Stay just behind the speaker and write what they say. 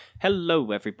Hello,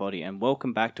 everybody, and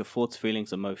welcome back to Thoughts,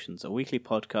 Feelings, Emotions, a weekly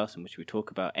podcast in which we talk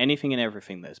about anything and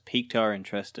everything that has piqued our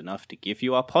interest enough to give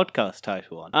you our podcast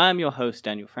title on. I'm your host,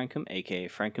 Daniel Frankham, aka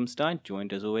Frankenstein,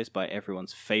 joined as always by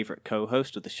everyone's favourite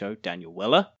co-host of the show, Daniel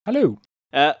Weller. Hello.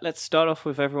 Let's start off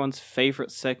with everyone's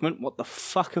favourite segment. What the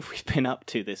fuck have we been up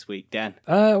to this week, Dan?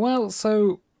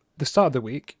 So the start of the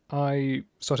week, I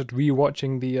started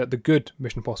rewatching the good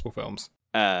Mission Impossible films.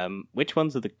 Which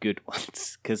ones are the good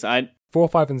ones? Because 4,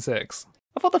 5, and 6.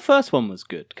 I thought the first one was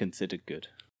good, considered good.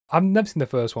 I've never seen the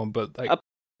first one, but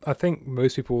I think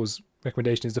most people's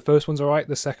recommendation is the first one's alright,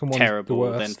 the second one's terrible, the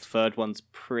worst. Then third one's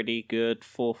pretty good,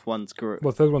 fourth one's great.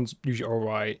 Well, third one's usually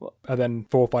alright, and then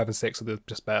 4, 5, and 6 are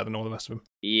just better than all the rest of them.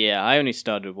 Yeah, I only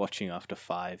started watching after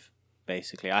 5,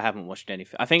 basically. I haven't watched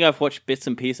anything. I think I've watched bits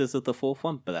and pieces of the fourth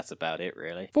one, but that's about it,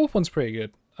 really. Fourth one's pretty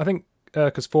good. I think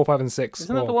because 4, 5, and 6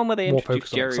 Isn't that the one where they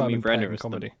introduced Jeremy Renner as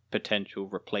comedy? The potential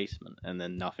replacement, and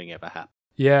then nothing ever happened?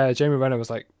 Yeah, Jeremy Renner was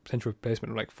like potential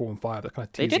replacement of like 4 and 5. They're kind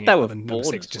of they teasing did that it, with and Bourne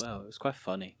number 6 as just... well. It was quite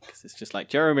funny, because it's just like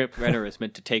Jeremy Renner is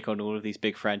meant to take on all of these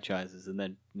big franchises, and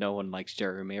then no one likes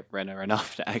Jeremy Renner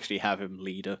enough to actually have him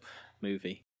lead a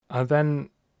movie. And then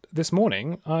this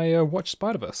morning, I watched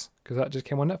Spider-Verse, because that just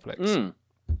came on Netflix.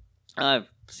 I've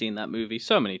seen that movie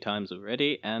so many times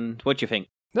already, and what do you think?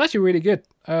 It's actually really good.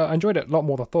 I enjoyed it a lot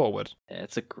more than I thought I would. Yeah,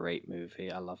 it's a great movie.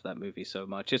 I love that movie so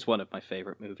much. It's one of my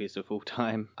favorite movies of all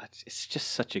time. It's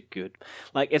just such a good,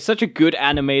 it's such a good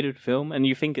animated film, and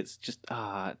you think it's just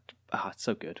it's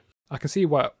so good. I can see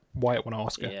why it won an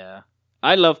Oscar. Yeah,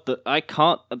 I love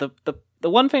the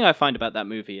one thing I find about that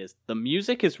movie is the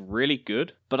music is really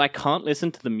good, but I can't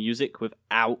listen to the music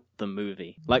without the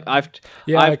movie. Like I've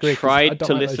tried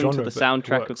to listen to the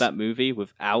soundtrack of that movie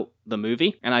without the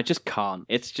movie, and I just can't.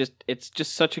 It's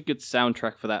just such a good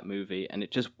soundtrack for that movie, and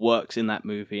it just works in that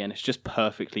movie, and it's just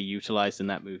perfectly utilized in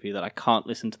that movie that I can't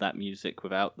listen to that music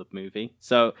without the movie.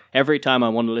 So every time I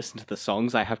want to listen to the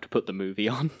songs, I have to put the movie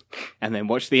on and then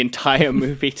watch the entire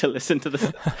movie to listen to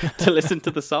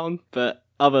the song. But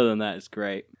other than that, it's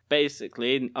great.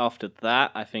 Basically, after that,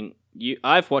 I think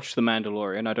I've watched The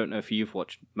Mandalorian. I don't know if you've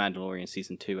watched Mandalorian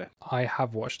Season 2. I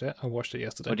have watched it. I watched it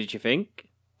yesterday. What did you think?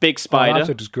 Big spider. That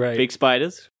episode was great. Big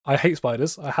spiders. I hate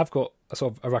spiders. I have got a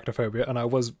sort of arachnophobia, and I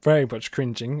was very much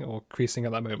cringing or creasing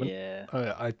at that moment. Yeah.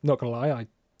 I'm not going to lie, I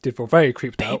did feel very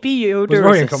creeped out. Baby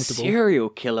Yoda is a serial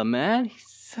killer, man. He's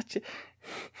such a...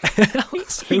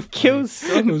 he kills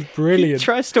some... It was brilliant. He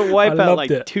tries to wipe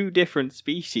out 2 different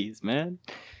species, man.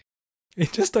 He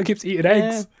just keeps eating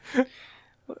eggs.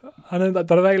 And then the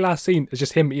very last scene is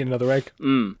just him eating another egg.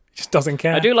 He just doesn't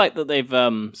care. I do like that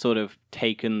they've sort of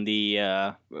taken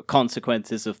the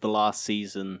consequences of the last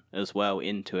season as well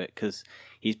into it, because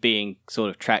he's being sort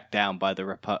of tracked down by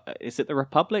the Is it the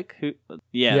Republic?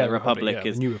 The Republic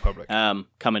is the New Republic.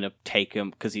 Coming to take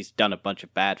him because he's done a bunch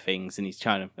of bad things, and he's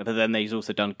trying to. But then he's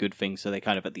also done good things, so they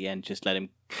kind of at the end just let him,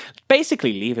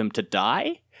 basically leave him to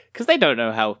die, because they don't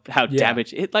know how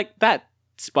damaged it. Like that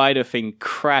spider thing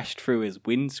crashed through his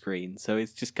windscreen, so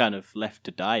it's just kind of left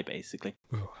to die, basically.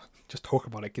 Ooh, just talk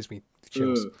about it gives me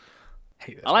chills.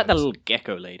 I like that little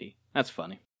gecko lady. That's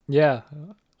funny. Yeah.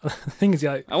 The thing is,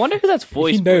 I wonder who that's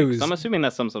voiced by. I'm assuming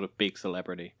that's some sort of big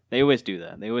celebrity. They always do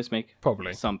that. They always make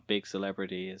probably some big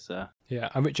celebrity is. Yeah,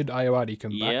 and Richard Ayoade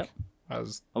come back. I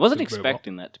wasn't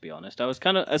expecting that, to be honest. I was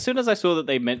kind of, as soon as I saw that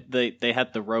they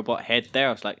had the robot head there,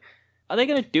 I was like, are they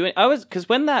going to do it? Because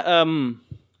when that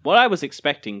what I was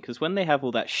expecting, because when they have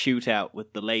all that shootout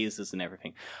with the lasers and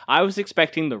everything, I was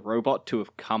expecting the robot to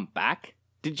have come back.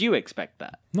 Did you expect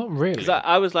that? Not really. Because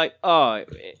I was like, oh,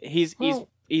 he's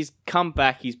come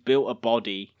back, he's built a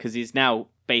body, because he's now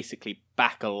basically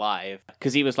back alive.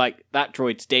 Because he was like, that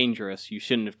droid's dangerous, you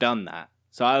shouldn't have done that.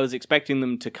 So I was expecting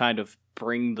them to kind of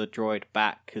bring the droid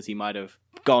back, because he might have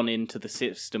gone into the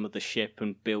system of the ship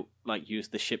and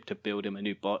used the ship to build him a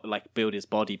new build his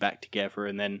body back together,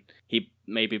 and then he,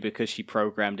 maybe because she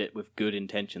programmed it with good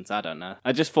intentions, I don't know.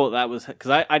 I just thought that was,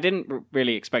 because I didn't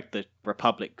really expect the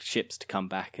Republic ships to come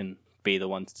back and be the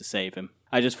ones to save him.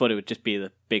 I just thought it would just be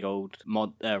the big old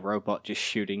robot just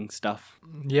shooting stuff.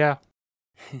 Yeah,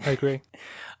 I agree.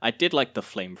 I did like the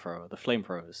flamethrower. The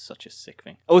flamethrower is such a sick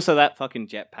thing. Also, that fucking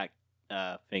jetpack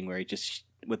thing where he just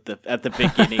at the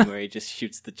beginning where he just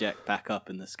shoots the jetpack up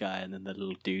in the sky and then the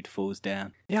little dude falls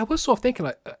down. Yeah, I was sort of thinking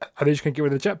like, are they just gonna get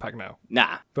rid of the jetpack now?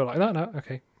 Nah. But like, no,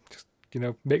 okay. Just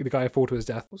make the guy fall to his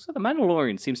death. Also, the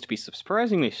Mandalorian seems to be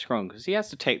surprisingly strong, because he has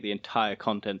to take the entire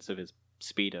contents of his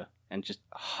speeder and just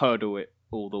hurdle it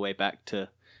all the way back to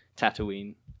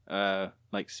Tatooine,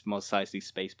 Mos Eisley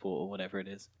spaceport or whatever it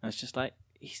is. And it's just like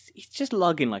he's just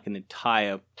lugging like an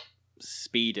entire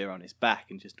speeder on his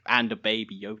back and a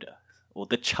baby Yoda, or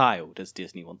the child, as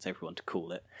Disney wants everyone to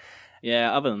call it.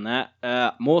 Yeah, other than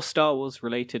that, more Star Wars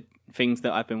related things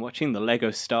that I've been watching. The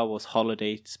Lego Star Wars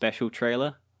Holiday Special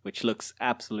trailer, which looks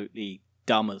absolutely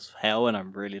dumb as hell, and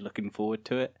I'm really looking forward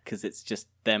to it, because it's just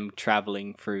them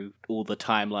traveling through all the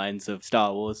timelines of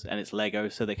Star Wars, and it's Lego,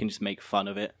 so they can just make fun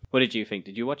of it. What did you think?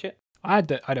 Did you watch it? I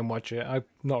didn't watch it. I'm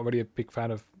not really a big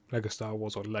fan of Lego Star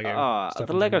Wars or Lego stuff.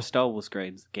 The Lego Star Wars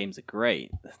games are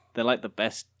great. They're like the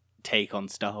best take on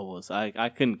Star Wars. I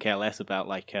couldn't care less about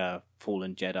like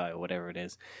Fallen Jedi or whatever it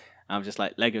is. I'm just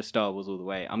like, Lego Star Wars all the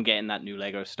way. I'm getting that new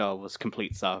Lego Star Wars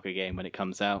Complete Saga game when it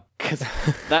comes out, because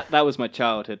that was my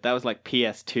childhood. That was like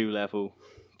PS2 level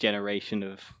generation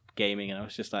of gaming, and I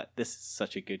was just like, this is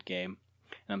such a good game,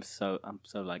 and I'm so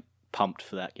like pumped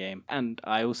for that game. And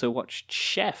I also watched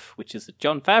Chef, which is a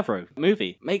Jon Favreau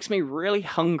movie. Makes me really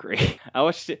hungry. I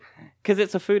watched it because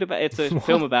it's a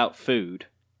film about food,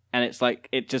 and it's like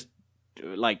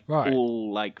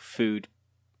all like food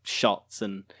shots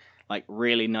and like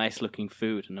really nice looking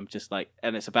food, and I'm just like,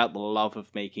 and it's about the love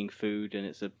of making food, and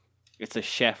it's a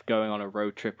chef going on a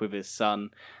road trip with his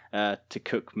son to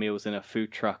cook meals in a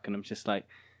food truck, and I'm just like,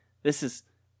 this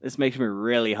makes me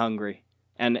really hungry.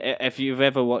 And if you've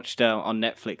ever watched on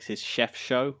Netflix his Chef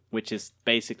show, which is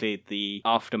basically the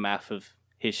aftermath of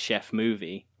his Chef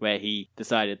movie, where he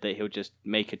decided that he'll just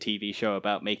make a TV show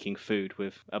about making food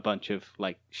with a bunch of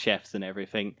like chefs and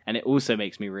everything, and it also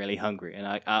makes me really hungry. And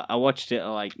I watched it at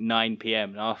like 9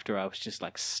 p.m. and after I was just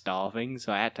like starving,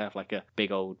 so I had to have like a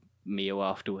big old meal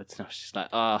afterwards, and I was just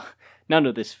like, none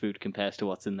of this food compares to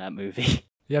what's in that movie.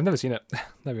 Yeah, I've never seen it.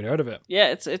 Never even heard of it. Yeah,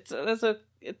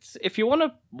 it's if you want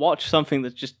to watch something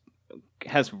that just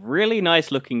has really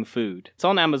nice looking food, it's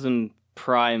on Amazon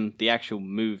Prime, the actual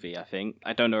movie, I think.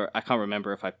 I don't know, I can't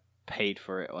remember if I paid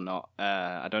for it or not.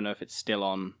 I don't know if it's still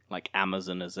on like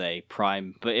Amazon as a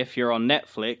Prime, but if you're on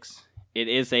Netflix, it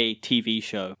is a TV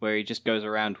show where he just goes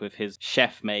around with his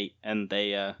chef mate, and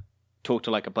they talk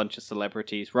to like a bunch of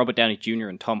celebrities. Robert Downey Jr.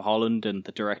 and Tom Holland and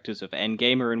the directors of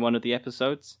Endgame are in one of the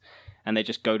episodes, and they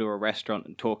just go to a restaurant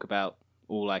and talk about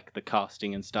all like the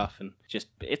casting and stuff, and just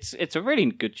it's a really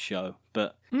good show,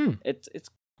 but it's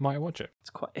might watch it.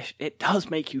 It does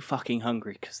make you fucking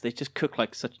hungry, because they just cook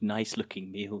like such nice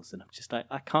looking meals, and I'm just like,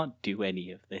 I can't do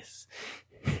any of this.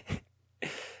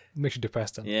 Makes you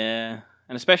depressed then. Yeah,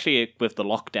 and especially with the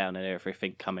lockdown and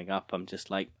everything coming up, I'm just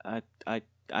like,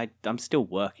 I'm still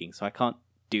working, so I can't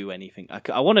do anything.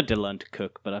 I wanted to learn to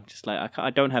cook, but I'm just like, I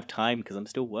don't have time because I'm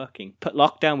still working. But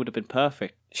lockdown would have been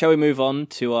perfect. Shall we move on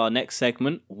to our next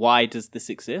segment? Why does this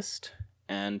exist?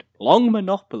 And Long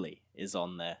Monopoly is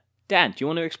on there. Dan, do you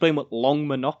want to explain what Long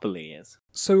Monopoly is?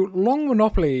 So Long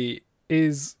Monopoly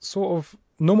is sort of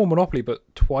normal Monopoly,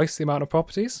 but twice the amount of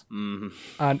properties. Mm-hmm.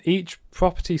 And each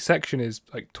property section is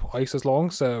like twice as long.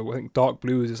 So I think Dark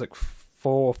Blue is like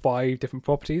 4 or 5 different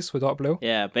properties for Dark Blue.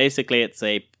 Yeah, basically it's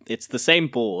the same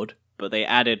board, but they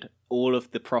added all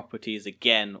of the properties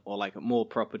again, or like more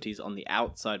properties on the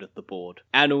outside of the board.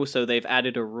 And also they've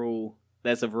added a rule.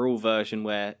 There's a rule version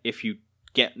where if you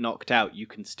get knocked out, you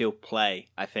can still play,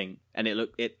 I think. And it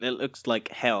looks like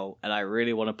hell, and I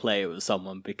really want to play it with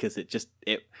someone, because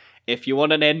if you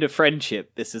want an end of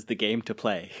friendship, this is the game to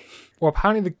play. Well,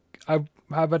 apparently I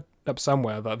have read up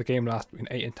somewhere that the game lasts between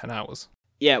 8 and 10 hours.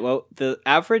 Yeah, well, the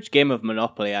average game of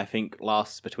Monopoly, I think,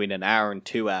 lasts between an hour and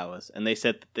 2 hours, and they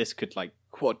said that this could, like,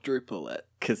 quadruple it,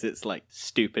 because it's, like,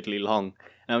 stupidly long.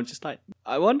 And I'm just like,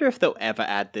 I wonder if they'll ever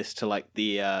add this to, like,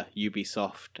 the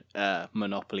Ubisoft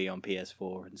Monopoly on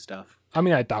PS4 and stuff. I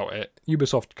mean, I doubt it.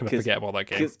 Ubisoft can forget about that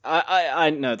game. Because I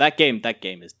know, that game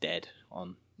is dead.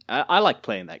 I like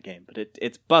playing that game, but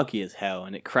it's buggy as hell,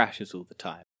 and it crashes all the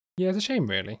time. Yeah, it's a shame,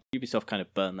 really. Ubisoft kind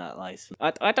of burned that license.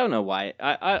 I don't know why.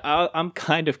 I'm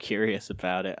kind of curious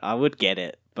about it. I would get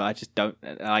it, but I just don't.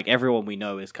 Like, everyone we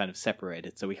know is kind of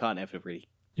separated, so we can't ever really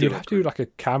do it. You'd have to do like a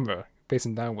camera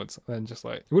facing downwards, and then just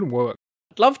like, it wouldn't work.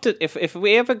 I'd love to, if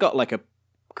we ever got like a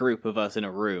group of us in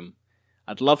a room,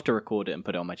 I'd love to record it and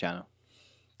put it on my channel.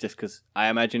 Just because I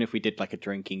imagine if we did like a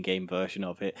drinking game version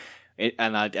of it,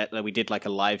 we did like a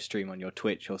live stream on your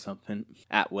Twitch or something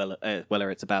at Weller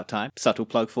It's About Time. Subtle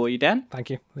plug for you, Dan. Thank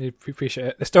you. I appreciate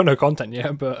it. There's still no content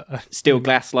yet, but still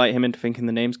gaslight him into thinking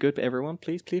the name's good. But everyone,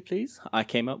 please, please, please. I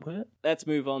came up with it. Let's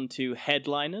move on to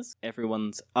headliners.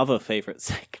 Everyone's other favorite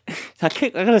segment.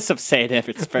 I'm gonna stop saying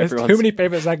everything for everyone. There's too many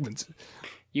favorite segments.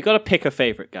 You gotta pick a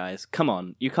favorite, guys. Come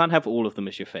on, you can't have all of them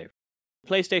as your favorite.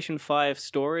 PlayStation 5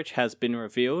 storage has been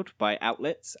revealed by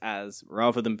outlets as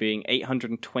rather than being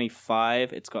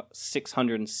 825, it's got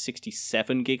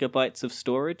 667 gigabytes of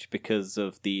storage because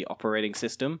of the operating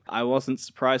system. I wasn't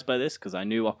surprised by this because I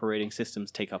knew operating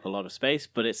systems take up a lot of space,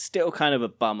 but it's still kind of a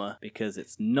bummer because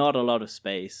it's not a lot of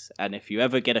space, and if you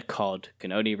ever get a COD, you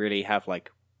can only really have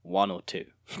like one or two.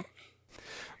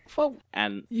 Well,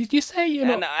 and you say you're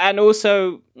not... And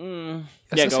also... You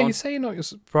say you're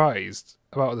surprised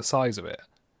about the size of it.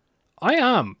 I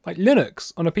am. Like,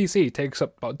 Linux on a PC takes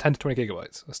up about 10 to 20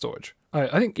 gigabytes of storage.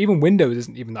 I think even Windows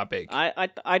isn't even that big.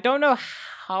 I don't know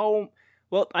how...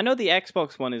 Well, I know the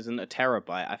Xbox one isn't a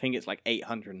terabyte. I think it's like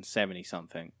 870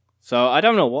 something. So I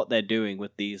don't know what they're doing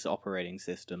with these operating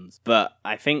systems. But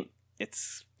I think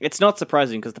it's not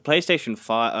surprising because the PlayStation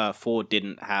 4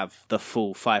 didn't have the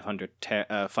full 500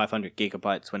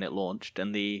 gigabytes when it launched,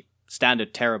 and the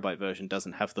standard terabyte version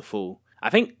doesn't have the full.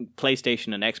 I think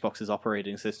PlayStation and Xbox's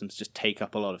operating systems just take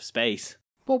up a lot of space.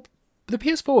 Well, the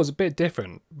PS4 was a bit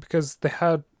different because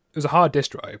it was a hard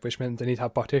disk drive, which meant they need to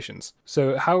have partitions.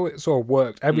 So how it sort of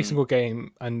worked, every single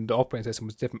game and the operating system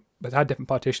was different, but it had different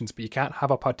partitions, but you can't have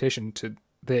a partition to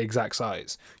the exact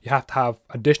size. You have to have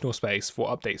additional space for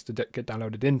updates to get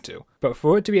downloaded into. But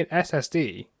for it to be an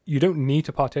SSD, you don't need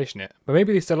to partition it. But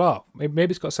maybe they still are. Maybe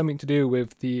it's got something to do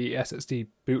with the SSD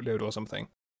bootload or something.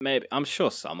 Maybe. I'm sure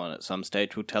someone at some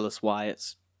stage will tell us why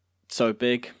it's so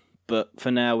big. But for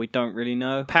now, we don't really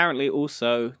know. Apparently,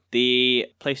 also, the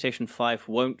PlayStation 5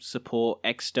 won't support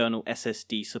external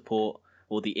SSD support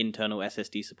or the internal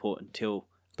SSD support until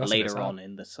later on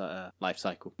in the life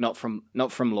cycle, not from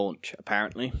launch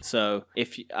apparently. So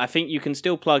I think you can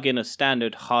still plug in a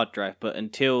standard hard drive, but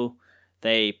until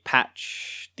they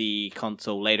patch the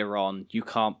console later on, you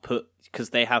can't put,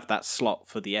 because they have that slot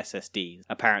for the SSDs.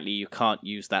 Apparently, you can't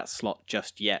use that slot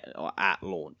just yet or at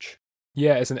launch.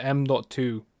 Yeah, it's an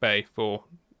M.2 bay for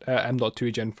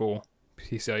M.2 Gen 4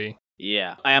 PCIe.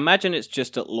 Yeah, I imagine it's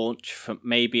just at launch for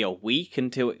maybe a week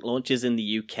until it launches in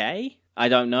the UK. I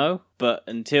don't know, but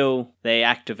until they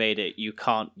activate it, you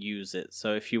can't use it.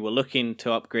 So if you were looking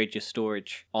to upgrade your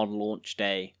storage on launch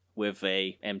day with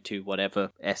a M2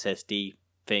 whatever SSD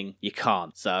thing, you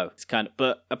can't. So it's kind of...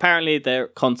 But apparently their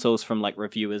consoles from like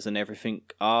reviewers and everything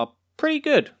are pretty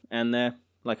good, and they're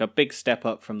like a big step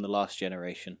up from the last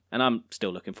generation. And I'm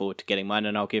still looking forward to getting mine,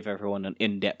 and I'll give everyone an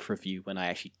in-depth review when I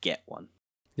actually get one.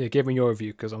 Yeah, give me your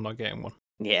review, because I'm not getting one.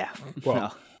 Yeah.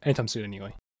 Well, anytime soon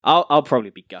anyway. I'll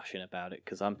probably be gushing about it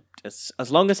because I'm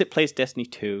as long as it plays Destiny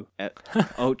 2 at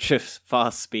ultra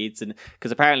fast speeds, and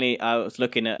because apparently I was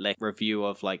looking at like review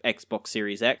of like Xbox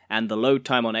Series X, and the load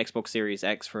time on Xbox Series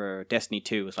X for Destiny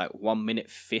 2 was like 1 minute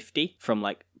 50 from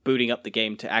like booting up the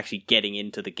game to actually getting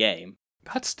into the game.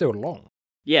 That's still long.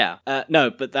 Yeah, no,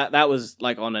 but that was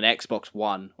like on an Xbox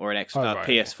One or an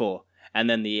PS4, okay. And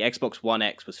then the Xbox One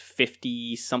X was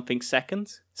 50 something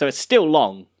seconds, so it's still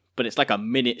long. But it's like a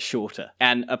minute shorter.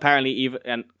 And apparently,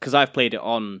 because I've played it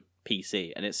on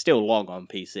PC, and it's still long on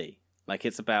PC. Like,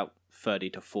 it's about 30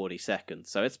 to 40 seconds.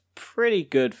 So it's pretty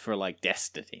good for, like,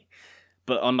 Destiny.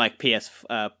 But on, like,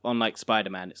 on, like,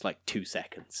 Spider-Man, it's like 2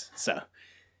 seconds. So,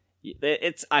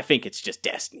 I think it's just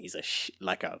Destiny's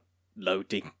like a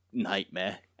loading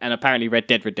nightmare. And apparently Red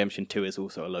Dead Redemption 2 is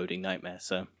also a loading nightmare.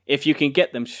 So, if you can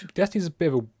get them... Destiny's a bit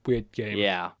of a weird game.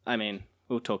 Yeah, I mean...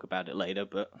 We'll talk about it later,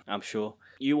 but I'm sure.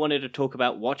 You wanted to talk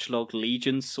about Watch Dogs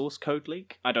Legion's source code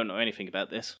leak? I don't know anything about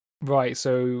this. Right,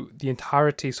 so the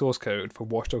entirety source code for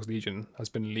Watch Dogs Legion has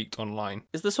been leaked online.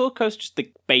 Is the source code just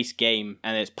the base game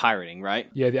and it's pirating, right?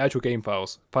 Yeah, the actual game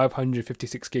files.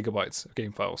 556 gigabytes of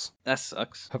game files. That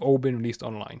sucks. Have all been released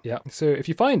online. Yeah, so if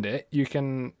you find it, you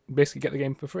can basically get the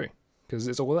game for free, because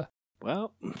it's all there.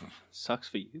 Well, sucks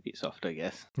for Ubisoft, I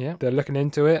guess. Yeah, they're looking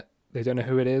into it. They don't know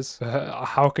who it is.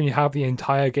 How can you have the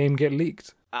entire game get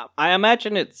leaked? I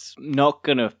imagine it's not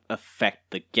going to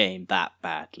affect the game that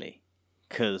badly.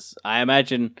 Because I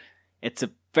imagine it's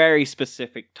a very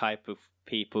specific type of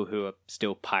people who are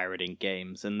still pirating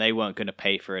games, and they weren't going to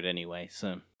pay for it anyway,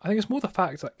 so... I think it's more the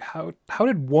fact, like, how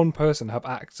did one person have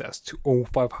access to all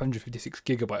 556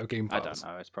 gigabyte of game files? I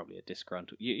don't know, it's probably a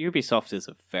disgruntled... Ubisoft is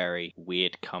a very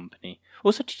weird company.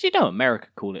 Also, did you know America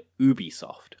call it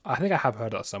Ubisoft? I think I have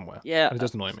heard that somewhere. Yeah. And it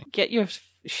does annoy me. Get your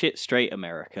shit straight,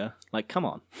 America. Like, come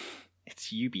on.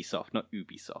 It's Ubisoft, not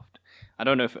Ubisoft. I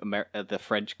don't know if the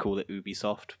French call it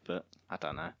Ubisoft, but I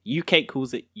don't know. UK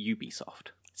calls it Ubisoft.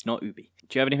 It's not Ubi.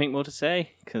 Do you have anything more to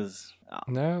say? Because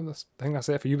no, I think that's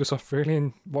it for Ubisoft really,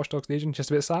 and Watch Dogs Legion. Just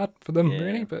a bit sad for them,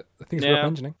 really, but I think it's worth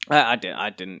mentioning. I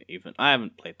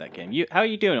haven't played that game. How are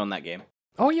you doing on that game?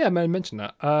 Oh yeah, I mentioned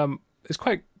that. It's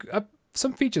quite.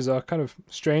 some features are kind of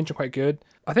strange and quite good.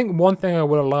 I think one thing I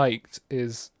would have liked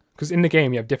is, because in the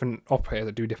game you have different operators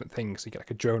that do different things. So you get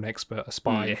like a drone expert, a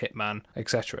spy, a hitman,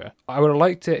 etc. I would have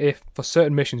liked it if for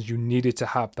certain missions you needed to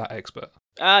have that expert.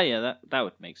 Yeah, that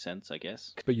would make sense, I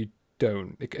guess. But you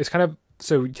don't. It's kind of,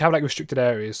 so you have like restricted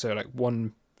areas. So like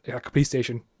a police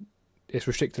station is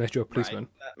restricted unless you're a policeman.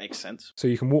 Right, that makes sense. So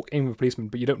you can walk in with a policeman,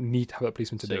 but you don't need to have a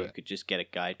policeman to do it. So you could just get a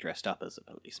guy dressed up as a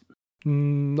policeman.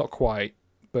 Not quite,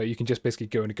 but you can just basically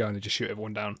go in a gun and just shoot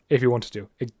everyone down if you wanted to.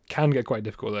 It can get quite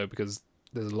difficult though, because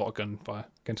there's a lot of gunfire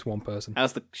against one person.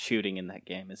 How's the shooting in that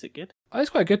game? Is it good? It's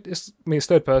quite good. It's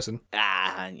third person.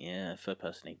 Yeah, third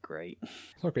person ain't great.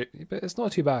 It's not great, but it's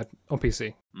not too bad on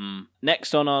PC.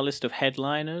 Next on our list of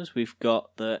headliners, we've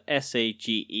got the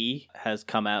SAGE has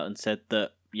come out and said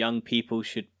that young people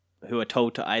who are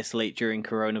told to isolate during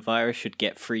coronavirus should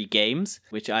get free games,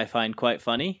 which I find quite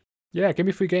funny. Yeah, give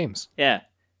me free games. Yeah,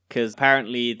 because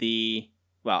apparently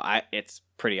it's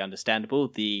pretty understandable.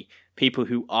 The people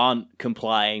who aren't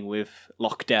complying with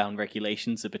lockdown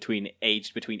regulations are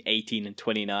aged between 18 and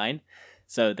 29.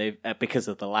 So they've because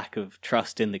of the lack of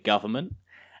trust in the government,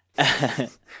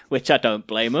 which I don't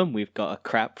blame them. We've got a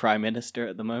crap prime minister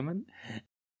at the moment.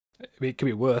 It could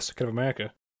be worse. It could have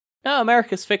America. No,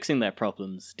 America's fixing their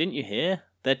problems. Didn't you hear?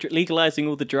 They're legalizing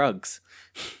all the drugs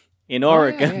in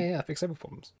Oregon. Yeah, fix every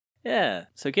problems. Yeah,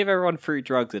 so give everyone free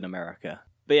drugs in America.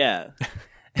 But yeah,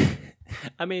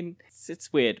 I mean,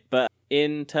 it's weird. But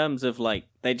in terms of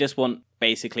they just want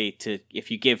basically if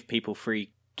you give people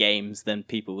free games, then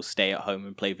people will stay at home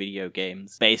and play video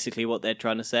games. Basically what they're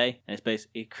trying to say. And it's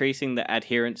basically increasing the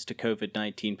adherence to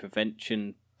COVID-19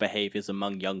 prevention behaviors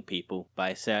among young people by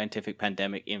a scientific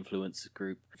pandemic influence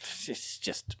group. It's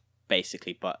just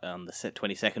basically, but on the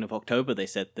 22nd of October they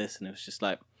said this, and it was just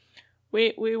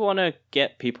we want to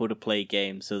get people to play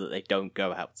games so that they don't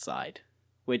go outside,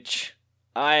 which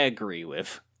I agree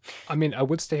with. I mean, I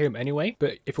would stay home anyway,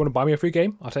 but if you want to buy me a free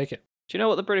game, I'll take it. Do you know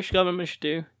what the British government should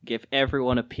do? Give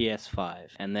everyone a PS5,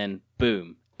 and then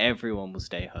boom, everyone will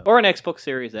stay home. Or an Xbox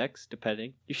Series X,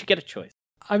 depending. You should get a choice.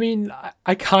 I mean,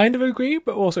 I kind of agree,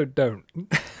 but also don't.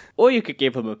 Or you could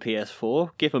give them a PS4,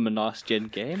 give them a last-gen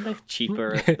game. They're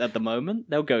cheaper at the moment.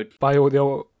 They'll go... Buy all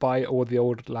the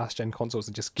old last-gen consoles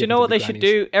and just give Do you know what they should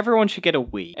do? Everyone should get a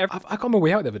Wii. I got my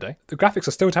Wii out the other day. The graphics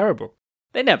are still terrible.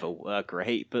 They never were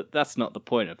great, but that's not the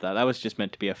point of that. That was just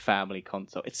meant to be a family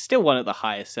console. It's still one of the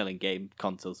highest-selling game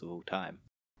consoles of all time.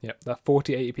 Yep, that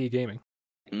 4080p gaming.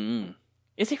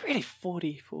 Is it really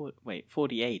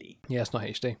 4080? Yeah, it's not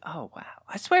HD. Oh, wow.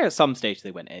 I swear at some stage they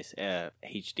went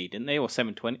HD, didn't they? Or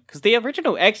 720? Because the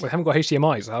original X... Well, they haven't got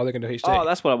HDMI, so how are they going to do HD? Oh,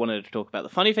 that's what I wanted to talk about. The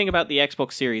funny thing about the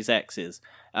Xbox Series X is,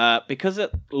 because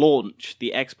at launch,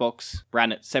 the Xbox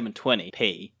ran at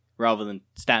 720p rather than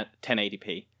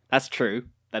 1080p. That's true.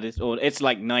 That is, or it's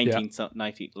like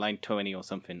 920 or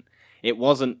something. It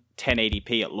wasn't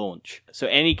 1080p at launch. So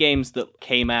any games that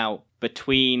came out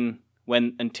between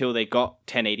until they got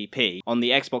 1080p on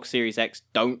the Xbox Series X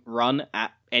don't run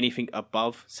at anything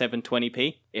above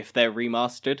 720p if they're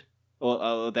remastered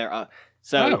or they're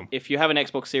if you have an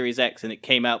Xbox Series X and it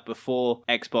came out before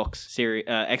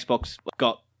Xbox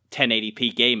got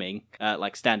 1080p gaming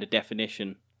like standard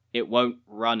definition, it won't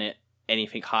run it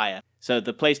anything higher. So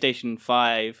the PlayStation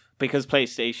 5, because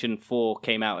PlayStation 4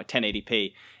 came out at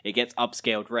 1080p, it gets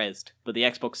upscaled resed, but the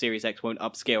Xbox Series X won't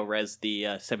upscale res the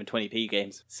 720p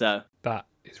games. So that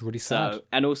is really sad.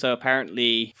 And also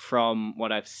apparently from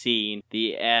what I've seen,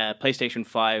 the PlayStation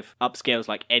 5 upscales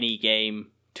like any game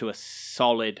to a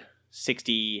solid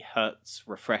 60 hertz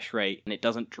refresh rate, and it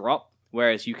doesn't drop.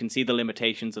 Whereas you can see the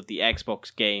limitations of the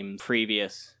Xbox games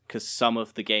previous, because some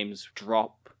of the games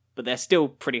drop. But they're still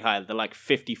pretty high. They're like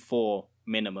 54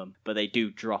 minimum, but they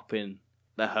do drop in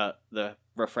the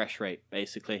refresh rate,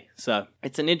 basically. So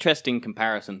it's an interesting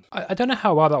comparison. I don't know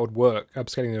how well that would work,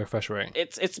 upscaling the refresh rate.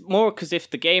 It's more because if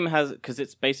the game has... Because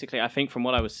it's basically, I think from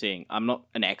what I was seeing, I'm not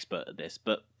an expert at this,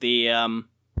 but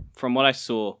from what I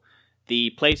saw,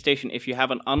 the PlayStation, if you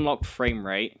have an unlocked frame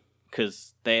rate,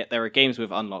 because there are games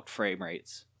with unlocked frame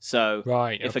rates... So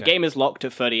if a game is locked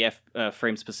at 30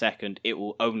 frames per second, it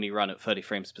will only run at 30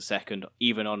 frames per second,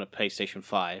 even on a PlayStation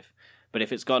 5. But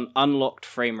if it's got an unlocked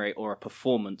frame rate or a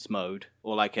performance mode,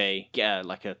 or like a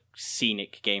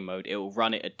scenic game mode, it will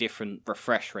run it at different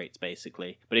refresh rates,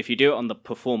 basically. But if you do it on the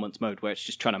performance mode, where it's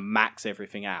just trying to max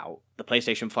everything out, the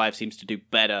PlayStation 5 seems to do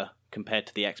better compared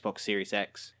to the Xbox Series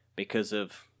X, because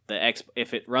of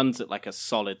if it runs at like a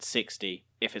solid 60,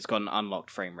 if it's got an unlocked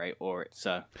frame rate,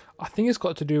 I think it's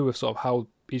got to do with sort of how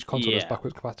each console has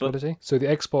backwards compatibility. So the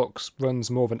Xbox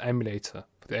runs more of an emulator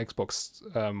for the Xbox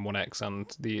One X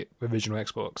and the original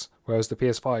Xbox, whereas the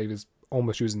PS5 is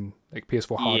almost using like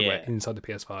PS4 hardware inside the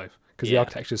PS5 because the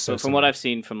architecture is so. But from what I've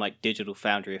seen from like Digital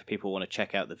Foundry, if people want to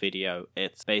check out the video,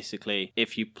 it's basically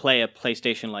if you play a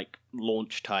PlayStation like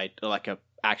launch title, like a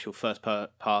actual first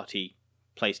party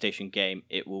PlayStation game,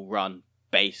 it will run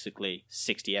basically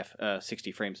 60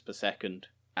 frames per second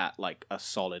at like a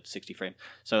solid 60 frames.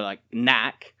 So like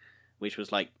NAC, which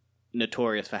was like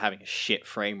notorious for having a shit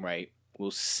frame rate,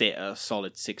 will sit at a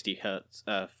solid 60 hertz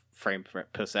frame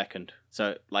per second.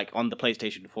 So like on the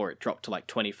PlayStation 4 it dropped to like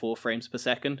 24 frames per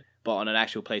second, but on an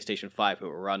actual PlayStation 5 it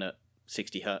will run at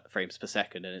 60 frames per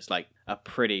second, and it's like a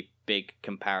pretty big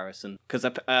comparison. Because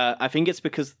I think it's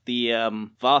because the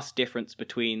vast difference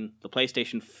between the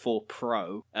PlayStation 4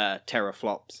 Pro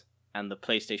teraflops and the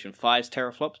PlayStation 5's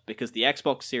teraflops, because the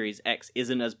Xbox Series X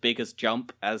isn't as big as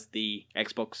jump as the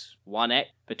Xbox One X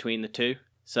between the two.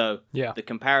 So the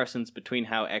comparisons between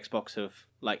how Xbox have,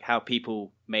 like how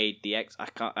people made the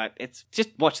it's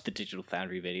just watch the Digital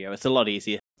Foundry video. It's a lot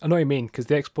easier. I know what you mean, because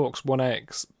the Xbox One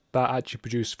X, that actually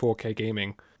produced 4K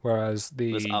gaming, whereas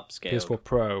the PS4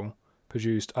 Pro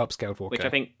produced upscaled 4K. Which I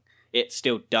think it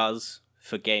still does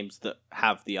for games that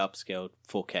have the upscaled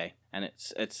 4K. And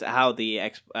it's how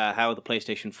the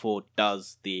PlayStation 4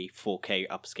 does the 4K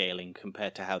upscaling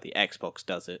compared to how the Xbox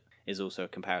does it is also a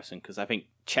comparison, because I think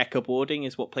checkerboarding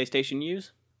is what PlayStation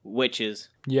use, which is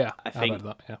I think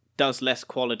does less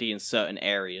quality in certain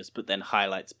areas but then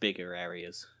highlights bigger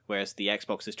areas, whereas the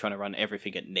Xbox is trying to run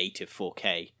everything at native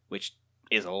 4K, which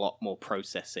is a lot more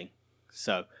processing.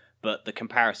 So, but the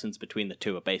comparisons between the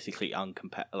two are basically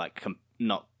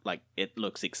not like it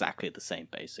looks exactly the same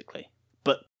basically.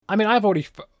 But I mean, I've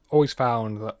always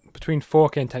found that between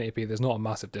 4K and 1080p, there's not a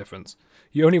massive difference.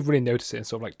 You only really notice it in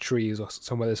sort of like trees or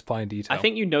somewhere there's fine detail. I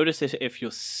think you notice it if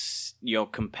you're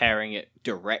comparing it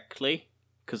directly,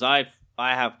 because I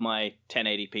have my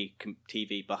 1080p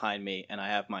TV behind me and I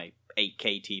have my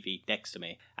 8K TV next to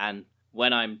me, and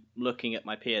when I'm looking at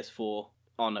my PS4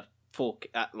 on a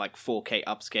 4K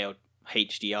upscaled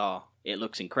HDR, it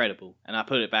looks incredible, and I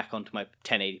put it back onto my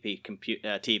 1080p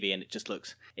TV, and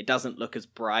it doesn't look as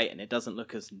bright, and it doesn't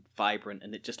look as vibrant,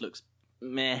 and it just looks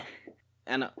meh.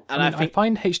 I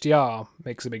find HDR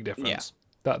makes a big difference.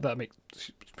 That makes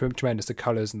tremendous. The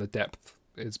colors and the depth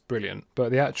is brilliant,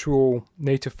 but the actual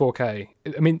native 4K,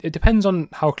 I mean, it depends on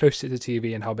how close to the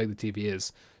TV and how big the TV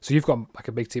is. So you've got like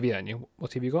a big TV, haven't you? What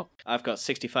TV you got? I've got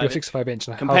 65. 65 inch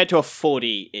compared to a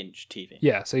 40-inch TV.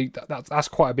 Yeah, so that's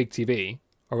quite a big TV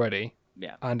already.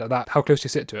 Yeah. And at that, how close do you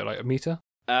sit to it? Like a meter?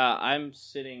 I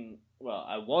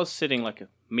was sitting like a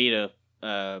meter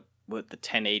with the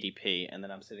 1080p, and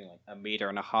then I'm sitting like a meter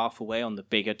and a half away on the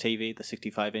bigger TV, the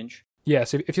 65-inch. Yeah,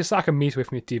 so if you're sat like a meter away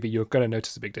from your TV, you're going to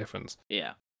notice a big difference.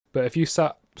 Yeah. But if you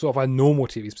sat sort of a normal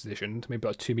TV's positioned, maybe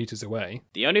about 2 meters away.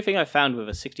 The only thing I found with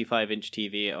a 65-inch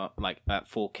TV, like at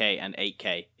 4K and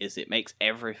 8K, is it makes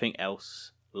everything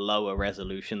else lower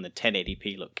resolution. The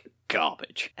 1080p look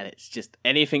garbage, and it's just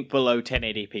anything below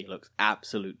 1080p looks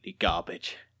absolutely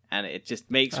garbage, and it just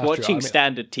makes watching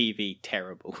standard TV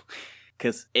terrible,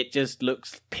 because it just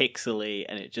looks pixely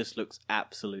and it just looks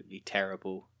absolutely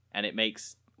terrible, and it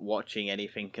makes watching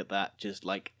anything at that just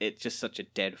like it's just such a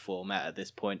dead format at this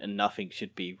point, and nothing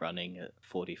should be running at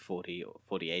 4040 or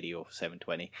 4080 or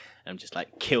 720, and I'm just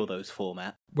like, kill those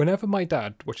formats. Whenever my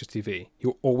dad watches TV,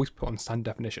 he'll always put on standard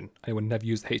definition, and he will never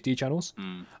use the HD channels,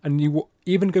 and you will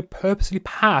even go purposely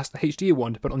past the HD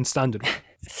one to put on standard one.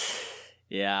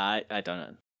 Yeah, I don't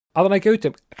know. And then I go to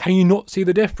him, can you not see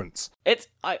the difference?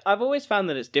 I've always found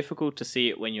that it's difficult to see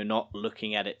it when you're not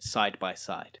looking at it side by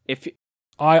side.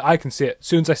 I can see it. As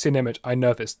soon as I see an image, I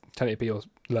know if it's 1080p or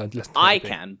less than 1080p. I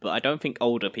can, but I don't think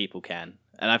older people can.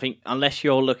 And I think unless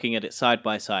you're looking at it side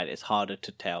by side, it's harder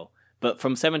to tell. But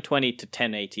from 720 to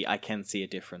 1080, I can see a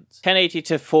difference. 1080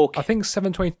 to 4K. I think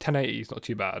 720 to 1080 is not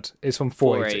too bad. It's from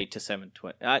 480 to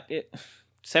 720.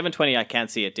 720, I can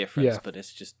see a difference, but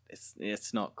it's just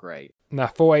it's not great. Nah,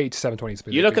 480 to 720 is.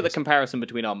 You look at the comparison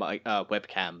between our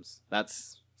webcams.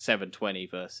 That's 720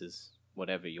 versus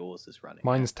whatever yours is running.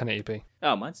 Mine's 1080p.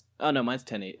 Mine's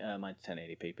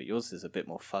 1080p, but yours is a bit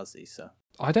more fuzzy. So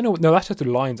I don't know. No, that's just the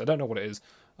lines. I don't know what it is,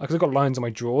 because I've got lines on my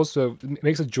drawers, so it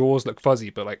makes the drawers look fuzzy.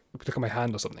 But like, if you look at my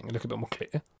hand or something, it look a bit more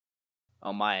clear.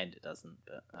 On my end, it doesn't.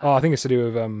 But I think it's to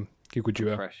do with Google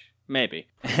Duo. Fresh, maybe.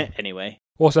 Anyway.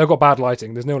 Also, I've got bad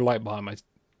lighting. There's no light behind my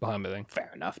thing.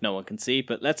 Fair enough. No one can see.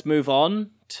 But let's move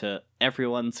on to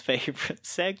everyone's favourite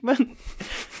segment.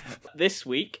 This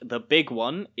week, the big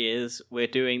one is we're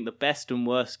doing the best and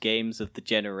worst games of the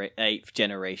 8th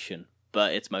generation,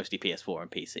 but it's mostly PS4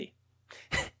 and PC.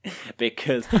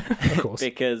 because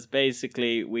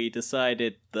basically we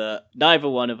decided that neither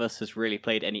one of us has really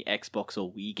played any Xbox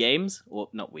or Wii games, or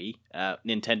not Wii,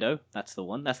 Nintendo. That's the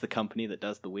one. That's the company that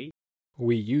does the Wii.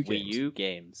 Wii U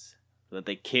games that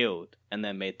they killed and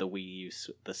then made the Wii U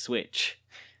the Switch.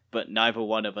 But neither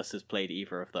one of us has played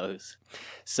either of those.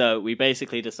 So we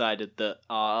basically decided that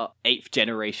our 8th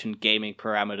generation gaming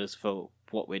parameters for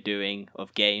what we're doing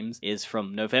of games is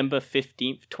from November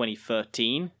 15th,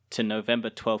 2013 to November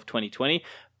 12th, 2020.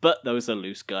 But those are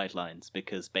loose guidelines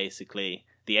because basically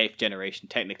the 8th generation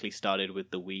technically started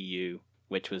with the Wii U,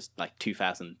 which was like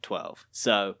 2012.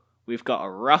 So we've got a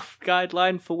rough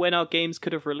guideline for when our games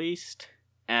could have released.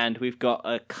 And we've got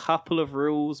a couple of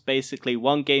rules, basically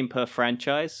 1 game per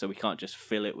franchise, so we can't just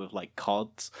fill it with like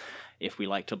CODs if we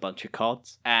liked a bunch of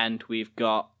CODs. And we've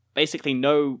got basically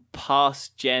no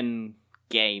past gen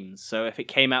games, so if it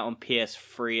came out on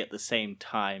PS3 at the same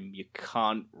time, you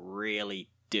can't really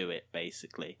do it,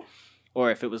 basically.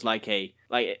 Or if it was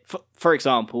for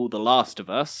example, The Last of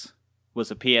Us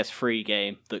was a PS3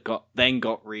 game that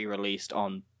got re-released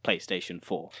on PlayStation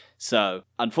 4. So,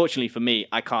 unfortunately for me,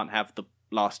 I can't have The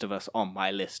Last of Us on my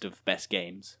list of best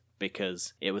games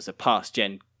because it was a past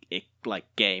gen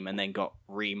game and then got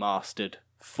remastered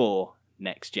for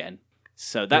next gen.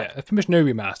 So that pretty much no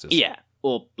remasters. Yeah,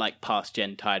 or like past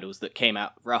gen titles that came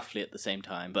out roughly at the same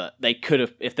time, but they could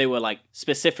have, if they were like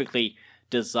specifically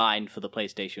designed for the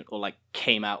PlayStation or like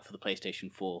came out for the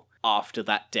PlayStation 4 after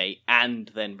that date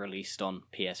and then released on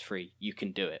PS3, you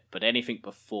can do it. But anything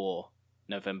before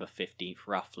November 15th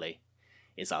roughly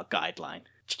is our guideline.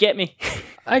 Did you get me?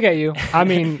 I get you. I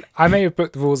mean, I may have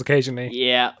broke the rules occasionally.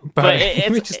 Yeah, but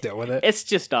we just deal with it. It's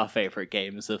just our favourite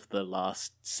games of the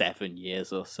last 7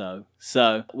 years or so.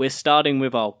 So we're starting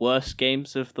with our worst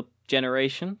games of the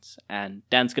generations, and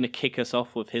Dan's going to kick us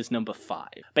off with his number 5.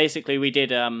 Basically, we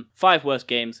did 5 worst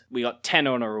games. We got 10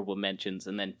 honourable mentions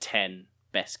and then 10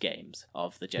 best games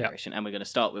of the generation. And we're going to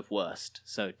start with worst.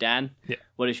 So Dan,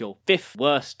 what is your 5th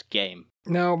worst game?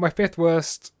 Now, my 5th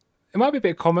worst... It might be a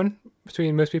bit common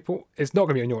between most people. It's not going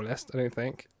to be on your list, I don't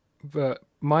think. But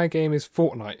my game is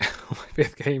Fortnite, my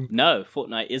 5th game. No,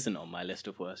 Fortnite isn't on my list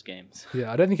of worst games.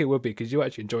 Yeah, I don't think it would be because you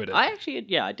actually enjoyed it. I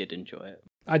did enjoy it.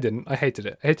 I didn't. I hated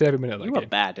it. I hated every minute of that game. You were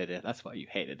bad at it. That's why you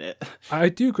hated it. I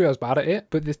do agree I was bad at it,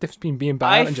 but there's difference between being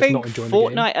bad and just not enjoying the game.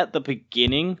 Fortnite at the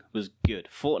beginning was good.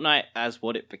 Fortnite as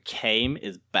what it became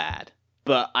is bad.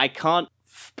 But I can't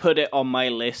put it on my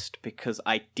list because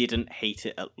I didn't hate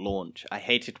it at launch. I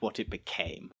hated what it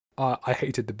became. I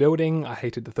hated the building, I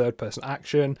hated the third-person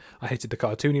action, I hated the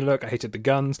cartoony look, I hated the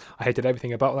guns, I hated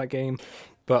everything about that game,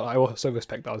 but I also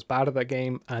respect that I was bad at that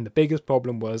game, and the biggest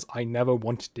problem was I never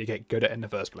wanted to get good at it in the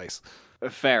first place.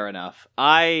 Fair enough.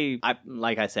 I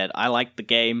like I said, I liked the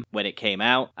game when it came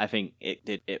out. I think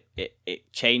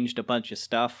it changed a bunch of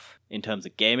stuff in terms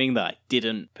of gaming that I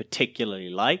didn't particularly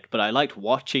like, but I liked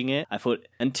watching it. I thought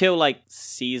until like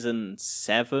season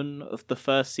 7 of the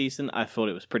first season, I thought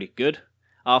it was pretty good.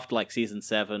 After like season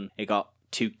 7, it got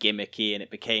too gimmicky and it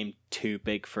became too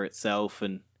big for itself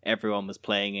and everyone was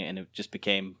playing it and it just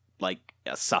became like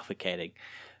suffocating.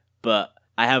 But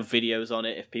I have videos on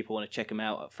it if people want to check them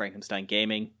out at Frankenstein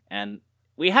Gaming, and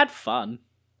we had fun.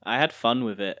 I had fun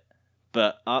with it,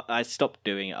 but I stopped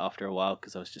doing it after a while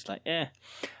because I was just like, eh.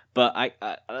 But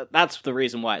I that's the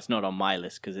reason why it's not on my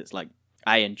list, because it's like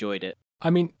I enjoyed it. I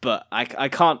mean, but I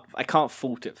can't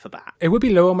fault it for that. It would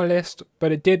be low on my list,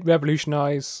 but it did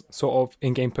revolutionize sort of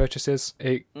in-game purchases.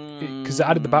 Because it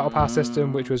added the battle pass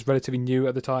system, which was relatively new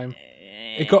at the time.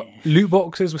 It got loot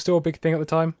boxes, were still a big thing at the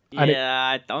time. And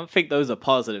I don't think those are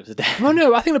positives. Well,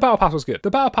 no, I think the battle pass was good.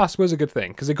 The battle pass was a good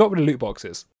thing because it got rid of loot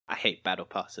boxes. I hate battle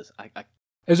passes. It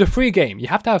was a free game. You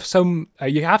have to have some.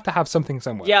 You have to have something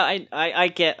somewhere. Yeah, I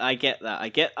get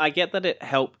that. I get that it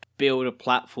helped build a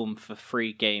platform for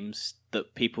free games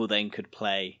that people then could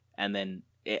play, and then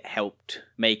it helped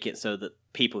make it so that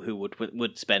people who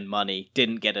would spend money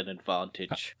didn't get an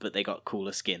advantage, but they got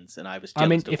cooler skins. And I was jealous. I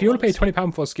mean, if you want to pay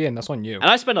 £20 for a skin, that's on you. And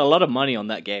I spent a lot of money on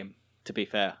that game. To be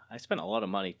fair, I spent a lot of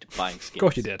money buying skins. Of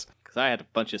course you did, because I had a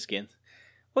bunch of skins.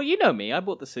 Well, you know me. I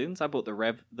bought the skins. I bought the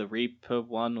Reaper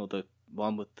one, or the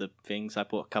one with the things. I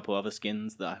bought a couple other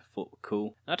skins that I thought were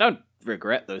cool. I don't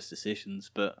regret those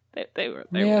decisions, but they were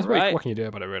right. What can you do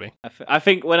about it, really? I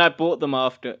think when I bought them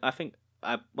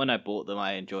when I bought them,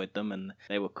 I enjoyed them and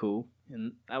they were cool,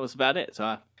 and that was about it.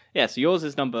 So so yours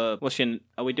is number.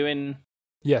 Are we doing?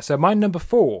 Yeah, so mine number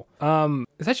 4.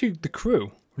 It's actually The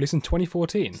Crew, released in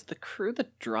 2014. It's The Crew, the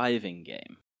driving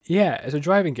game. Yeah, it's a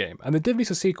driving game, and they did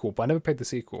release a sequel, but I never played the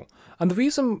sequel. And the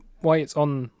reason why it's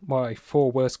on my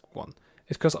 4 worst one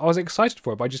is because I was excited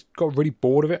for it, but I just got really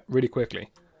bored of it really quickly.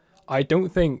 I don't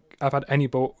think I've had any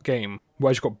game where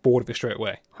I just got bored of it straight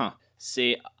away. Huh.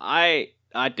 See, I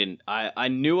didn't. I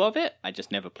knew of it, I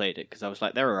just never played it, because I was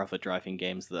like, there are other driving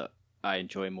games that I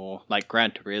enjoy more, like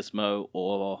Gran Turismo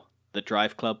or the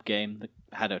Drive Club game that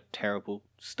had a terrible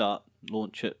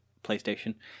launch at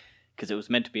PlayStation, because it was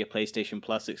meant to be a PlayStation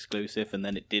Plus exclusive, and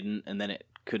then it didn't, and then it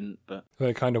couldn't, but... Well,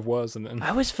 it kind of was, and... I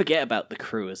always forget about The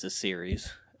Crew as a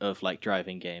series of, like,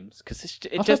 driving games, because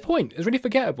that's the point. It's really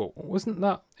forgettable. Wasn't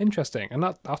that interesting? And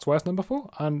that's why it's number 4,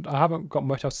 and I haven't got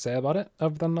much else to say about it,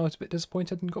 other than I was a bit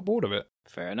disappointed and got bored of it.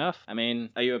 Fair enough. I mean,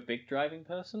 are you a big driving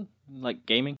person? Like,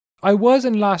 gaming? I was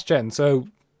in last gen, so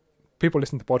people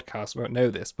listening to podcasts won't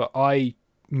know this, but I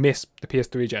missed the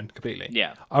PS3 gen completely.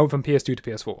 Yeah. I went from PS2 to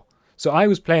PS4. So I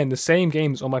was playing the same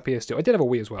games on my PS2. I did have a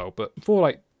Wii as well, but for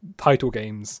like title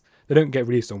games, they don't get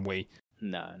released on Wii.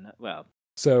 No, well.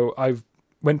 So I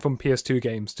went from PS2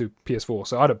 games to PS4.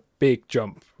 So I had a big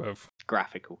jump of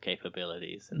graphical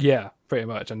capabilities. Yeah, pretty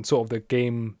much, and sort of the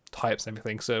game types and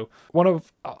everything. So one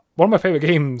of my favorite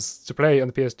games to play on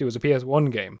the PS2 was a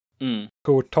PS1 game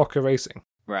called Toka Racing.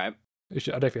 Right. I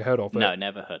don't know if you heard of it. No,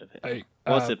 never heard of it.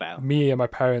 What's it about? Me and my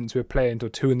parents were playing until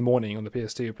 2 a.m. on the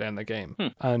PS2 playing the game.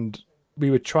 And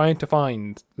we were trying to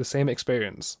find the same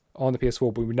experience on the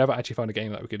PS4, but we never actually found a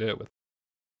game that we could do it with.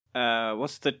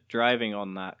 What's the driving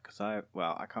on that? Because I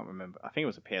can't remember. I think it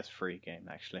was a PS3 game,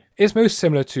 actually. It's most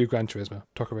similar to Gran Turismo,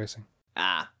 Toka Racing.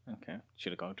 Ah, okay.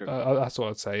 Should have gone through. That's what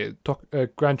I'd say.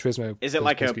 Gran Turismo. Is it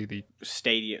like a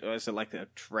stadium, or is it like a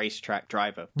racetrack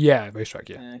driver? Yeah, racetrack,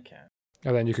 yeah. Okay.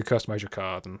 And then you could customize your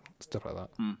card and stuff like that.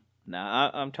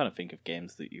 Nah, I'm trying to think of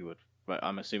games that you would... But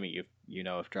I'm assuming you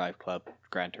know of Drive Club,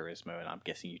 Gran Turismo, and I'm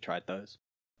guessing you tried those.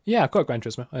 Yeah, I've got Gran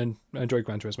Turismo. I enjoyed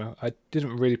Gran Turismo. I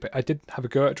did have a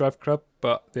go at Drive Club,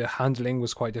 but the handling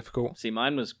was quite difficult. See,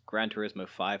 mine was Gran Turismo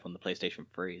 5 on the PlayStation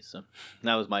 3, so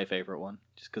that was my favourite one,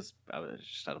 just because I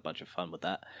just had a bunch of fun with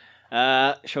that.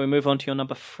 Shall we move on to your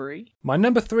number 3? My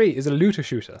number 3 is a looter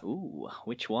shooter. Ooh,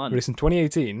 which one? Released in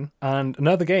 2018, and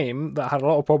another game that had a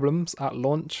lot of problems at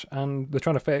launch, and they're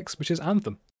trying to fix, which is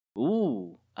Anthem.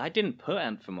 Ooh, I didn't put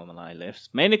Anthem on my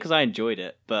list, mainly because I enjoyed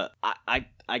it, but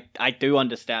I do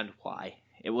understand why.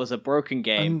 It was a broken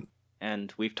game,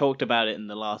 and we've talked about it in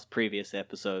the previous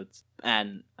episodes,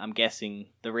 and I'm guessing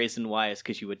the reason why is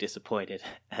because you were disappointed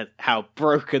at how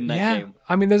broken that game.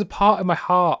 I mean, there's a part of my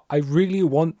heart I really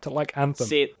want to like Anthem,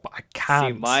 but I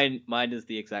can't. See, mine is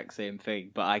the exact same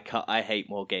thing, but I hate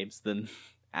more games than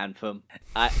Anthem.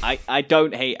 I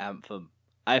don't hate Anthem.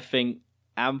 I think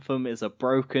Anthem is a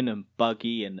broken and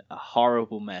buggy and a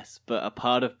horrible mess, but a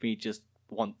part of me just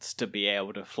wants to be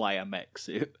able to fly a mech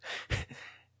suit.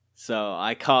 So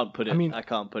I can't put it. I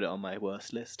can't put it on my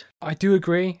worst list. I do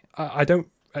agree. I don't.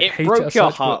 It broke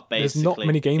your heart. Basically, there's not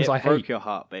many games I hate. It broke your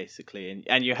heart, basically,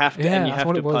 and you have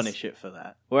to punish it for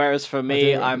that. Whereas for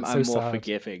me, I'm more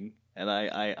forgiving, and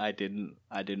I didn't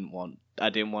want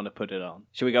to put it on.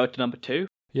 Should we go to number 2?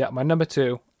 Yeah, my number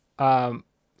 2. A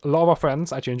lot of our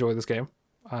friends actually enjoy this game.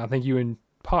 I think you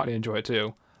partly enjoy it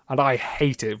too. And I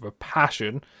hate it with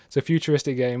passion. It's a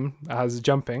futuristic game that has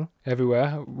jumping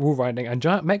everywhere, wall riding, and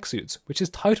giant mech suits, which is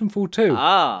Titanfall 2.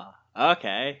 Ah,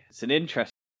 okay. It's an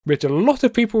interesting... Which a lot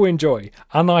of people enjoy,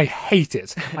 and I hate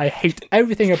it. I hate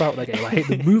everything about that game. I hate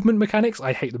the movement mechanics,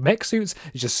 I hate the mech suits,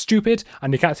 it's just stupid,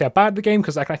 and you can't say how bad the game,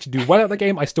 because I can actually do well at the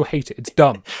game, I still hate it. It's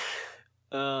dumb.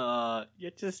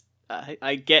 You're just...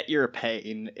 I get your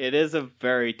pain. It is a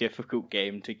very difficult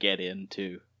game to get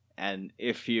into. And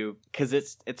because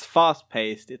it's fast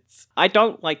paced, I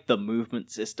don't like the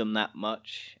movement system that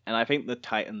much, and I think the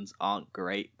Titans aren't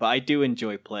great, but I do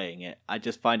enjoy playing it. I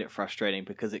just find it frustrating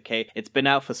because it's been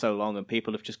out for so long and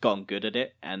people have just gotten good at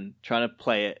it, and trying to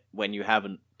play it when you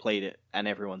haven't played it and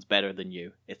everyone's better than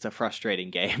you, it's a frustrating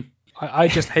game. I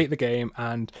just hate the game,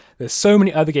 and there's so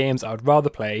many other games I would rather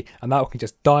play, and that one can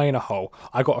just die in a hole.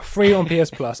 I got a free on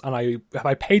PS Plus, and if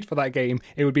I paid for that game,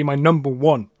 it would be my number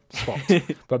 1 spot.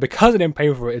 But because I didn't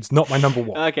pay for it, it's not my number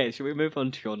 1. Okay, should we move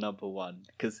on to your number 1?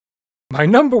 Because my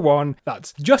number 1,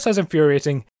 that's just as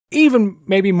infuriating, even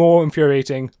maybe more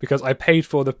infuriating, because I paid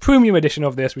for the premium edition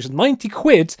of this, which is 90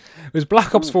 quid, was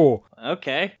Black Ops 4.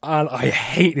 Okay. And I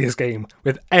hate this game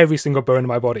with every single bone in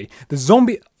my body. The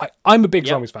zombie... I'm a big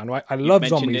zombies fan, right? I love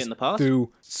zombies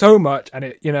through so much, and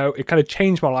it kind of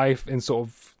changed my life in sort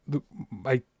of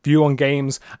my view on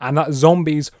games, and that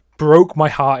zombies broke my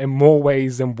heart in more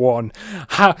ways than one.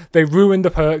 They ruined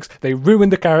the perks, they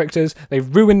ruined the characters, they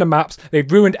ruined the maps, they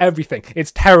ruined everything.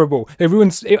 It's terrible. They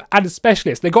added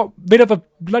specialists. They got rid of a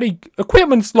bloody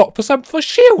equipment slot for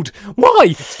SHIELD. Why?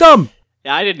 It's dumb.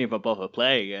 Yeah, I didn't even bother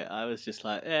playing it. I was just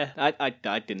like,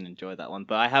 I didn't enjoy that one.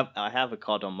 But I have a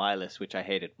COD on my list which I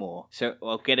hated more. So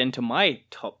I'll get into my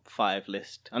top 5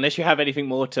 list. Unless you have anything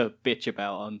more to bitch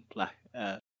about on Black.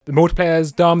 The multiplayer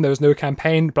is dumb. There was no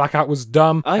campaign. Blackout was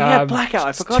dumb. Oh yeah, Blackout.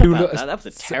 I forgot about that. That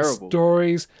was a terrible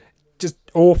stories. Just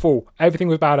awful. Everything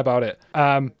was bad about it.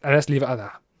 And let's leave it at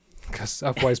that, because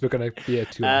otherwise we're going to be here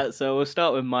too long. So we'll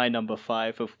start with my number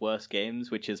 5 of worst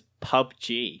games, which is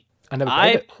PUBG. I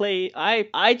never played it.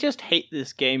 I just hate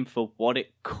this game for what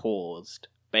it caused,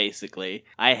 basically.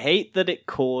 I hate that it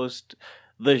caused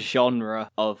the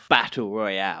genre of battle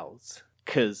royales,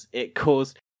 because it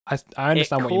caused... I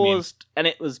understand what you mean. And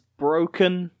it was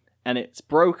broken, and it's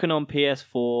broken on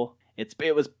PS4.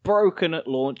 It was broken at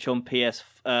launch on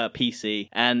PC,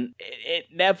 and it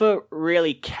never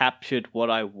really captured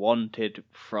what I wanted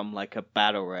from like a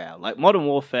battle royale. Like Modern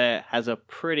Warfare has a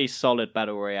pretty solid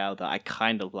battle royale that I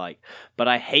kind of like, but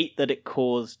I hate that it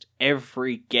caused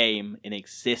every game in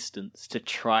existence to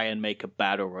try and make a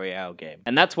battle royale game,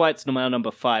 and that's why it's my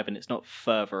number 5 and it's not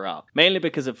further up. Mainly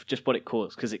because of just what it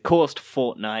caused, because it caused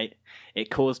Fortnite, it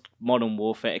caused Modern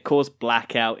Warfare, it caused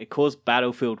Blackout, it caused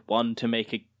Battlefield 1 to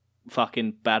make a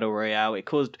fucking battle royale. It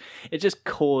just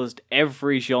caused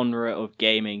every genre of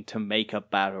gaming to make a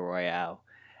battle royale.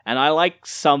 And I like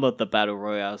some of the battle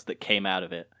royales that came out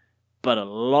of it, but a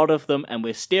lot of them, and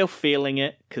we're still feeling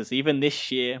it, because even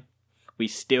this year we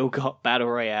still got battle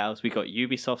royales. We got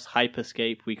Ubisoft's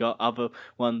Hyperscape, we got other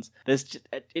ones.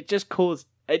 It just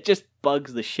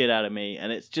bugs the shit out of me,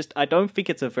 and I don't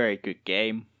think it's a very good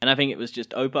game, and I think it was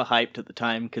just overhyped at the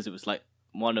time because it was like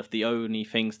one of the only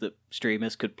things that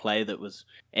streamers could play that was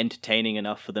entertaining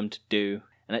enough for them to do.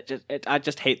 And I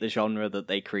just hate the genre that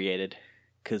they created,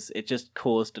 because it just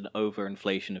caused an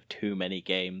overinflation of too many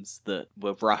games that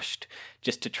were rushed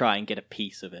just to try and get a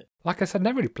piece of it. Like I said,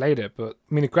 never really played it, but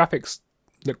I mean, the graphics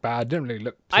look bad. Didn't really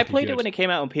look I played good. It when it came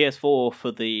out on PS4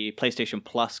 for the PlayStation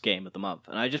Plus game of the month,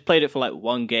 and I just played it for like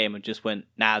one game and just went,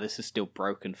 nah, this is still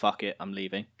broken, fuck it, I'm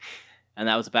leaving. And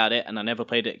that was about it, and I never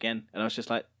played it again. And I was just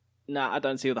like, nah, I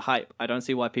don't see the hype. I don't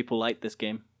see why people like this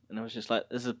game. And I was just like,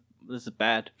 this is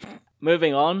bad.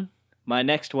 Moving on, my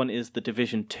next one is The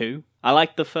Division 2. I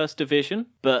liked the first Division,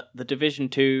 but The Division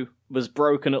 2 was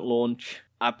broken at launch.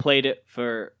 I played it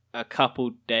for a couple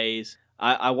days.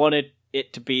 I wanted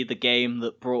it to be the game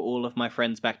that brought all of my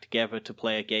friends back together to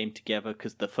play a game together,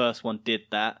 because the first one did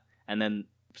that, and then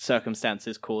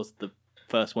circumstances caused the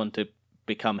first one to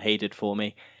become hated for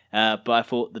me. But I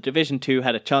thought The Division 2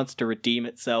 had a chance to redeem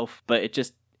itself, but it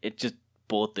just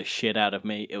bored the shit out of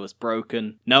me. It was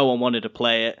broken. No one wanted to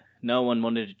play it. No one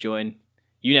wanted to join.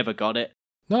 You never got it.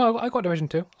 No, I got Division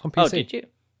 2 on PC. Oh, did you?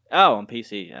 Oh, on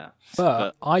PC, yeah.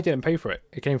 But I didn't pay for it.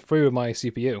 It came free with my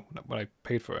CPU when I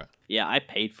paid for it. Yeah, I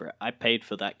paid for it. I paid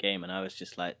for that game, and I was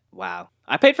just like, wow.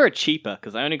 I paid for it cheaper,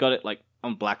 because I only got it like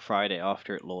on Black Friday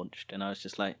after it launched, and I was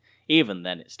just like, even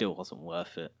then, it still wasn't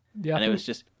worth it. Yeah, and it was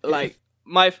just like...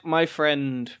 My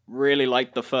friend really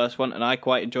liked the first one, and I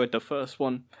quite enjoyed the first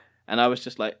one, and I was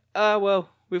just like, well,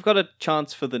 we've got a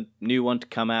chance for the new one to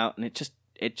come out, and it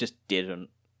just didn't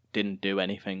do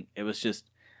anything. It was just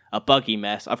a buggy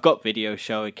mess. I've got videos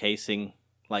showcasing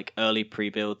like early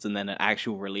pre-builds and then an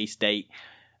actual release date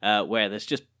where there's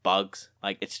just bugs,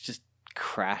 like it's just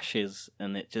crashes,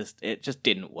 and it just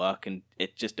didn't work, and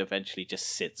it just eventually just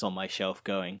sits on my shelf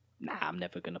going, nah, I'm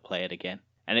never gonna play it again.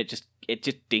 And it just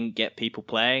didn't get people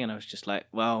playing, and I was just like,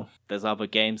 well, there's other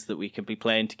games that we can be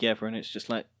playing together, and it's just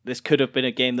like, this could have been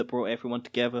a game that brought everyone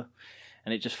together,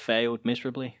 and it just failed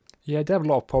miserably. Yeah, they have a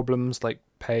lot of problems, like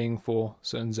paying for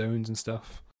certain zones and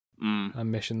stuff,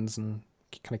 and missions, and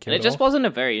kind of killed it just wasn't a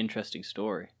very interesting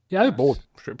story. Yeah, I was bored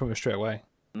pretty much straight away.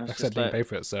 Like I said, I didn't pay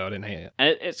for it, so I didn't hate it.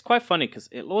 And it's quite funny, because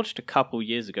it launched a couple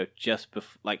years ago, just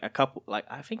before,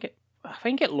 I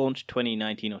think it launched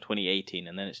 2019 or 2018,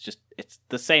 and then it's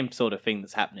the same sort of thing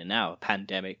that's happening now, a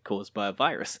pandemic caused by a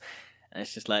virus. And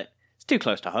it's just like, it's too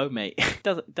close to home, mate.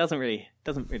 doesn't really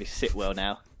sit well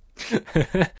now.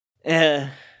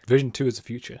 Division 2 is the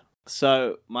future.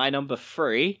 So my number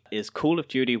 3 is Call of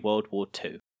Duty World War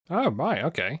II. Oh, right,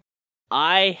 okay.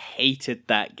 I hated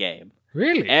that game.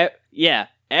 Really? Yeah.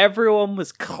 Everyone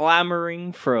was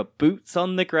clamoring for a boots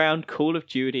on the ground Call of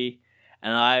Duty,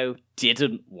 and I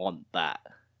didn't want that.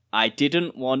 I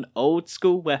didn't want old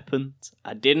school weapons.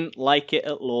 I didn't like it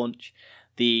at launch.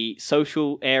 The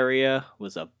social area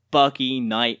was a buggy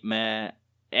nightmare.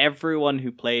 Everyone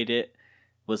who played it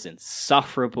was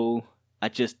insufferable. I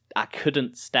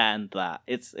couldn't stand that.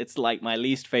 It's like my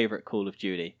least favorite Call of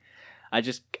Duty. I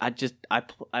just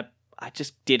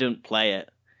didn't play it.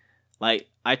 Like,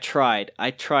 I tried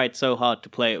so hard to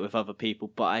play it with other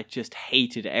people, but I just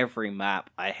hated every map.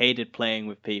 I hated playing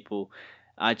with people.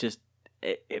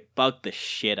 It bugged the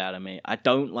shit out of me. I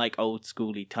don't like old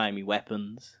schooly timey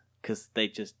weapons, because they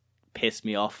just piss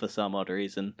me off for some odd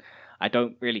reason. I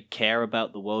don't really care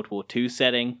about the World War II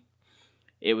setting.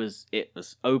 It was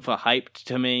overhyped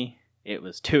to me. It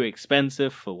was too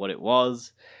expensive for what it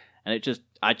was, and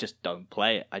I just don't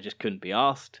play it. I just couldn't be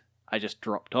asked. I just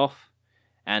dropped off,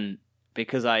 and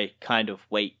because I kind of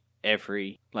wait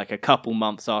every, like, a couple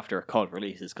months after a COD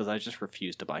releases, because I just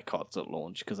refuse to buy CODs at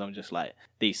launch, because I'm just like,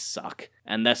 these suck.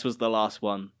 And this was the last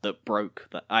one that broke,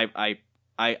 that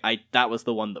that was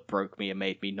the one that broke me and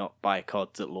made me not buy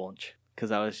CODs at launch,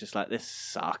 because I was just like, this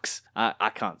sucks.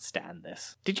 I can't stand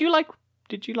this. Did you like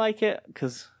it?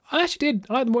 Because I actually did.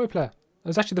 I like the multiplayer. It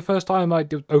was actually the first time I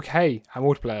did okay at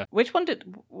multiplayer.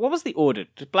 What was the order?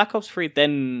 Did Black Ops 3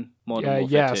 then Modern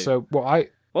Warfare 2? So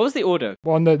what was the order?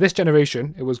 Well, on this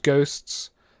generation, it was Ghosts,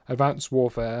 Advanced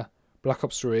Warfare, Black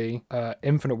Ops 3,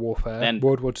 Infinite Warfare, then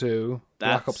World War 2,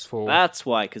 Black Ops 4. That's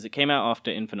why, because it came out after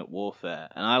Infinite Warfare,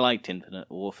 and I liked Infinite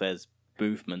Warfare's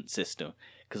movement system,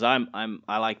 because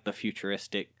I like the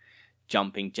futuristic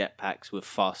jumping jetpacks with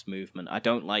fast movement. I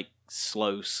don't like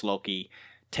slow, sloggy,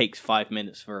 takes 5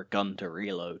 minutes for a gun to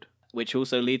reload. Which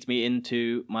also leads me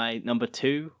into my number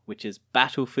 2, which is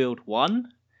Battlefield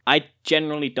 1. I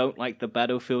generally don't like the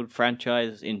Battlefield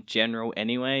franchise in general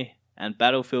anyway, and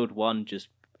Battlefield 1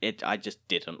 I just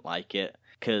didn't like it,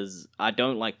 because I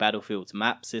don't like Battlefield's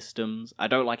map systems. I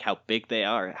don't like how big they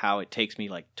are, how it takes me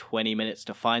like 20 minutes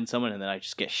to find someone and then I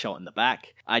just get shot in the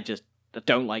back. I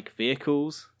don't like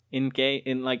vehicles in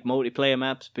like multiplayer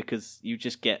maps, because you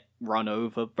just get run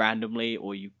over randomly,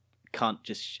 or you can't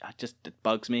it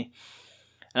bugs me.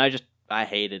 And I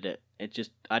hated it.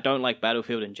 I don't like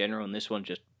Battlefield in general, and this one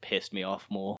just pissed me off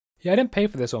more. Yeah, I didn't pay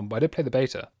for this one, but I did play the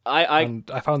beta. And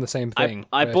I found the same thing.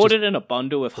 I bought it in a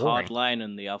bundle with boring. Hardline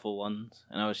and the other ones,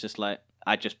 and I was just like,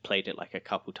 I just played it like a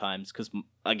couple times, because,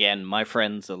 again, my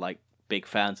friends are like big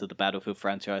fans of the Battlefield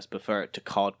franchise, prefer it to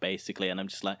COD, basically, and I'm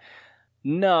just like,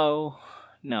 no,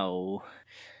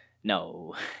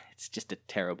 it's just a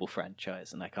terrible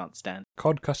franchise, and I can't stand it.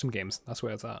 COD custom games, that's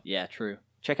where it's at. Yeah, true.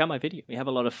 Check out my video. We have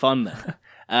a lot of fun there.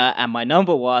 And my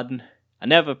number 1,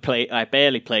 I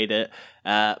barely played it,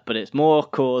 but it's more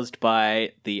caused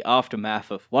by the aftermath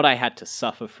of what I had to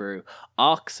suffer through.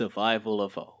 Ark Survival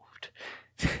Evolved.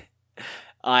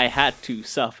 I had to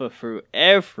suffer through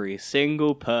every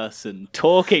single person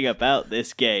talking about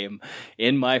this game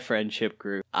in my friendship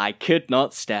group. I could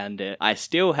not stand it. I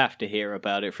still have to hear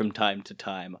about it from time to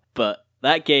time, but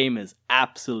that game is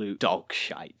absolute dog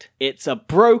shite. It's a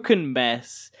broken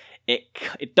mess.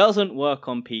 It doesn't work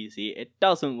on PC. It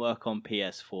doesn't work on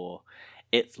PS4.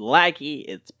 It's laggy,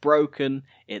 it's broken,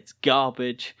 it's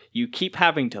garbage. You keep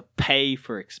having to pay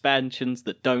for expansions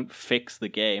that don't fix the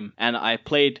game. And I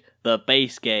played the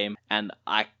base game, and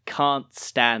I can't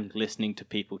stand listening to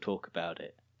people talk about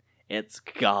it. It's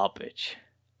garbage.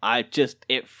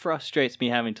 It frustrates me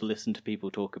having to listen to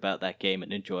people talk about that game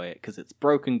and enjoy it, because it's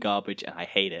broken garbage and I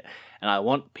hate it. And I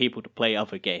want people to play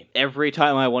other games. Every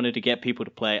time I wanted to get people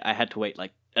to play, I had to wait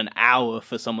like an hour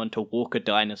for someone to walk a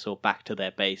dinosaur back to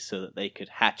their base so that they could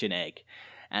hatch an egg.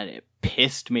 And it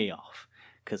pissed me off,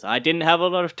 because I didn't have a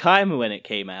lot of time when it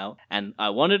came out, and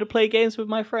I wanted to play games with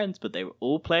my friends, but they were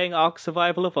all playing Ark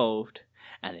Survival Evolved.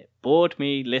 And it bored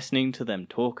me listening to them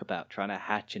talk about trying to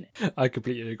hatch an egg. I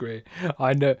completely agree.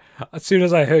 I know. As soon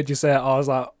as I heard you say it, I was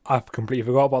like, I've completely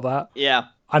forgot about that. Yeah.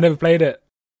 I never played it.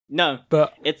 No.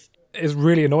 But it's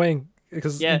really annoying,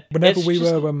 because whenever we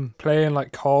were playing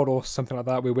like COD or something like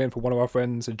that, we were waiting for one of our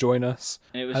friends to join us.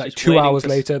 And like 2 hours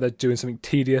later, they're doing something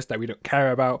tedious that we don't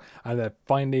care about, and then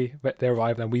finally they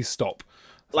arrive, and we stop.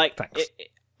 Like, thanks.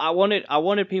 I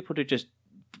wanted people to just,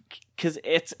 because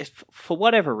it's for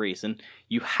whatever reason,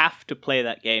 you have to play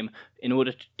that game in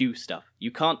order to do stuff. You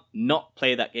can't not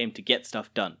play that game to get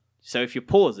stuff done. So if you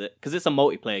pause it, because it's a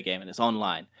multiplayer game and it's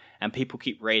online, and people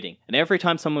keep raiding, and every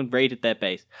time someone raided their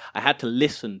base, I had to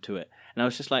listen to it. And I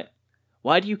was just like,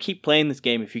 why do you keep playing this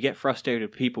game if you get frustrated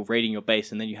with people raiding your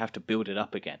base and then you have to build it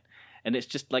up again? And it's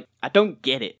just like, I don't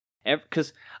get it.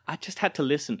 Because I just had to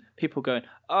listen. People going,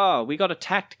 oh, we got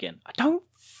attacked again. I don't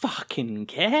fucking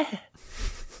care.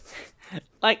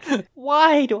 Like,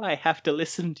 why do I have to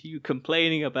listen to you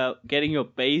complaining about getting your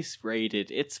base raided?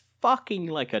 It's fucking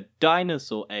like a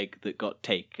dinosaur egg that got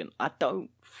taken. I don't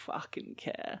fucking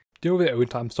care. Deal with it every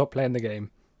time. Stop playing the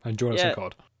game and join us in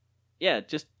COD. Yeah,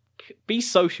 just be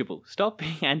sociable. Stop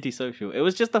being antisocial. It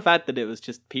was just the fact that it was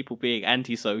just people being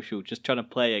antisocial, just trying to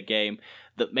play a game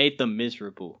that made them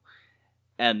miserable.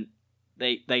 And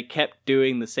they kept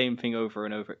doing the same thing over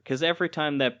and over, because every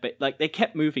time they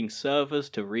kept moving servers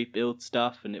to rebuild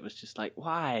stuff, and it was just like,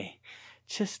 why?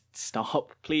 Just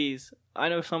stop, please. I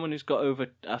know someone who's got over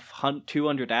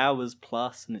 200 hours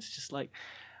plus, and it's just like,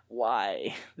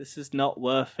 why? This is not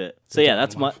worth it. So yeah,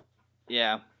 that's my...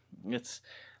 Yeah, it's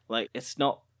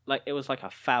not... Like, it was like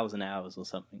 1,000 hours or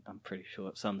something, I'm pretty sure,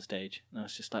 at some stage. And I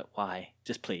was just like, why?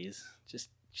 Just please.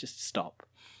 Just stop.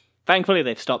 Thankfully,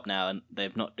 they've stopped now, and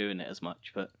they're not doing it as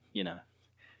much, but,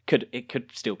 it could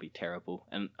still be terrible.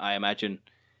 And I imagine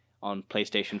on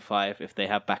PlayStation 5, if they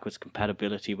have backwards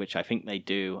compatibility, which I think they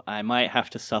do, I might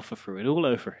have to suffer through it all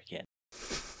over again.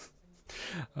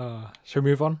 Shall we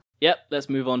move on? Yep, let's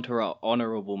move on to our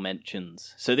honorable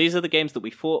mentions. So these are the games that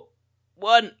we thought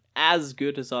weren't as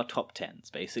good as our top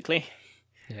 10s, basically.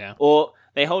 Yeah. Or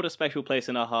they hold a special place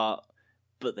in our heart,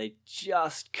 but they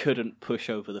just couldn't push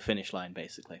over the finish line,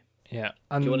 basically. Yeah.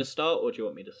 Do you want to start, or do you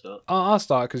want me to start? I'll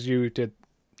start, because you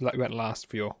went last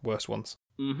for your worst ones.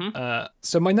 Mm-hmm.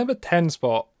 So my number 10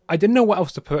 spot, I didn't know what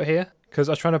else to put here, because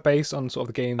I was trying to base on sort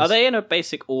of the games. Are they in a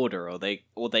basic order, or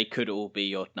they could all be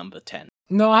your number 10?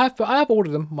 No, I have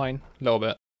ordered them, mine, a little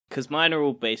bit. Because mine are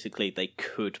all basically, they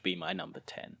could be my number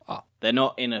 10. Oh. They're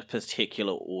not in a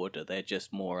particular order, they're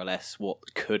just more or less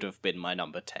what could have been my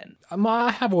number 10.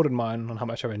 I have ordered mine on how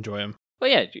much I enjoy them. Well,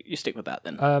 yeah, you stick with that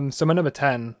then. So my number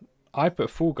 10, I put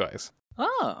Fall Guys.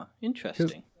 Ah,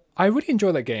 interesting. I really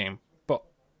enjoy that game, but,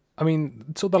 I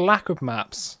mean, sort of the lack of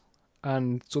maps,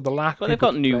 and sort of the lack of... Well, they've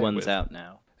got new ones out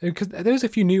now. Because there's a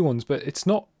few new ones, but it's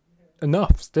not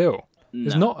enough still.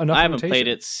 There's not enough I haven't played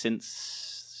it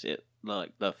since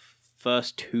the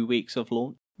first 2 weeks of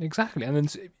launch. Exactly, and then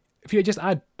if you just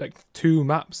add like 2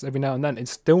 maps every now and then,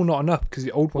 it's still not enough, because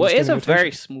the old ones. Well, it is a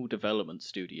very small development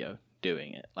studio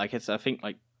doing it. Like, it's, I think,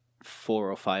 like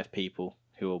 4 or 5 people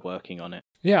who are working on it.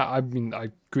 Yeah, I mean,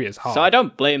 I agree, it's hard. So I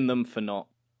don't blame them for not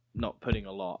putting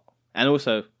a lot. And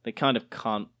also, they kind of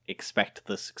can't expect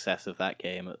the success of that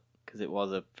game, because it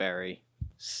was a very...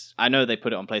 I know they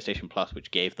put it on PlayStation Plus,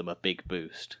 which gave them a big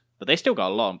boost, but they still got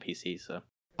a lot on PC, so...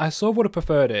 I sort of would have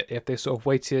preferred it if they sort of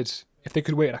waited... If they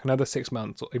could wait like another 6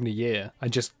 months or even a year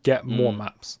and just get more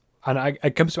maps. And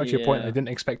it comes to actually a point I didn't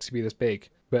expect it to be this big,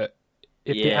 but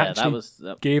if they actually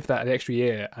gave that an extra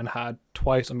year and had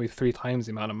twice or maybe 3 times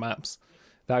the amount of maps,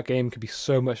 that game could be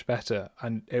so much better,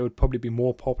 and it would probably be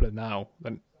more popular now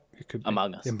than it could be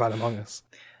Among Us. In Bad Among Us.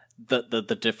 The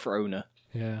dethroner.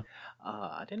 Yeah.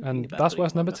 I didn't. And that's why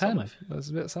it's number 10. That's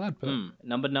a bit sad. But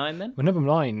number 9 then? Well, number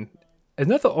 9 is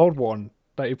another odd one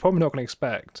that you're probably not going to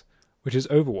expect, which is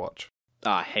Overwatch.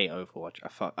 I hate Overwatch.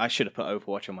 I should have put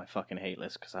Overwatch on my fucking hate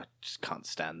list, because I just can't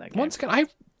stand that game. Once again,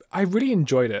 I really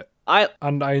enjoyed it.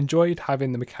 And I enjoyed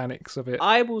having the mechanics of it.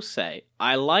 I will say,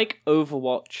 I like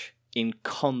Overwatch in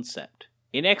concept.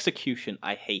 In execution,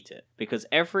 I hate it, because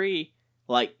every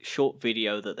short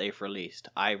video that they've released,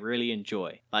 I really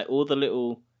enjoy. Like, all the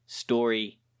little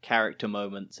story character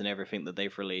moments and everything that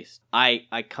they've released. I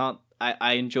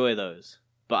enjoy those,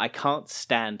 but I can't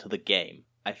stand the game.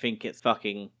 I think it's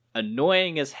fucking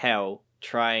annoying as hell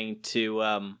trying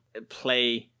to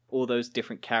play all those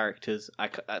different characters.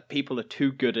 People are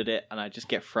too good at it, and I just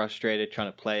get frustrated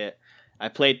trying to play it. I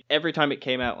played every time it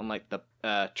came out on like the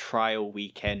trial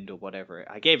weekend or whatever.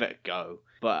 I gave it a go,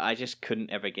 but I just couldn't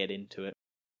ever get into it.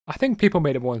 I think people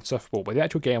made it more insufferable, but the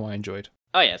actual game I enjoyed.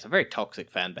 Oh yeah, it's a very toxic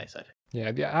fan base, I think.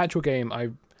 Yeah, the actual game,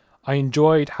 I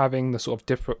enjoyed having the sort of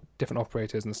different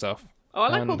operators and stuff. Oh, I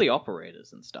like all the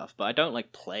operators and stuff, but I don't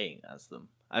like playing as them.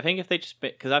 I think if they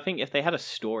if they had a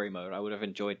story mode, I would have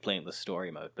enjoyed playing the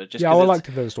story mode. But just I would like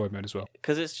to play the story mode as well.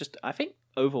 Because it's just, I think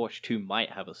Overwatch 2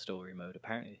 might have a story mode,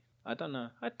 apparently. I don't know.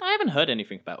 I haven't heard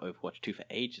anything about Overwatch 2 for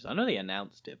ages. I know they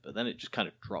announced it, but then it just kind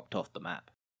of dropped off the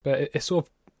map. But it's sort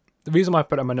of, the reason why I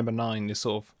put it on my number 9 is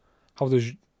sort of how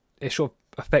it sort of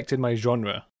affected my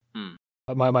genre.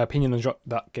 My opinion on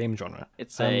that game genre.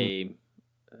 It's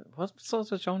what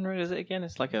sort of genre is it again?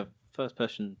 It's like a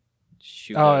first-person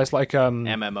shooter. Oh, it's like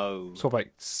MMO. Sort of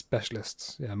like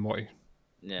specialists. Yeah, multi.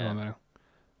 Yeah. MMO.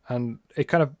 And it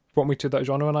kind of brought me to that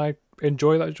genre, and I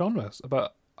enjoy that genre.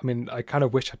 But I mean, I kind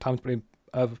of wish I had time to play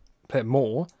it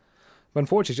more. But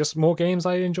unfortunately, just more games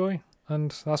I enjoy,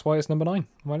 and that's why it's number 9 on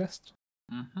my list.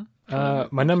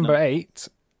 Mm-hmm. My number 8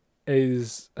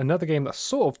 is another game that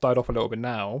sort of died off a little bit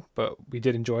now, but we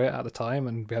did enjoy it at the time,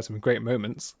 and we had some great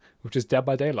moments, which is Dead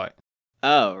by Daylight.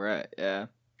 Oh, right, yeah.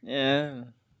 Yeah.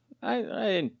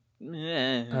 It's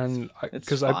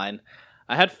fine.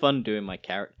 I had fun doing my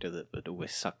character that would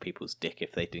always suck people's dick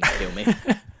if they didn't kill me.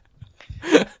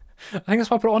 I think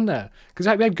that's why I put it on there, because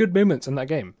we had good moments in that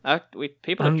game. Our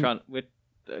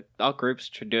group's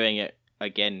doing it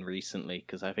again recently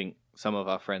because I think some of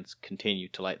our friends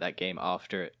continued to like that game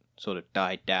after it sort of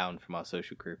died down from our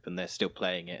social group, and they're still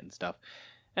playing it and stuff.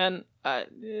 And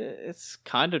it's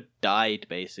kind of died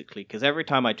basically because every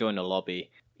time I join a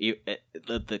lobby,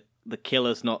 the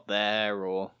killer's not there,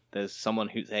 or there's someone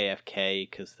who's AFK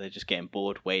because they're just getting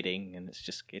bored waiting, and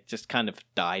it just kind of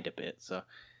died a bit. So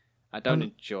I don't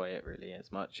enjoy it really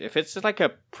as much. If it's just like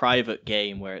a private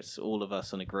game where it's all of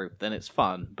us in a group, then it's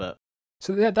fun. But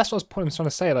so that's what I was trying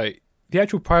to say. Like the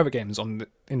actual private games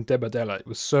in Dead by Daylight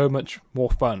was so much more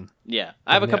fun. Yeah,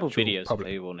 I have a couple of videos if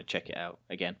you want to check it out.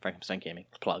 Again, Frankenstein Gaming.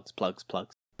 Plugs.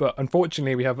 But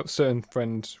unfortunately, we have certain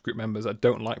friend group members that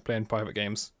don't like playing private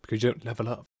games because you don't level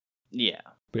up. Yeah.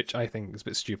 Which I think is a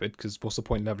bit stupid because what's the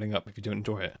point leveling up if you don't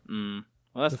enjoy it? Well,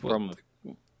 that's the problem.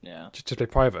 Yeah. Just play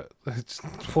private.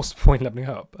 What's the point leveling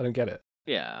up? I don't get it.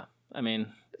 Yeah. I mean,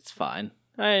 it's fine.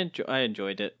 I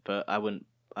enjoyed it, but I wouldn't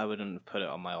put it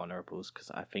on my honorables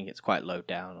because I think it's quite low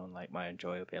down on like my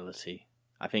enjoyability.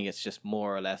 I think it's just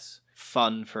more or less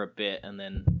fun for a bit, and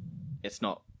then it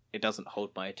doesn't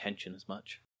hold my attention as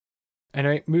much.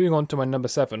 Anyway, moving on to my number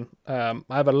 7. I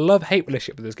have a love-hate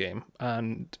relationship with this game,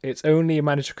 and it's only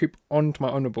managed to creep onto my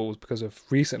honorables because of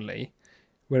recently,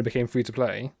 when it became free to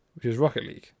play, which is Rocket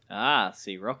League.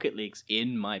 See, Rocket League's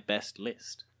in my best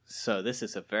list. So this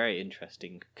is a very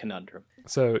interesting conundrum.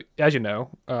 So, as you know,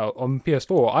 on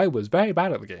PS4, I was very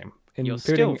bad at the game. You're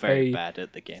still very bad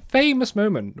at the game. Famous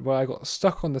moment where I got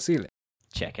stuck on the ceiling.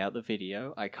 Check out the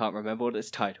video. I can't remember what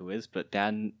its title is, but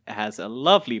Dan has a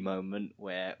lovely moment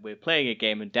where we're playing a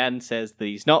game and Dan says that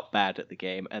he's not bad at the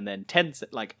game, and then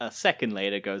a second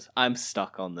later goes, "I'm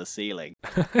stuck on the ceiling."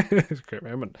 It's a great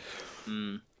moment.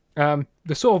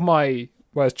 The sort of my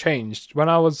was changed when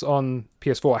I was on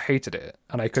PS4. I hated it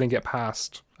and I couldn't get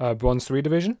past Bronze 3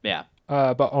 division. Yeah.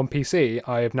 But on PC,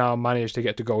 I have now managed to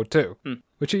get to Gold 2.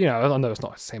 Which, you know, I know it's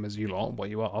not the same as you lot,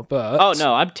 what you are, but... Oh,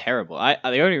 no, I'm terrible.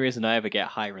 The only reason I ever get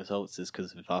high results is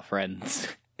because of our friends.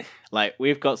 Like,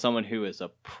 we've got someone who is a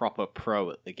proper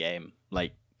pro at the game.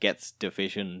 Like, gets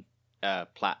Division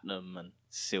Platinum and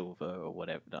Silver or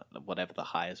whatever the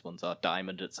highest ones are.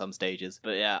 Diamond at some stages.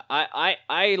 But yeah,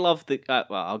 I love the... well,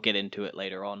 I'll get into it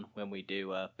later on when we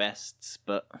do bests,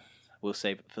 but we'll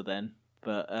save it for then.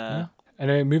 But... Yeah.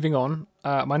 Anyway, moving on.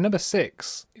 My number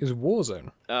 6 is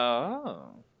Warzone.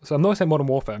 Oh. So I'm not saying Modern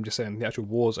Warfare, I'm just saying the actual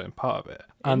Warzone part of it.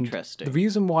 And interesting. The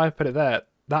reason why I put it there,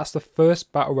 that's the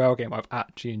first Battle Royale game I've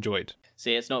actually enjoyed.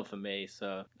 See, it's not for me,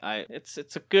 so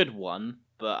it's a good one,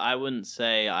 but I wouldn't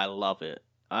say I love it.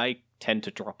 I tend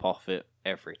to drop off it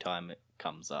every time it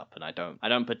comes up, and I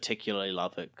don't particularly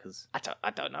love it because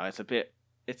I don't know. It's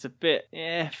a bit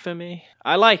for me.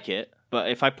 I like it,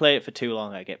 but if I play it for too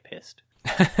long, I get pissed.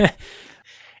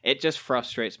 It just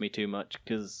frustrates me too much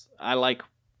because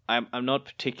I'm not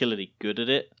particularly good at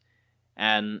it,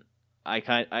 and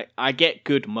I get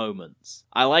good moments.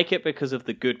 I like it because of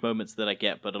the good moments that I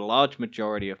get, but a large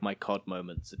majority of my COD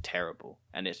moments are terrible,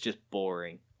 and it's just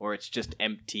boring, or it's just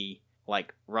empty,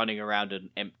 like running around an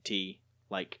empty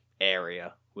like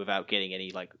area without getting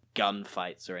any like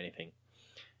gunfights or anything.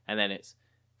 And then it's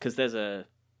because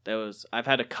I've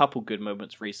had a couple good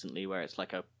moments recently where it's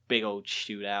like a big old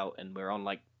shootout and we're on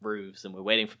like roofs and we're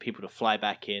waiting for people to fly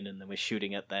back in and then we're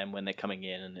shooting at them when they're coming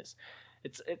in, and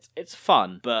it's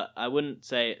fun, but I wouldn't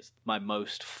say it's my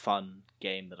most fun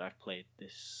game that I've played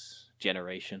this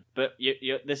generation. But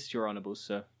this is your honorables,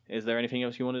 so is there anything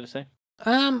else you wanted to say?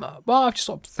 Well, I've just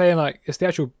stopped saying like it's the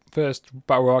actual first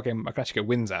Battle Royale game I can actually get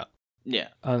wins at. Yeah.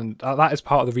 And that is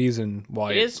part of the reason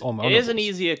why it's on my honorables. It is an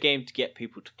easier game to get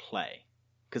people to play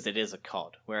because it is a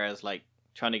COD, whereas like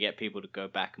trying to get people to go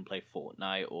back and play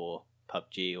Fortnite or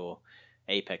PUBG or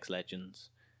Apex Legends,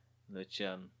 which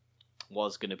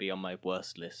was going to be on my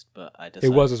worst list, but I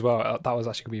decided... It was as well. That was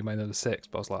actually going to be my number 6,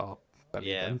 but I was like, I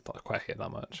didn't quite hit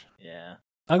that much. Yeah.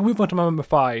 I'm going to move on to my number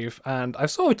 5, and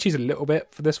I've sort of cheated a little bit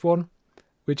for this one,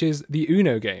 which is the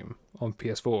Uno game on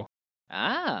PS4.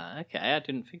 Ah, okay. I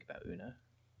didn't think about Uno.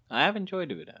 I have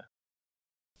enjoyed Uno.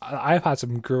 I've had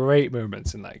some great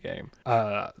moments in that game.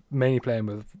 Mainly playing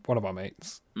with one of our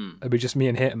mates. It'd be just me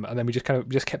and him, and then we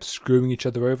just kept screwing each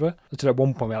other over until at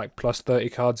one point we had like plus 30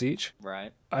 cards each.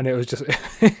 Right. And it was just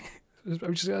it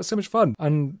was just so much fun.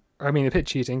 And I mean, a bit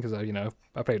cheating because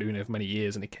I played Uno for many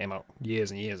years and it came out years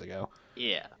and years ago.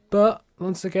 Yeah. But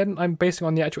once again, I'm basing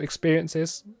on the actual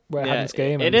experiences where I had this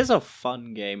game. It is a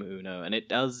fun game, Uno, and it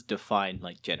does define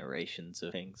like generations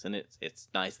of things. And it's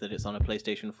nice that it's on a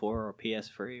PlayStation 4 or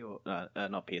PS3 or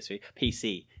not PS3,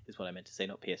 PC is what I meant to say,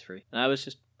 not PS3. And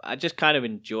I just kind of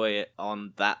enjoy it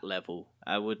on that level.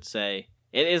 I would say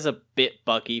it is a bit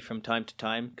buggy from time to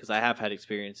time because I have had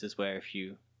experiences where if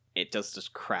you it does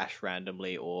just crash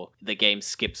randomly, or the game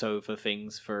skips over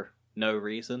things for no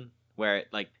reason, where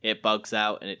it bugs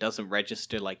out and it doesn't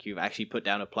register like you've actually put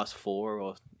down a +4,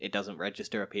 or it doesn't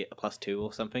register a +2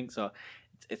 or something. So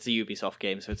it's a Ubisoft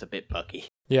game, so it's a bit buggy.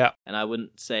 Yeah, and I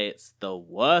wouldn't say it's the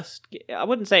worst. I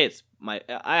wouldn't say it's my.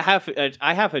 I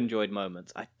have enjoyed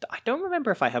moments. I don't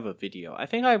remember if I have a video. I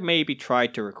think I maybe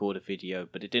tried to record a video,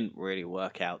 but it didn't really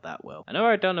work out that well. I know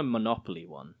I've done a Monopoly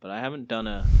one, but I haven't done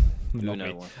a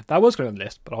Uno one. That was going on the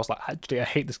list, but I was like, actually, I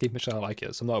hate this game, but I like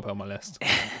it, so I'm not put on my list.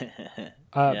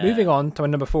 Moving on to my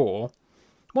number 4.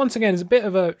 Once again, it's a bit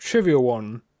of a trivial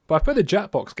one, but I put the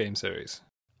Jackbox game series.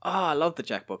 I love the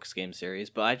Jackbox game series,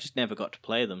 but I just never got to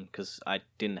play them because I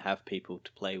didn't have people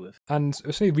to play with. And it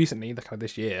was only recently, kind of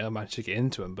this year, I managed to get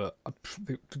into them, but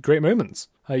great moments.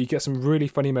 You get some really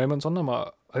funny moments on them. I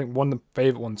think one of the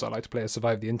favourite ones I like to play is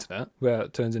Survive the Internet, where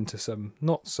it turns into some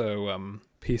not so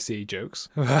PC jokes.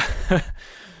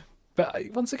 But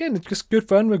once again, it's just good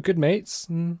fun with good mates,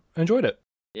 and I enjoyed it.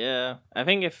 Yeah, I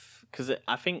think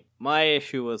I think my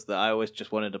issue was that I always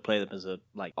just wanted to play them as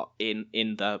in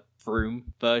the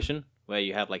room version, where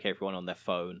you have everyone on their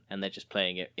phone and they're just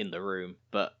playing it in the room,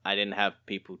 but I didn't have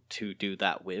people to do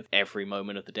that with every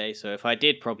moment of the day. So if I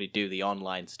did probably do the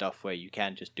online stuff where you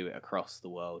can just do it across the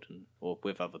world or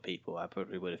with other people, I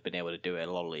probably would have been able to do it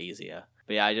a lot easier.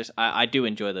 But yeah, I do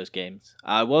enjoy those games.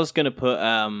 I was going to put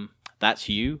That's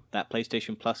You, that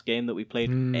PlayStation Plus game that we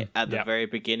played at the very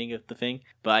beginning of the thing,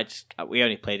 but we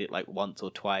only played it once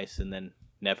or twice and then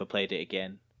never played it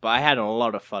again. But I had a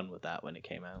lot of fun with that when it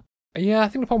came out. Yeah, I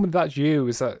think the problem with That's You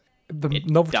is that the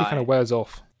novelty kind of wears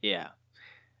off. Yeah.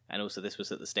 And also this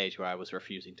was at the stage where I was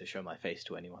refusing to show my face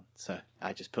to anyone. So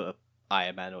I just put a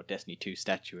Iron Man or Destiny 2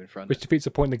 statue in front. Which defeats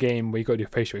the point in the game where you got to do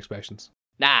facial expressions.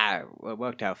 Nah, it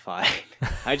worked out fine.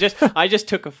 I just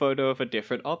took a photo of a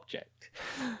different object.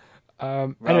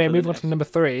 Anyway, moving on to number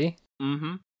 3.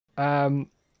 Mm-hmm.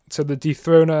 So the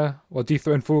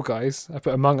dethrone Fall Guys, I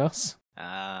put Among Us.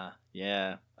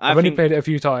 Yeah. I've only played it a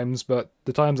few times, but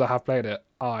the times I have played it,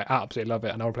 I absolutely love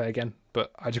it, and I will play it again.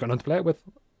 But I just got nothing to play it with,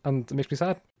 and it makes me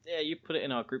sad. Yeah, you put it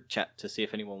in our group chat to see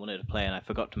if anyone wanted to play, and I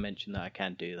forgot to mention that I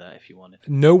can do that if you wanted.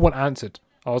 No one answered.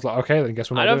 I was like, okay, then guess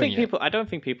we're not doing it. I don't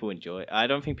think people enjoy it. I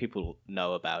don't think people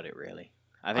know about it, really.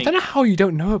 I don't know how you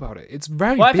don't know about it. It's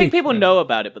very big. I think people know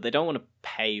about it, but they don't want to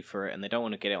pay for it, and they don't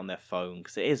want to get it on their phone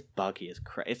because it is buggy as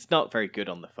crap. It's not very good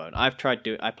on the phone. I played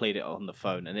it on the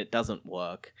phone, and it doesn't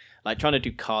work. Trying to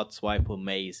do card swipe or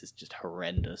maze is just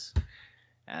horrendous,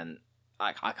 and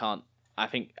I can't. I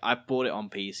think I bought it on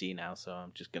PC now, so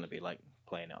I'm just gonna be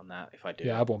playing it on that if I do.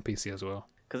 Yeah, I bought on PC as well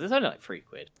because it's only £3.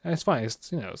 And it's fine.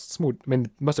 It's it's small. I mean, they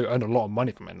must have earned a lot of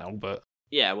money from it now, but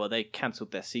yeah. Well, they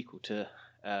cancelled their sequel to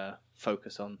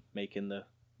focus on making the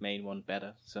main one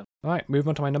better. So alright, moving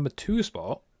on to my number 2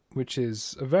 spot, which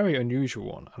is a very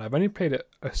unusual one, and I've only played it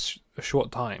a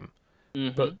short time.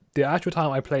 Mm-hmm. But the actual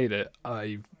time I played it,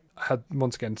 I had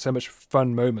once again so much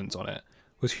fun moments on it.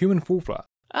 Was Human Fall Flat.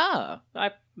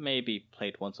 I maybe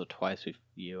played once or twice with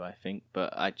you, I think,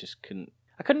 but I just couldn't.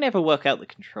 I could never work out the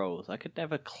controls. I could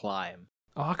never climb.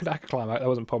 Oh, I could climb. That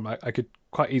wasn't a problem. I could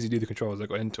quite easily do the controls as I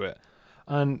got into it,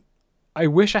 and I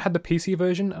wish I had the PC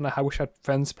version, and I wish I had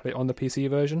friends play on the PC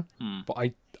version, but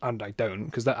I don't,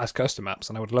 because that has custom maps,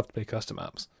 and I would love to play custom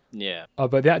maps. Yeah.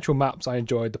 But the actual maps I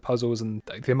enjoyed, the puzzles, and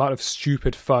the amount of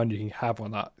stupid fun you can have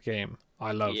on that game,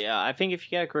 I love. Yeah, I think if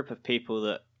you get a group of people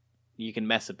that you can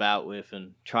mess about with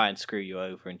and try and screw you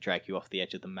over and drag you off the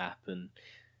edge of the map and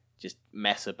just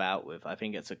mess about with, I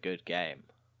think it's a good game.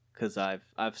 Because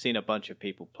I've seen a bunch of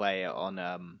people play it on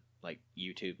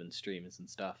YouTube and streamers and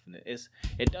stuff, and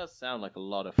it does sound like a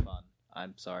lot of fun.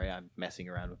 I'm sorry, I'm messing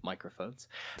around with microphones.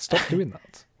 Stop doing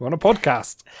that. We're on a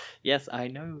podcast. Yes, I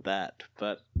know that,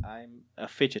 but I'm a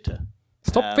fidgeter.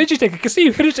 Stop fidgeting. I can see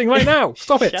you fidgeting right now.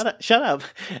 Stop it. Shut up.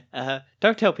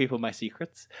 Don't tell people my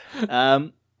secrets.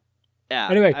 Yeah.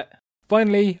 Anyway,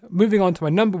 finally, moving on to my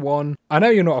number 1. I know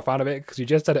you're not a fan of it because you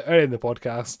just said it earlier in the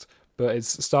podcast, but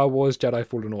it's Star Wars Jedi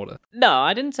Fallen Order. No,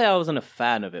 I didn't say I wasn't a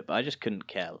fan of it, but I just couldn't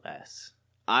care less.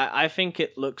 I think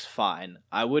it looks fine.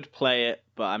 I would play it,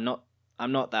 but I'm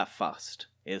not that fussed,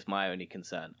 is my only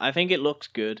concern. I think it looks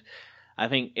good. I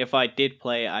think if I did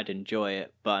play it, I'd enjoy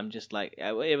it, but I'm just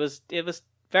it was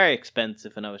very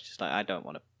expensive, and I was just I don't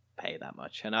want to pay that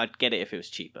much, and I'd get it if it was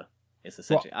cheaper. It's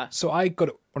essentially... So I got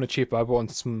it on a cheaper. I bought on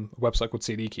some website called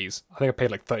CD Keys. I think I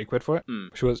paid £30 for it,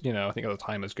 which was, I think at the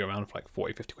time it was going around for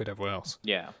 40, 50 quid everywhere else.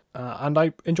 Yeah. And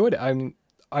I enjoyed it.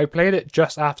 I played it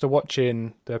just after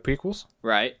watching the prequels.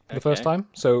 Right. For the first time.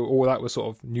 So all that was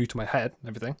sort of new to my head and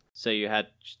everything. So you had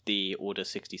the Order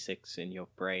 66 in your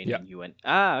brain, yeah. And you went,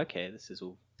 okay, this is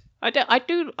all... I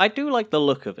do like the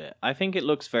look of it. I think it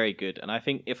looks very good, and I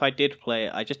think if I did play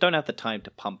it, I just don't have the time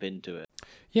to pump into it.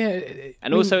 Yeah,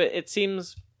 also it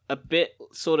seems a bit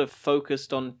sort of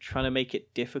focused on trying to make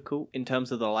it difficult in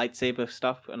terms of the lightsaber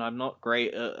stuff, and I'm not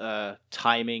great at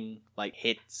timing like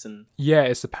hits and... Yeah,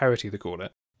 it's the parity they call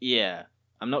it. Yeah,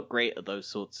 I'm not great at those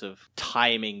sorts of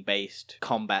timing-based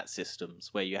combat systems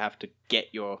where you have to get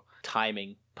your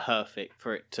timing perfect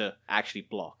for it to actually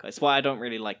block. That's why I don't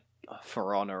really like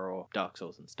For Honor or Dark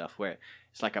Souls and stuff, where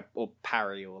it's like or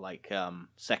parry, or like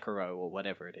Sekiro or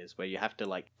whatever it is, where you have to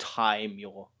like time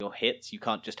your hits. You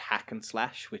can't just hack and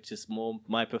slash, which is more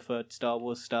my preferred Star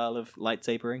Wars style of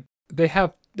lightsabering. They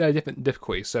have different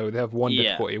difficulties, so they have one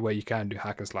difficulty where you can do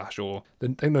hack and slash, or I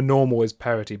think the normal is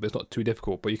parity, but it's not too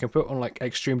difficult. But you can put it on like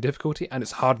extreme difficulty, and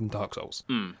it's harder than Dark Souls.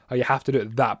 You have to do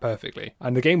it that perfectly,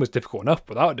 and the game was difficult enough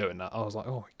without doing that. I was like,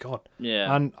 oh my god.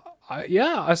 Yeah. And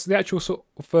as the actual sort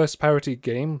of first parity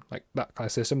game, like that kind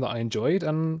of system that I enjoyed,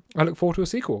 and I look forward to a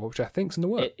sequel, which I think's in the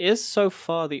works. It is so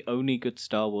far the only good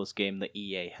Star Wars game that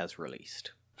EA has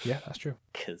released. Yeah, that's true.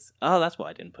 That's what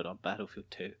I didn't put on Battlefield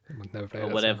 2. Never played or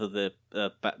whatever the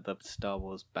Star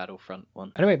Wars Battlefront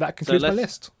one. Anyway, that concludes my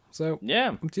list. So,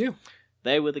 yeah, up to you.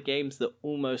 They were the games that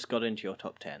almost got into your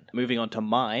top 10. Moving on to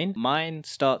mine. Mine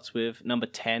starts with number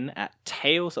 10 at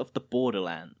Tales of the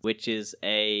Borderlands, which is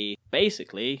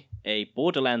basically a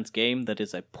Borderlands game that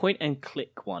is a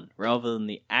point-and-click one, rather than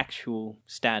the actual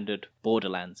standard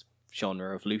Borderlands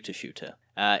genre of looter shooter.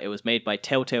 It was made by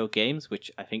Telltale Games,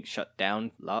 which I think shut down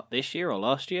this year or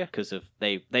last year because of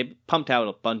they pumped out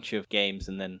a bunch of games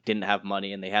and then didn't have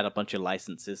money, and they had a bunch of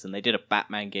licenses, and they did a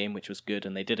Batman game which was good,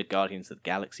 and they did a Guardians of the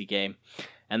Galaxy game,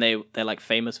 and they're like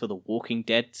famous for the Walking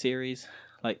Dead series,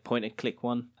 like point and click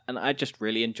one. And I just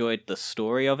really enjoyed the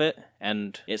story of it,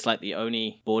 and it's like the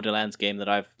only Borderlands game that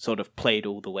I've sort of played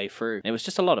all the way through. And it was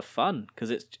just a lot of fun because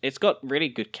it's got really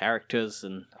good characters,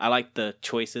 and I like the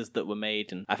choices that were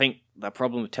made. And I think the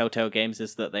problem with Telltale Games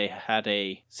is that they had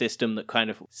a system that kind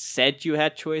of said you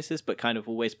had choices, but kind of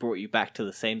always brought you back to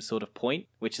the same sort of point,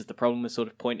 which is the problem with sort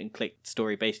of point and click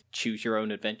story based choose your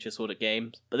own adventure sort of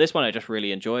games. But this one I just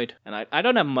really enjoyed, and I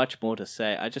don't have much more to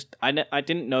say. I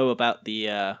didn't know about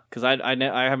the because I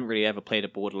haven't really ever played a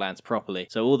Borderlands properly,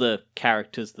 so all the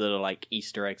characters that are like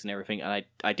Easter eggs and everything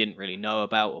I didn't really know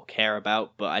about or care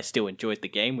about, but I still enjoyed the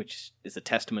game, which is a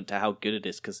testament to how good it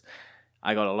is, because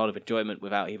I got a lot of enjoyment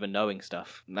without even knowing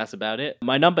stuff. And that's about it.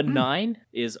 My number 9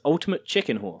 is Ultimate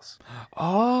Chicken Horse.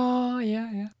 Oh,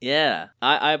 yeah. Yeah.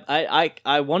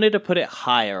 I wanted to put it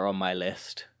higher on my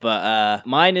list, but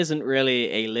mine isn't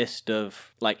really a list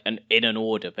of like in an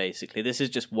order, basically. This is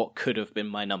just what could have been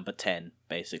my number 10,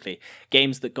 basically.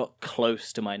 Games that got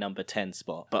close to my number 10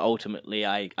 spot, but ultimately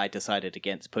I decided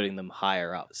against putting them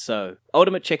higher up. So,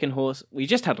 Ultimate Chicken Horse, we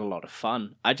just had a lot of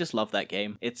fun. I just love that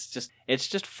game. It's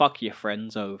just fuck your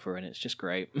friends over, and it's just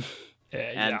great.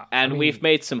 And we've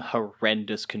made some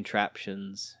horrendous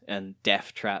contraptions and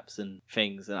death traps and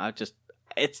things, and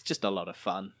it's just a lot of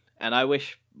fun. And I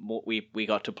wish we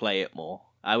got to play it more.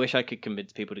 I wish I could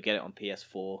convince people to get it on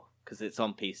PS4, because it's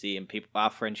on PC, and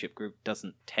our friendship group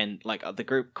doesn't tend, like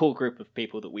the core group of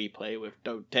people that we play with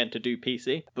don't tend to do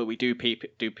PC, but we do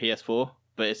PS4.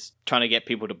 But it's trying to get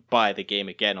people to buy the game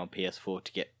again on PS4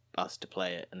 to get us to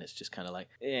play it, and it's just kind of like,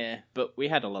 yeah. But we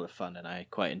had a lot of fun, and I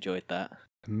quite enjoyed that.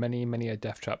 Many a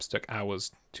death traps took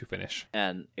hours to finish,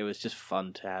 and it was just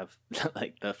fun to have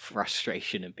like the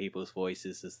frustration in people's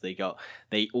voices as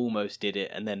they almost did it,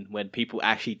 and then when people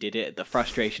actually did it, the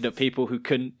frustration of people who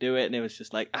couldn't do it, and it was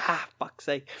just like, fuck's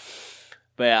sake.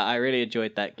 But yeah, I really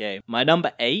enjoyed that game. My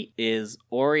number 8 is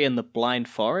Ori and the Blind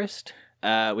Forest,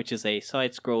 which is a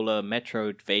side-scroller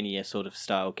Metroidvania sort of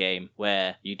style game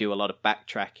where you do a lot of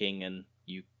backtracking, and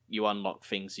you unlock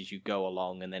things as you go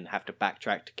along and then have to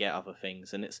backtrack to get other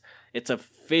things. And it's a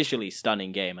visually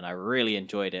stunning game, and I really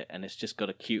enjoyed it. And it's just got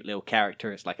a cute little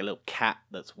character. It's like a little cat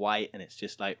that's white, and it's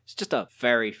just a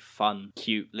very fun,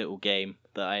 cute little game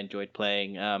that I enjoyed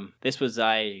playing.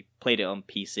 I played it on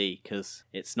PC because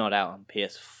it's not out on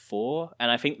PS4.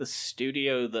 And I think the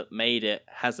studio that made it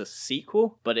has a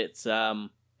sequel, but it's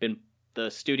the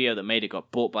studio that made it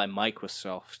got bought by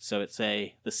Microsoft, so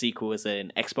the sequel is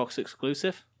an Xbox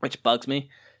exclusive, which bugs me.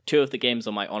 2 of the games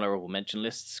on my honorable mention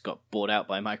lists got bought out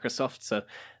by Microsoft, so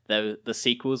the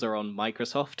sequels are on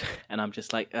Microsoft, and I'm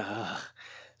just like, ugh.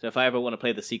 So if I ever want to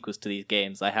play the sequels to these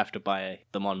games, I have to buy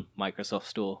them on Microsoft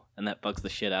Store, and that bugs the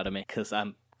shit out of me, because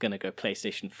I'm going to go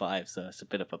PlayStation 5, so it's a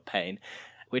bit of a pain,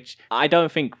 which I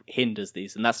don't think hinders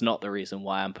these, and that's not the reason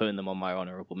why I'm putting them on my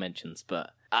honorable mentions,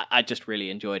 but I just really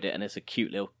enjoyed it, and it's a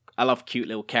cute little love cute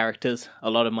little characters. A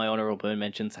lot of my honorable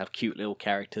mentions have cute little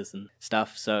characters and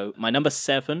stuff. So my number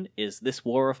 7 is This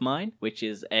War of Mine, which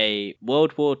is a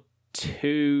World War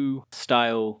II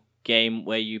style game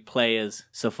where you play as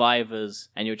survivors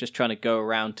and you're just trying to go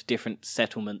around to different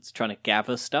settlements trying to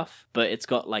gather stuff. But it's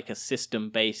got like a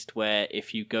system based where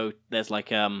if you go, there's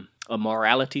like a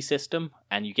morality system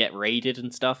and you get raided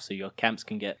and stuff, so your camps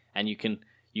can get, and you can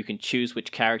choose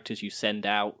which characters you send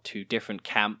out to different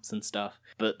camps and stuff.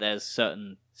 But there's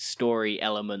certain story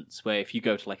elements where if you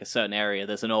go to like a certain area,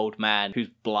 there's an old man who's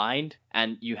blind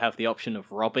and you have the option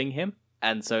of robbing him.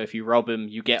 And so if you rob him,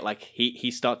 you get like, he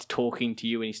starts talking to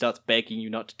you and he starts begging you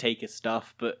not to take his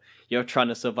stuff, but you're trying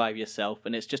to survive yourself.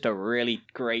 And it's just a really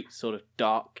great sort of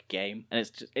dark game. And it's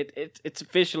just, it's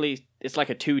visually, it's like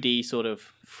a 2D sort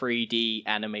of 3D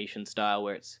animation style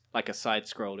where it's like a side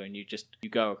scroller and you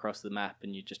go across the map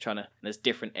and you're just trying to, there's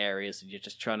different areas and you're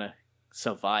just trying to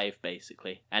survive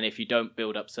basically. And if you don't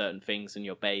build up certain things in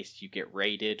your base, you get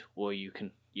raided, or you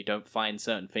don't find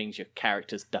certain things, your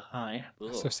characters die.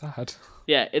 That's so sad.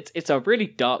 Yeah, it's a really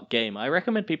dark game. I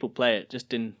recommend people play it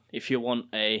if you want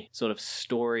a sort of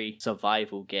story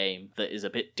survival game that is a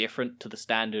bit different to the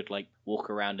standard, like walk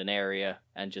around an area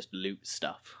and just loot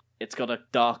stuff. It's got a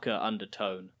darker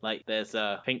undertone. Like there's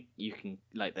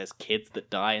there's kids that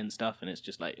die and stuff, and it's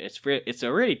just like it's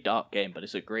a really dark game, but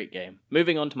it's a great game.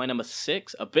 Moving on to my number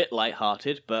 6, a bit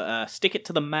lighthearted, but Stick It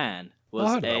to the Man was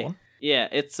I heard that one. Yeah,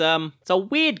 it's a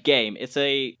weird game. It's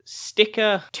a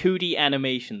sticker 2D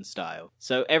animation style.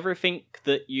 So everything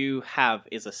that you have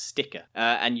is a sticker,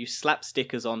 and you slap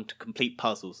stickers on to complete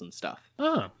puzzles and stuff.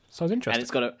 Oh, sounds interesting.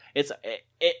 And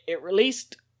it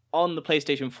released on the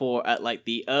PlayStation 4 at like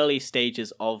the early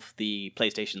stages of the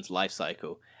PlayStation's life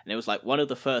cycle. And it was like one of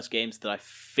the first games that I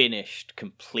finished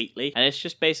completely. And it's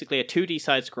just basically a 2D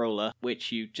side scroller,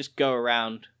 which you just go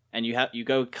around and you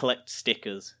go collect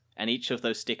stickers. And each of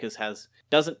those stickers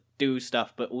doesn't do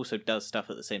stuff, but also does stuff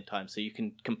at the same time. So you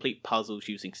can complete puzzles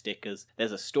using stickers.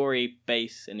 There's a story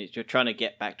base, and you're trying to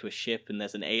get back to a ship, and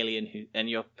there's an alien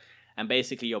and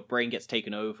basically your brain gets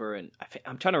taken over. And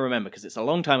I'm trying to remember because it's a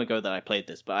long time ago that I played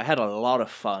this, but I had a lot of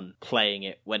fun playing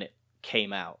it when it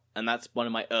came out. And that's one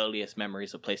of my earliest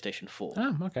memories of PlayStation 4.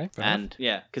 Oh, okay. Fair enough.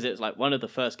 Yeah, because it was like one of the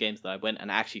first games that I went and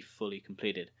actually fully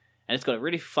completed. And it's got a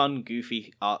really fun,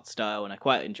 goofy art style, and I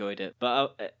quite enjoyed it.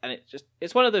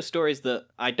 It's one of those stories that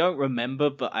I don't remember,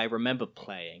 but I remember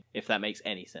playing, if that makes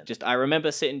any sense. I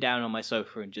remember sitting down on my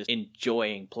sofa and just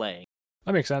enjoying playing.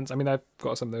 That makes sense. I mean, I've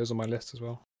got some of those on my list as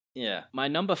well. Yeah. My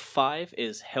number 5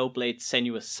 is Hellblade: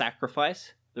 Senua's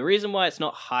Sacrifice. The reason why it's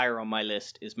not higher on my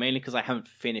list is mainly because I haven't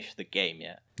finished the game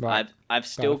yet. Right. I'm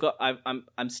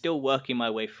still working my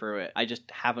way through it. I just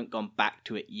haven't gone back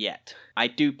to it yet. I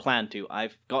do plan to.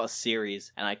 I've got a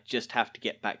series and I just have to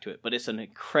get back to it. But it's an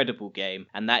incredible game,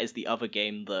 and that is the other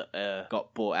game that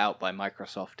got bought out by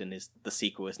Microsoft, and the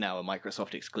sequel is now a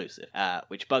Microsoft exclusive,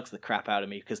 which bugs the crap out of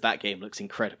me because that game looks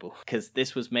incredible. Because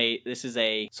this is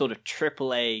a sort of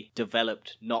AAA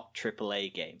developed, not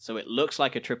AAA game. So it looks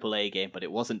like a AAA game, but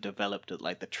it wasn't developed at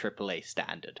like the AAA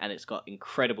standard. And it's got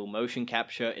incredible motion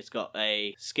capture. It's got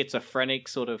a schizophrenic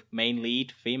sort of main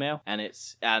lead female,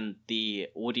 and the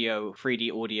audio, 3D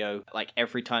audio, like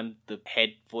every time the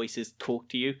head voices talk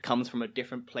to you, comes from a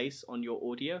different place on your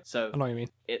audio. So I know what you mean.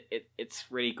 It's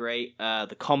really great.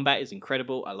 The combat is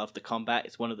incredible. I love the combat.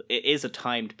 It is a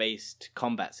timed based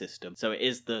combat system. So it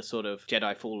is the sort of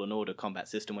Jedi Fallen Order combat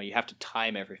system where you have to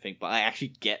time everything. But I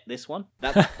actually get this one.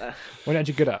 That's what aren't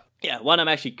you good at? Yeah, one I'm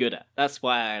actually good at. That's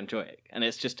why I enjoy it. And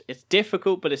it's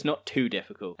difficult, but it's not too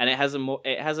difficult. And it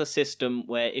has a system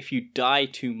where if you die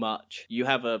too much, you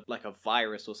have a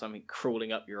virus or something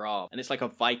crawling up your arm. And it's like a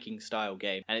Viking style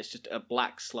game. And it's just a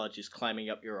black sludge is climbing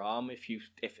up your arm. If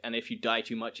you die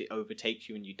too much, it overtakes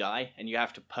you and you die. And you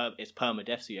have to it's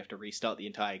permadeath, so you have to restart the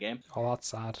entire game. Oh, that's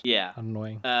sad. Yeah.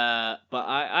 Annoying. But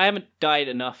I haven't died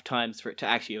enough times for it to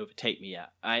actually overtake me yet.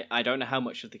 I don't know how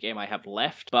much of the game I have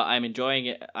left, but I'm enjoying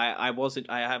it. I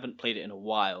haven't played it in a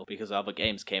while because other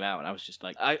games came out, and I was just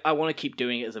like, I want to keep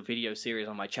doing it as a video series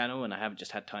on my channel, and I haven't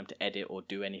just had time to edit or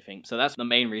do anything. So that's the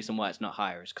main reason why it's not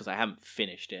higher, is because I haven't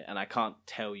finished it, and I can't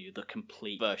tell you the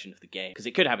complete version of the game, because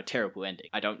it could have a terrible ending.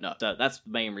 I don't know. So that's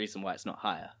the main reason why it's not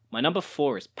higher. My number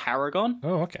 4 is Paragon.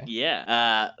 Oh, okay.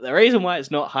 Yeah. The reason why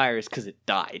it's not higher is because it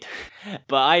died.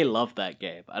 But I love that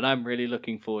game, and I'm really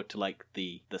looking forward to like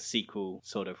the sequel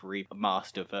sort of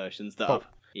remaster versions that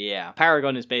Yeah,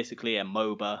 Paragon is basically a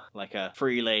MOBA, like a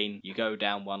free lane. You go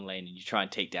down one lane and you try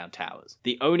and take down towers.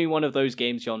 The only one of those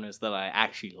game genres that I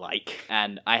actually like.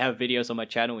 And I have videos on my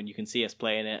channel and you can see us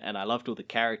playing it, and I loved all the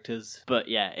characters. But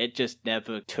yeah, it just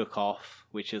never took off,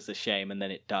 which is a shame, and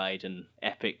then it died, and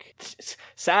Epic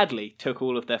sadly took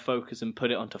all of their focus and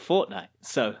put it onto Fortnite.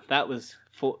 So that was...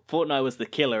 Fortnite was the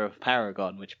killer of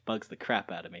Paragon, which bugs the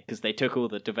crap out of me, because they took all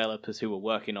the developers who were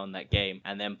working on that game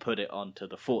and then put it onto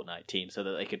the Fortnite team so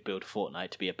that they could build Fortnite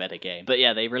to be a better game. But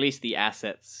yeah, they released the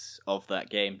assets of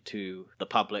that game to the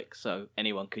public, so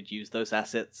anyone could use those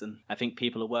assets, and I think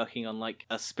people are working on like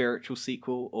a spiritual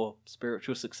sequel or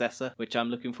spiritual successor, which I'm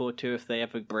looking forward to if they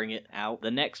ever bring it out.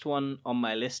 The next one on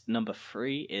my list, number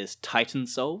 3, is Titan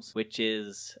Souls, which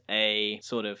is a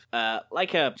sort of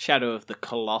like a Shadow of the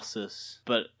Colossus,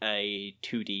 but a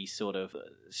 2D sort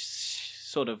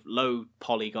of low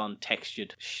polygon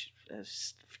textured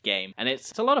game, and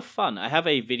it's a lot of fun. I have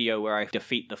a video where I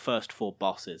defeat the first 4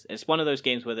 bosses. It's one of those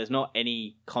games where there's not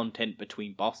any content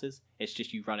between bosses. It's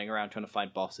just you running around trying to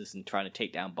find bosses and trying to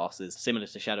take down bosses, similar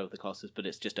to Shadow of the Colossus, but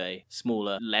it's just a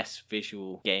smaller, less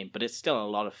visual game, but it's still a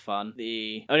lot of fun.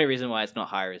 The only reason why it's not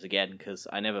higher is, again, because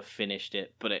I never finished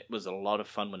it, but it was a lot of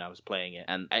fun when I was playing it,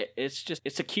 and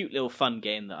it's a cute little fun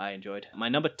game that I enjoyed. My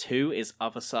number 2 is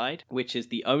Other Side, which is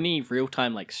the only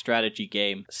real-time like strategy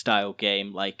game style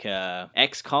game, like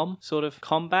XCOM sort of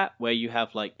combat, where you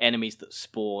have like enemies that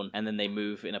spawn and then they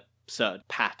move in a certain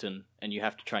pattern and you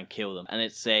have to try and kill them, and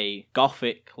it's a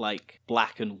gothic like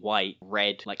black and white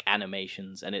red like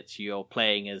animations, and you're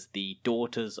playing as the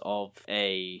daughters of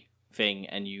a thing,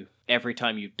 and every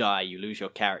time you die you lose your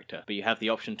character, but you have the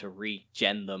option to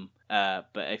regen them,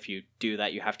 but if you do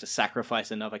that you have to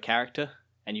sacrifice another character,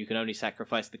 and you can only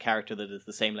sacrifice the character that is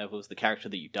the same level as the character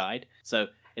that you died. So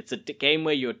it's a game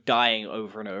where you're dying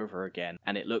over and over again,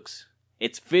 and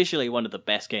it's visually one of the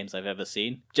best games I've ever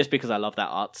seen, just because I love that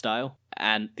art style.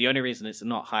 And the only reason it's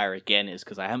not higher again is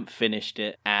because I haven't finished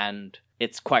it, and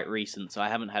it's quite recent, so I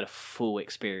haven't had a full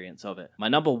experience of it. My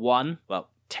number 1, well,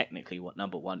 technically what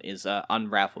number 1 is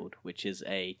Unraveled, which is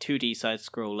a 2D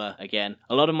side-scroller. Again,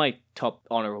 a lot of my top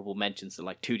honorable mentions are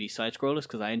like 2D side-scrollers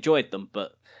because I enjoyed them,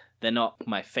 but they're not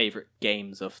my favorite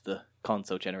games of the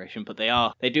console generation, but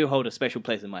they do hold a special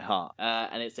place in my heart.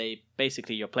 And it's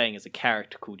basically you're playing as a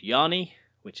character called Yarny,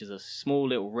 which is a small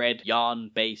little red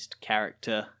yarn-based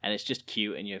character, and it's just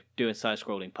cute, and you're doing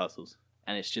side-scrolling puzzles.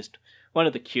 And it's just one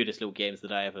of the cutest little games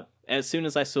that I ever... As soon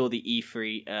as I saw the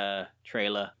E3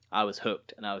 trailer, I was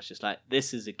hooked, and I was just like,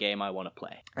 this is a game I want to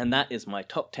play. And that is my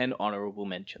top 10 honorable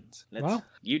mentions.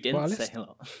 You didn't say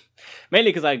hello. Mainly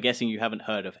because I'm guessing you haven't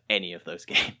heard of any of those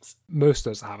games. Most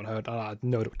of us I haven't heard, and I had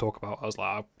no to talk about. I was like,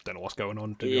 I don't know what's going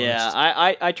on, to be honest.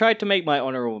 I tried to make my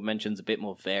honorable mentions a bit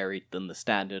more varied than the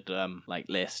standard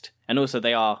list. And also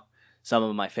they are some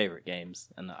of my favorite games,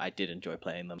 and I did enjoy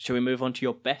playing them. Shall we move on to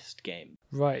your best game?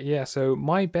 Right, yeah. So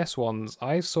my best ones,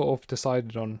 I sort of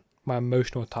decided on my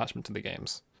emotional attachment to the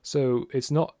games. So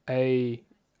it's not a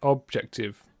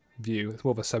objective view, it's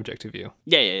more of a subjective view.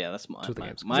 Yeah, that's mine.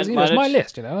 It's my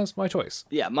list, it's my choice.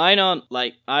 Yeah, mine aren't,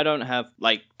 I don't have,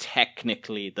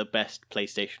 technically the best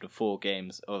PlayStation 4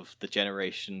 games of the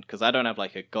generation, because I don't have,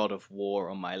 a God of War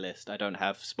on my list. I don't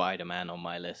have Spider-Man on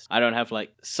my list. I don't have,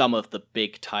 some of the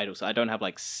big titles. I don't have,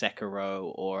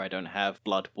 Sekiro, or I don't have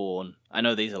Bloodborne. I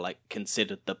know these are,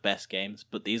 considered the best games,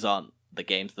 but these aren't the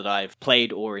games that I've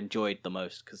played or enjoyed the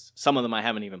most, because some of them I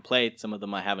haven't even played, some of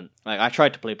them I haven't. I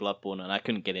tried to play Bloodborne and I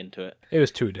couldn't get into it. It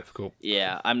was too difficult.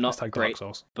 Yeah, I'm not great,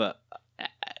 but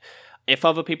if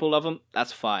other people love them,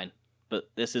 that's fine. But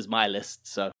this is my list,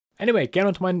 so... Anyway, get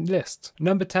onto my list.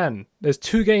 Number 10. There's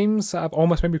 2 games that have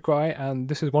almost made me cry, and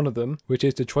this is one of them, which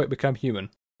is Detroit Become Human.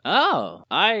 Oh,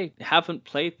 I haven't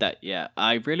played that yet.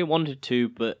 I really wanted to,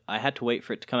 but I had to wait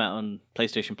for it to come out on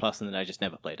PlayStation Plus, and then I just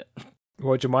never played it.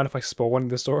 Well, do you mind if I spoil one of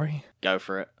the story? Go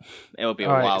for it. It'll be a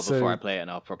while before I play it, and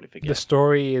I'll probably forget. The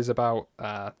story is about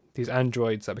these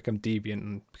androids that become deviant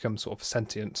and become sort of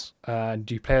sentient. And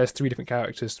you play as 3 different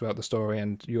characters throughout the story,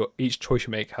 and each choice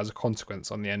you make has a consequence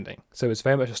on the ending. So it's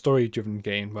very much a story-driven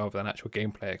game rather than an actual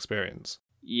gameplay experience.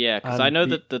 Yeah, because I know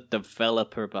that the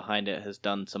developer behind it has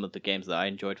done some of the games that I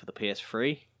enjoyed for the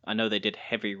PS3. I know they did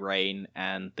Heavy Rain,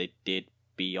 and they did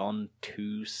Beyond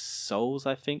Two Souls,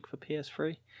 I think, for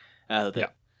PS3.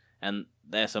 And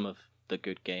they're some of the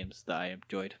good games that I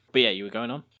enjoyed. But yeah, you were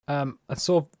going on? And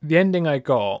sort of the ending I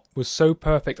got was so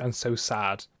perfect and so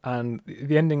sad. And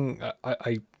the ending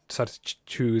I decided to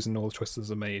choose, and all the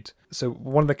choices are made. So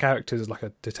one of the characters is like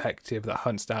a detective that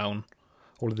hunts down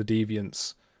all of the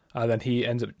deviants. Then he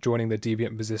ends up joining the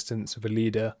deviant resistance with a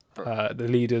leader. The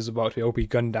leader's about to be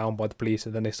gunned down by the police,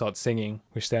 and then they start singing,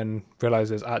 which then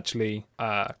realizes actually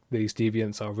these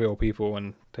deviants are real people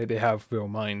and they have real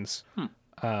minds.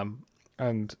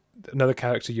 And another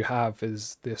character you have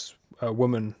is this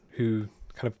woman who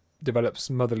kind of develops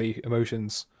motherly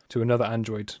emotions to another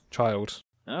android child.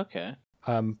 Okay.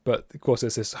 But of course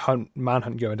there's this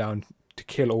manhunt going down to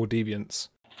kill all deviants.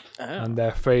 Oh. And they're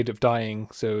afraid of dying,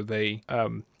 so they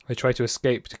try to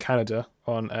escape to Canada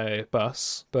on a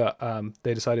bus, but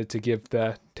they decided to give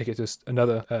their ticket to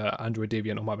another android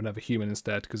deviant, or maybe another human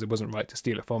instead, because it wasn't right to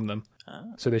steal it from them.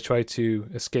 Oh. So they try to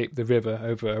escape the river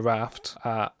over a raft,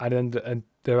 and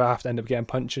the raft ended up getting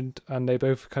punctured, and they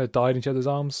both kind of died in each other's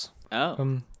arms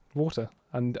from water,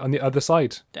 and on the other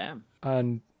side. Damn.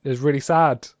 And it was really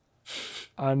sad,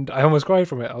 and I almost cried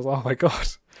from it. I was like, oh my god.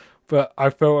 But I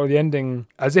felt the ending,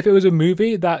 as if it was a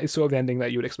movie, that is sort of the ending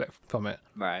that you would expect from it.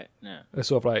 Right, yeah. It's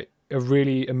sort of like a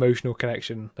really emotional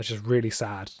connection that's just really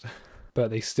sad.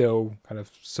 But they still kind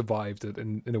of survived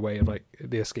in a way of like,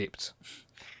 they escaped.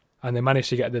 And they managed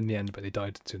to get it in the end, but they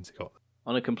died as soon as they got it.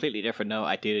 On a completely different note,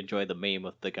 I did enjoy the meme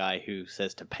of the guy who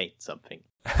says to paint something.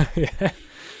 Yeah.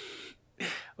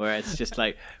 Where it's just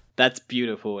like, that's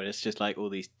beautiful, and it's just like all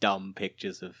these dumb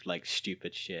pictures of like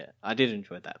stupid shit. I did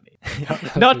enjoy that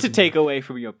meme. Not to take away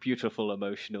from your beautiful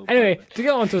emotional. Anyway, moment. to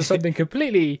get on to something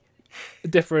completely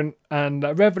different and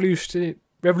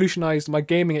revolutionized my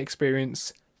gaming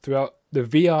experience throughout the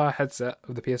VR headset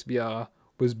of the PSVR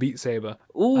was Beat Saber.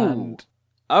 Ooh.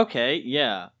 Okay,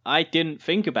 yeah. I didn't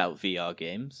think about VR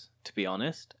games, to be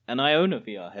honest, and I own a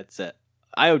VR headset.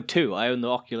 I own two. I own the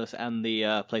Oculus and the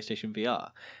PlayStation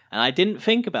VR. And I didn't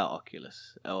think about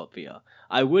Oculus or VR.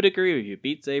 I would agree with you.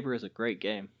 Beat Saber is a great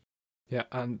game. Yeah,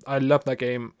 and I love that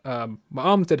game. My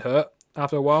arms did hurt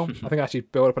after a while. I think I actually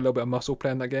built up a little bit of muscle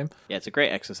playing that game. Yeah, it's a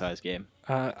great exercise game.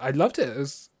 I loved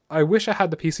it. I wish I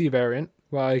had the PC variant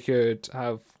where I could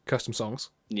have custom songs.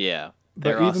 Yeah,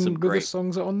 but even with the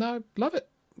songs that are on there, I love it.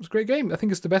 It's a great game. I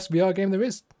think it's the best VR game there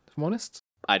is, if I'm honest.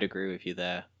 I'd agree with you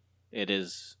there. It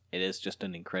is just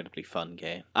an incredibly fun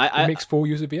game. It makes full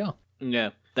use of VR.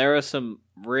 Yeah, there are some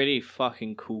really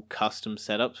fucking cool custom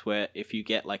setups where if you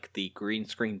get like the green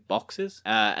screen boxes,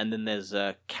 and then there's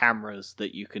cameras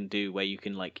that you can do where you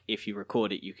can like, if you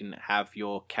record it, you can have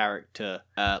your character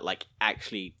like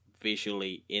actually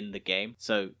visually in the game.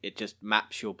 So it just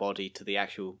maps your body to the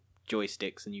actual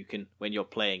joysticks, and you can, when you're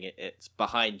playing it, it's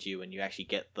behind you, and you actually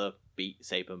get the Beat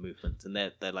Saber movements, and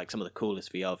they're like some of the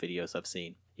coolest VR videos I've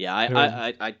seen. Yeah,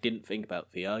 I didn't think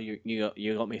about VR.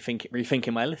 You got me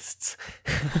rethinking my lists.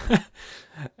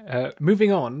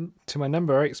 Moving on to my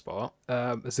number 8 spot,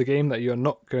 it's a game that you're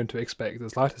not going to expect the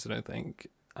slightest, I don't think,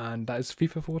 and that is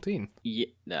FIFA 14.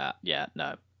 No.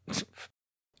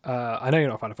 I know you're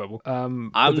not a fan of football.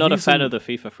 I'm not a fan of the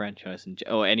FIFA franchise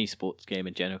or any sports game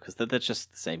in general, because they're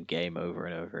just the same game over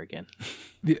and over again.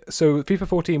 So FIFA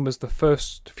 14 was the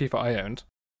first FIFA I owned.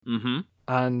 Mm-hmm.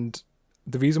 And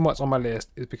the reason why it's on my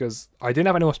list is because I didn't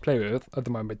have anyone to play with other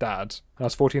than my dad, and I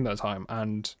was 14 at the time,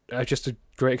 and it was just a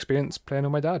great experience playing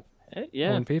with my dad.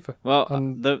 Yeah. On FIFA. Well,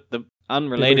 the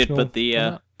unrelated, but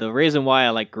the reason why I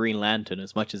like Green Lantern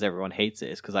as much as everyone hates it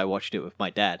is because I watched it with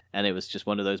my dad, and it was just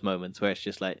one of those moments where it's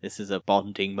just like, this is a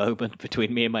bonding moment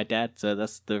between me and my dad, so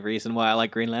that's the reason why I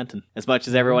like Green Lantern. As much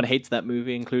as everyone hates that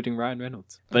movie, including Ryan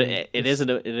Reynolds. But it is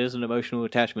an emotional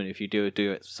attachment if you do it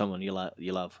with someone you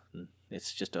love. And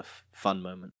it's just a fun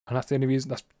moment. And that's the only reason,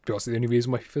 that's the only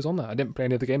reason why FIFA's on there. I didn't play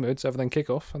any of the game modes other than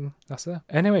Kickoff, and that's there.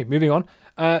 Anyway, moving on.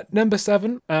 Number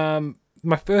 7,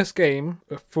 my first game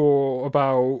for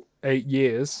about 8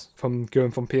 years, from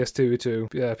going from PS2 to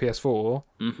PS4,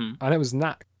 and it was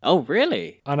Knack. Oh,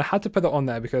 really? And I had to put that on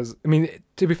there because, I mean,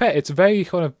 to be fair, it's a very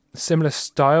kind of similar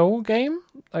style game,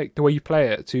 like the way you play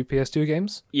it to PS2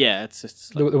 games. Yeah, it's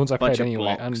just like the ones I played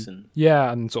anyway, and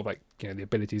yeah, and sort of like, you know, the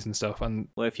abilities and stuff. And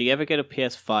well, if you ever get a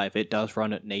PS5, it does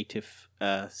run at native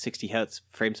 60 hertz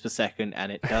frames per second,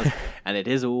 and it does, and it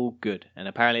is all good. And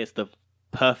apparently, it's the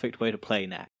perfect way to play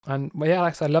Knack. And well, yeah,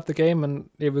 like I said, I loved the game, and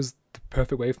it was the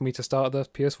perfect way for me to start the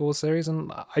PS4 series,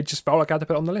 and I just felt like I had to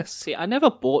put it on the list. See, I never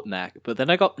bought Knack, but then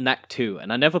I got Knack 2,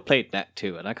 and I never played Knack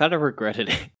 2, and I kind of regretted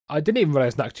it. I didn't even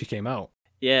realize Knack 2 came out.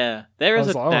 Yeah, there is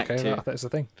a Knack 2. That's the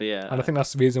thing. But yeah, and I think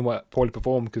that's the reason why it poorly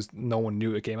performed, because no one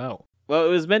knew it came out. Well, it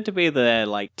was meant to be their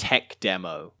like tech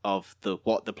demo of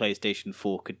what the PlayStation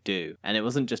 4 could do, and it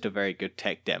wasn't just a very good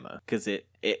tech demo, because it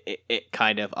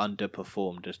kind of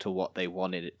underperformed as to what they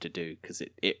wanted it to do, because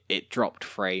it dropped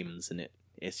frames, and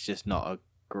it's just not a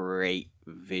great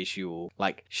visual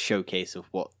like showcase of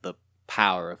what the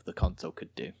power of the console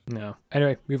could do. No.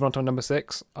 Anyway, moving on to number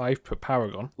 6, I've put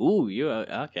Paragon. Ooh, you are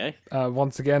okay.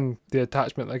 Once again, the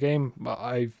attachment of the game.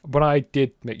 When I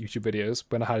did make YouTube videos,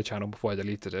 when I had a channel before I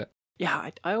deleted it. Yeah,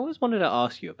 I always wanted to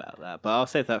ask you about that, but I'll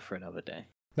save that for another day.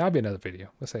 That'll be another video.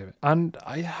 We'll save it. And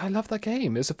I love that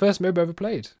game. It's the first MOBA I ever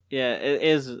played. Yeah, it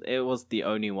is. It was the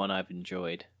only one I've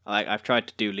enjoyed. Like, I've tried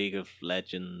to do League of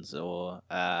Legends or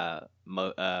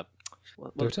Dota?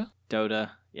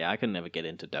 Dota. Yeah, I could never get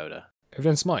into Dota. Have you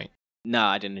done Smite? No,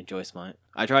 I didn't enjoy Smite.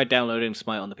 I tried downloading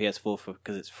Smite on the PS4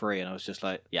 because it's free, and I was just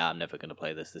like, yeah, I'm never gonna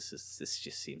play this. This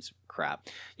just seems crap.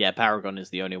 Yeah, Paragon is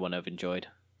the only one I've enjoyed.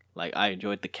 Like, I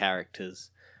enjoyed the characters.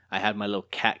 I had my little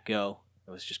cat girl.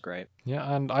 It was just great.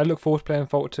 Yeah, and I look forward to playing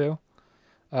Fault 2.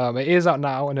 It is out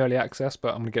now in early access, but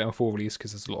I'm going to get it on full release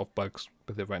because there's a lot of bugs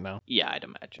with it right now. Yeah, I'd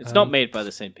imagine. It's not made by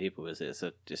the same people, is it?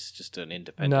 It's just an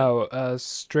independent... No,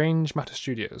 Strange Matter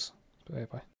Studios.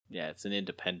 Yeah, it's an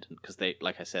independent because they,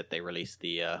 like I said, they released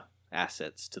the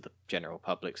assets to the general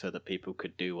public so that people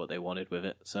could do what they wanted with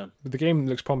it. So the game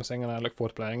looks promising and I look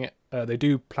forward to playing it. They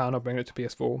do plan on bringing it to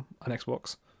PS4 and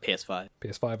Xbox. PS5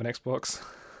 and Xbox.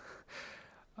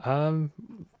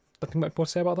 Nothing much more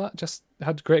to say about that. Just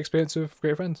had a great experience with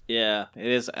great friends. Yeah, it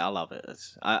is. I love it.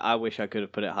 I wish I could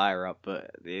have put it higher up,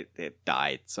 but it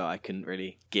died, so I couldn't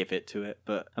really give it to it.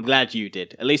 But I'm glad you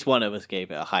did. At least one of us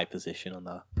gave it a high position on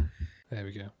that. There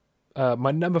we go.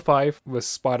 My number 5 was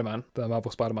Spider-Man, the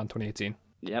Marvel Spider-Man 2018.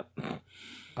 Yep.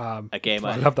 A game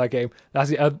I love that game.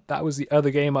 That was the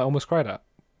other game I almost cried at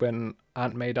when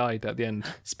Aunt May died at the end.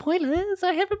 Spoilers!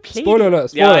 I haven't played. Spoiler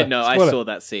alert! Yeah, I know. I saw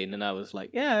that scene and I was like,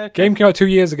 yeah, okay. Game came out 2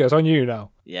 years ago. It's on you now.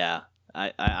 Yeah,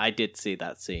 I did see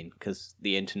that scene because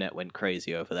the internet went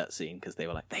crazy over that scene because they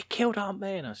were like, they killed Aunt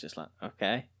May, and I was just like,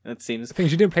 okay, that seems. The thing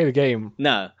is, you didn't play the game.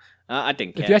 No, I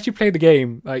didn't care. If you actually played the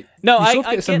game, like no, I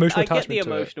get the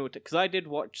emotional because I did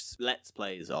watch Let's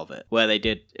Plays of it where they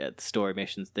did the story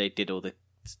missions. They did all the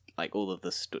all of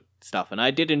the stuff, and I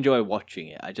did enjoy watching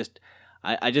it.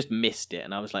 I just missed it,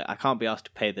 and I was like, I can't be asked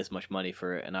to pay this much money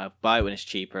for it, and I'll buy it when it's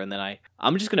cheaper, and then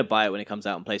I'm just going to buy it when it comes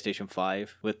out on PlayStation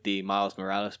 5 with the Miles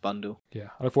Morales bundle. Yeah,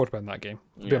 I look forward to playing that game.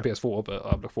 It'll be on PS4, but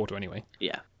I look forward to it anyway.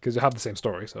 Yeah. Because they have the same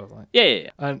story, so I was like... Yeah.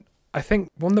 And I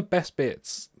think one of the best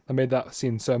bits that made that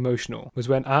scene so emotional was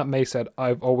when Aunt May said,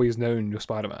 I've always known you're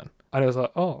Spider-Man. And I was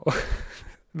like, oh, it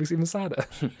makes it even sadder.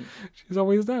 She's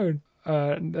always known.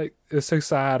 It was so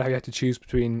sad how you had to choose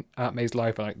between Aunt May's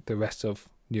life and the rest of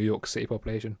New York City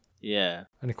population. Yeah.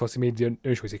 And of course he made the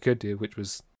only choice he could do, which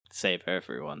was save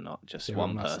everyone, not just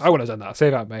one person. I wouldn't have done that.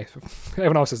 Save Aunt May.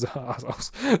 Everyone else is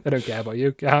assholes. They don't care about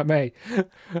you. Aunt May.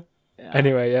 Yeah.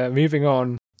 Anyway, moving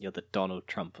on. You're the Donald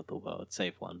Trump of the world.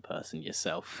 Save one person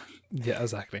yourself. Yeah,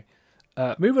 exactly.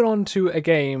 Moving on to a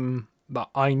game that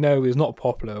I know is not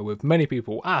popular with many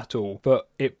people at all, but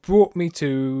it brought me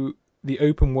to the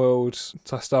open world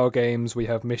style games where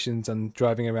you have missions and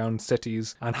driving around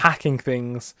cities and hacking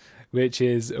things, which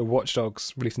is Watch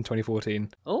Dogs, released in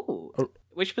 2014. Oh,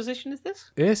 which position is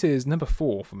this? This is number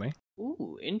 4 for me.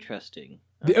 Ooh, interesting.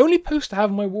 The only poster I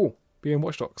have on my wall being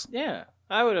Watch Dogs. Yeah,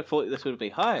 I would have thought this would be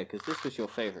higher because this was your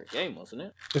favourite game, wasn't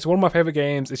it? It's one of my favourite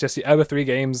games. It's just the other 3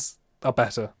 games are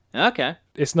better. Okay.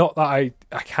 It's not that I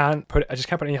can't put it, I just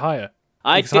can't put it any higher.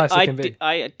 I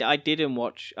did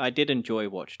enjoy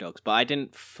Watch Dogs, but I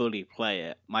didn't fully play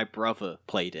it. My brother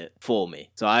played it for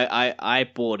me. So I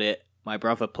bought it, my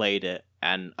brother played it,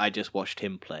 and I just watched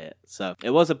him play it. So it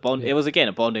was it was again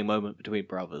a bonding moment between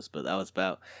brothers, but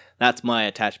that's my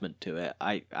attachment to it.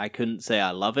 I couldn't say I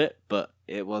love it, but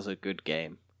it was a good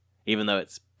game. Even though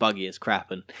it's buggy as crap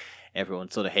and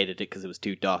everyone sort of hated it because it was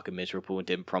too dark and miserable and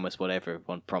didn't promise what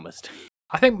everyone promised.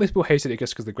 I think most people hated it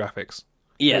just because of the graphics.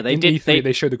 Yeah, they in did. E3,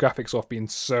 they showed the graphics off being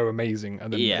so amazing,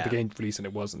 and then the game released and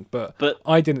it wasn't. But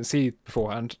I didn't see it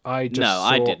beforehand. I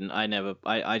didn't.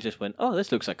 I just went, oh,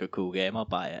 this looks like a cool game. I'll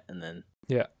buy it, and then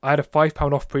I had a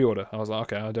 £5 off pre-order. I was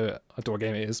like, okay, I'll do it. I don't know what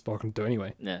game it is, but I can do it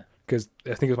anyway. Yeah, because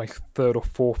I think it was my 3rd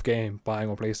or 4th game buying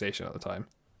on PlayStation at the time.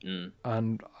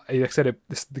 And like I said,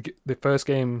 the first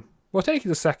game. Well, technically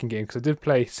the second game, because I did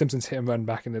play Simpsons Hit and Run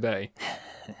back in the day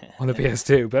on the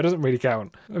PS2, but it doesn't really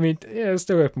count. I mean, yeah, it's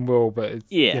still open world, but it's,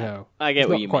 I get it's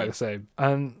what not you quite mean. The same.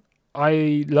 And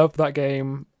I love that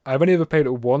game. I've only ever played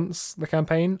it once, the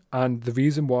campaign, and the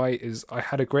reason why is I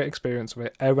had a great experience with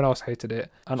it. Everyone else hated it,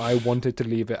 and I wanted to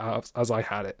leave it out as I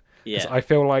had it. Yeah. I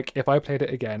feel like if I played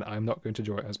it again, I'm not going to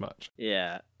enjoy it as much.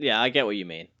 Yeah, I get what you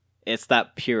mean. It's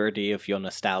that purity of your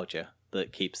nostalgia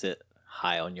that keeps it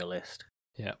high on your list.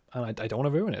 Yeah, and I don't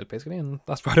want to ruin it, basically, and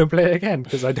that's why I don't play it again,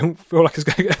 because I don't feel like it's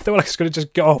going to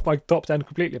just go off my top 10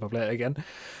 completely if I play it again.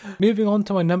 Moving on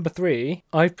to my number 3,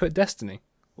 I've put Destiny.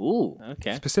 Ooh,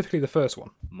 okay. Specifically the first one.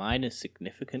 Mine is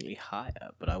significantly higher,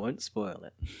 but I won't spoil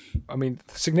it. I mean,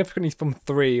 significantly from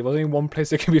 3. There's only one place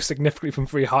that can be significantly from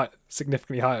 3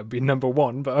 significantly higher would be number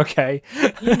 1, but okay.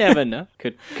 You never know.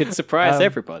 Could surprise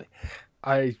everybody.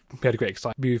 We had a great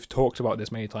excitement. We've talked about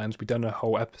this many times. We've done a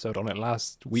whole episode on it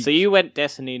last week. So you went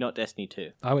Destiny, not Destiny 2?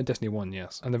 I went Destiny 1,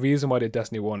 yes. And the reason why I did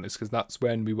Destiny 1 is because that's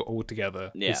when we were all together.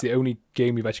 Yeah. It's the only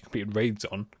game we've actually completed raids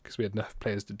on, because we had enough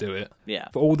players to do it. Yeah.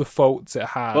 For all the faults it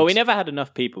had... Well, we never had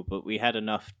enough people, but we had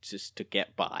enough just to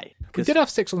get by. We did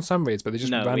have 6 on some raids, but they're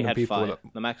just random we had people. 5.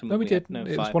 The maximum No, we did. No,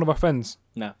 it 5. was one of our friends.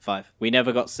 No, 5. We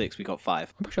never got 6, we got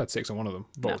 5. I'm pretty sure I had 6 on one of them.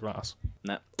 Balls glass.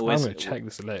 No. I'm going to check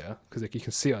this later, because you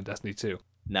can see it on Destiny 2.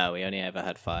 No, we only ever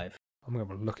had 5. I'm going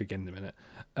to have a look again in a minute.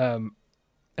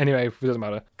 Anyway, it doesn't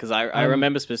matter. Because I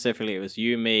remember specifically it was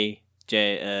you, me,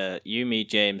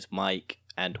 James, Mike,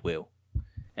 and Will.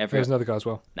 There was another guy as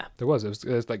well. No. There was. It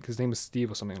was like, his name was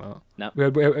Steve or something like that. No.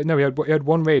 We had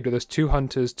one raid where there's 2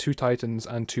 hunters, 2 titans,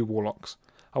 and 2 warlocks.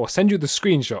 I will send you the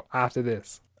screenshot after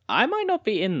this. I might not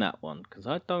be in that one, because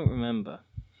I don't remember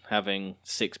having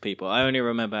 6 people. I only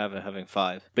remember having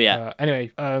 5. But yeah.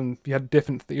 Anyway, you had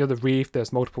the reef,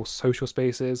 there's multiple social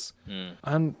spaces.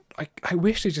 And I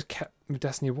wish they just kept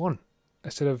Destiny 1.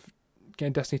 Instead of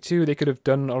getting Destiny 2, they could have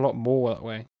done a lot more that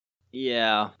way.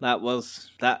 Yeah,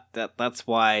 that's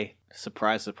why,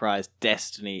 surprise, surprise,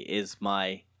 Destiny is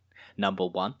my number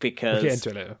 1. Because we'll get into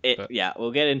it later. Yeah,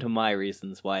 we'll get into my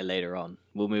reasons why later on.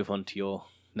 We'll move on to your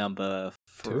number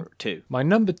 2. My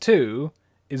number 2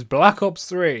 is Black Ops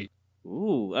 3.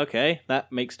 Ooh, okay.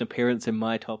 That makes an appearance in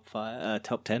my top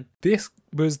 10. This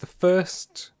was the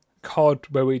first COD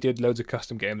where we did loads of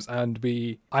custom games, and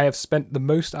I have spent the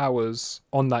most hours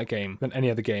on that game than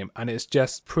any other game, and it's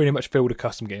just pretty much filled with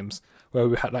custom games where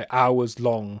we had like hours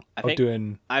long of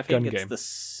doing I think gun it's game. the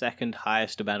second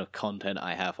highest amount of content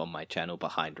I have on my channel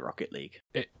behind Rocket League.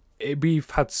 We've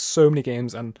had so many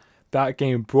games, and that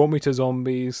game brought me to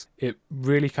zombies. It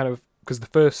really kind of, because the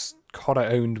first COD I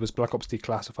owned was Black Ops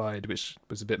Declassified, which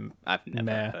was a bit I've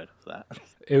never heard of that.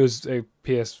 It was a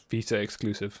PS Vita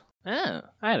exclusive. Oh,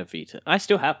 I had a Vita. I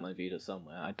still have my Vita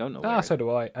somewhere. I don't know where. So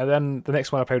do I. And then the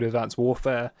next one I played was Advanced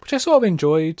Warfare, which I sort of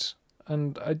enjoyed,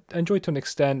 and I enjoyed to an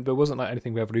extent, but it wasn't like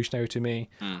anything revolutionary to me.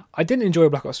 I didn't enjoy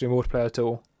Black Ops 3 multiplayer at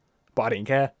all, but I didn't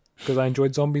care, because I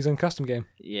enjoyed zombies and custom game.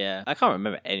 Yeah, I can't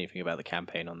remember anything about the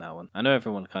campaign on that one. I know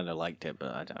everyone kind of liked it,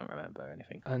 but I don't remember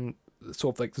anything. And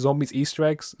sort of like the zombies Easter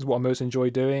eggs is what I most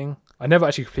enjoy doing. I never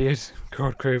actually completed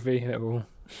God Trophy, and it will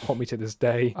haunt me to this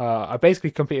day. I basically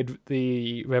completed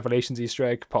the Revelations Easter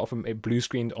egg, apart from it blue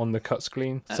screened on the cut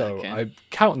screen, so okay. I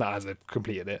count that as I've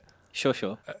completed it. Sure.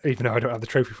 Even though I don't have the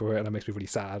trophy for it, and that makes me really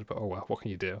sad, but oh well, what can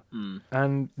you do?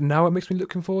 And now it makes me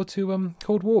looking forward to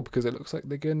Cold War, because it looks like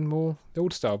they're getting more the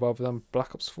old style rather than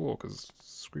Black Ops 4, because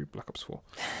screw Black Ops 4.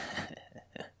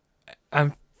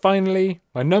 And finally,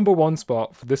 my number 1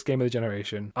 spot for this game of the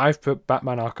generation, I've put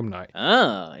Batman Arkham Knight.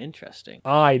 Ah, interesting.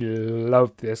 I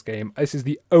love this game. This is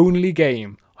the only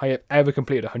game I have ever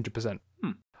completed 100%.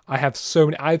 I have so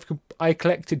many. I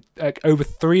collected over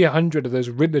 300 of those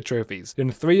Riddler trophies in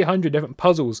 300 different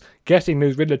puzzles, getting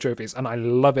those Riddler trophies, and I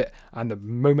love it. And the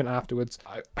moment afterwards,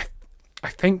 I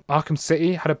think Arkham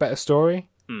City had a better story,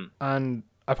 and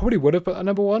I probably would have put that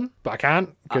number 1, but I can't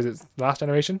because it's last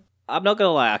generation. I'm not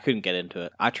gonna lie, I couldn't get into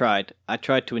it. I tried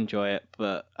to enjoy it,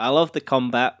 but I love the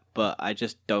combat, but I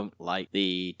just don't like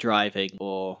the driving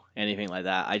or anything like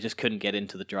that. I just couldn't get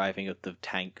into the driving of the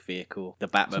tank vehicle, the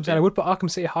Batmobile. I would put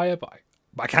Arkham City higher, but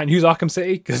I can't use Arkham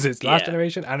City because it's last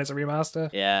generation and it's a remaster.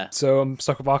 Yeah. So I'm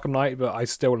stuck with Arkham Knight, but I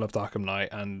still loved Arkham Knight,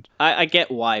 and I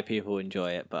get why people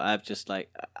enjoy it, but I'm just like,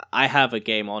 I have a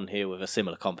game on here with a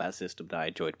similar combat system that I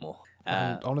enjoyed more.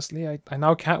 And honestly, I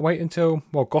now can't wait until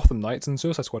Gotham Knights and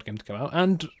Suicide Squad game to come out,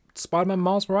 and Spider-Man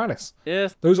Miles Morales. Yeah.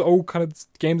 Those are all kind of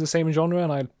games of the same genre,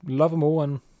 and I love them all,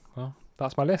 and well,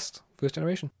 that's my list for this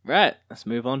generation. Right, let's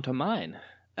move on to mine.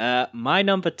 My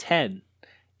number 10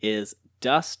 is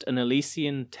Dust: An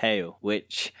Elysian Tale,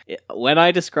 which, when I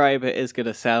describe it, is going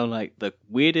to sound like the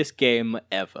weirdest game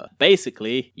ever.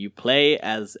 Basically, you play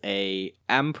as a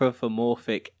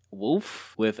anthropomorphic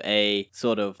wolf with a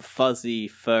sort of fuzzy,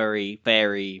 furry,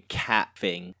 fairy cat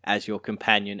thing as your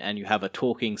companion, and you have a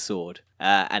talking sword.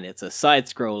 And it's a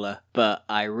side-scroller, but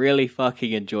I really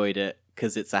fucking enjoyed it,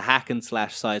 because it's a hack and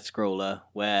slash side-scroller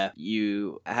where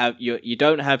you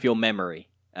don't have your memory.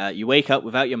 You wake up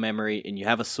without your memory, and you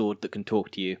have a sword that can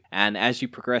talk to you. And as you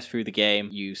progress through the game,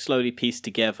 you slowly piece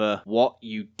together what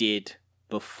you did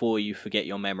before you forget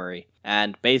your memory.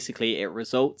 And basically it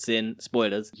results in,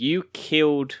 spoilers, you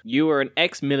were an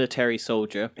ex-military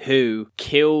soldier who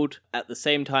killed, at the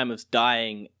same time as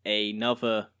dying,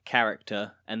 another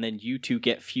character, and then you two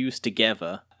get fused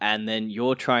together, and then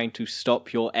you're trying to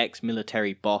stop your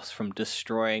ex-military boss from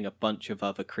destroying a bunch of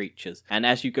other creatures. And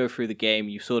as you go through the game,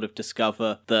 you sort of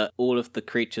discover that all of the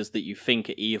creatures that you think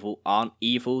are evil aren't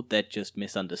evil, they're just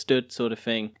misunderstood sort of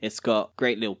thing. It's got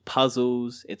great little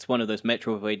puzzles. It's one of those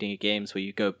Metroidvania games where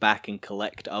you go back and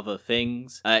collect other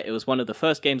things. It was one of the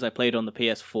first games I played on the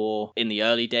PS4 in the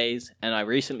early days, and I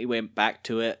recently went back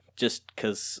to it just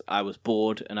because I was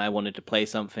bored and I wanted to play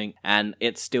something, and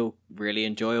it's still really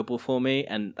enjoyable for me,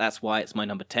 and that's why it's my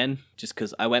number 10, just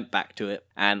because I went back to it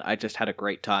and I just had a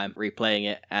great time replaying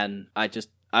it, and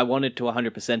I wanted to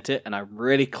 100% it, and I'm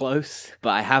really close, but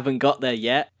I haven't got there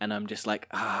yet, and I'm just like,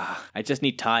 I just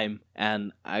need time,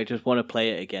 and I just want to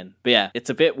play it again. But yeah, it's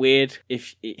a bit weird.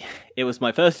 If it was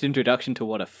my first introduction to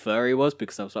what a furry was,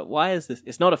 because I was like, why is this?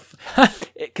 It's not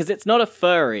because it's not a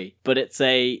furry, but it's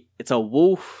a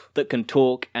wolf that can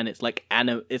talk, and it's like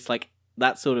it's like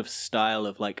that sort of style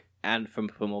of like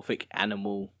anthropomorphic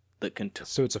animal that can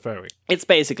so it's a furry. It's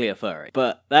basically a furry,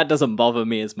 but that doesn't bother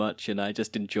me as much, and I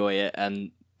just enjoy it.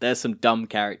 And there's some dumb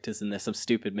characters and there's some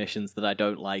stupid missions that I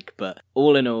don't like, but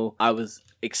all in all, I was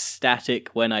ecstatic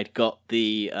when I got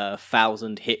the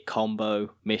 1,000 hit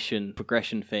combo mission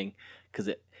progression thing,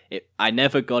 because I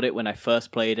never got it when I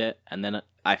first played it, and then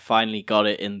I finally got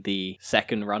it in the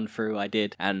second run through I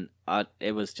did, and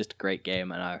it was just a great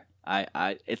game, and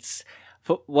it's,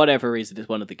 for whatever reason, it's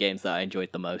one of the games that I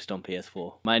enjoyed the most on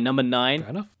PS4. My number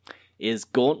 9 is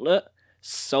Gauntlet,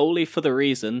 solely for the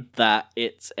reason that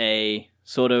it's a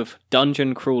sort of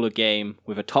dungeon crawler game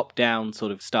with a top-down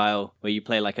sort of style where you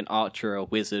play like an archer, a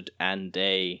wizard, and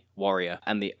a warrior.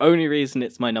 And the only reason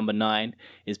it's my number 9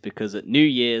 is because at New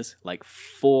Year's, like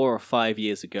 4 or 5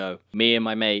 years ago, me and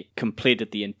my mate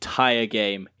completed the entire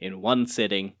game in one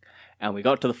sitting, and we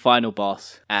got to the final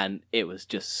boss, and it was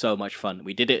just so much fun.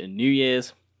 We did it in New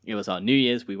Year's. It was our New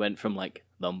Year's. We went from like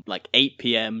 8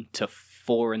 p.m. to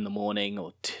 4 in the morning,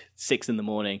 or 6 in the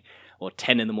morning, or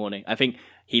 10 in the morning. I think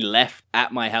he left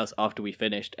at my house after we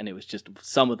finished, and it was just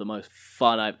some of the most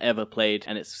fun I've ever played.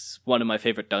 And it's one of my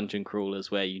favorite dungeon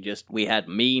crawlers where we had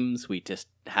memes, we just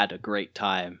had a great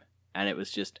time, and it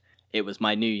was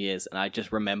my New Year's, and I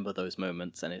just remember those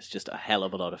moments, and it's just a hell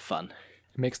of a lot of fun.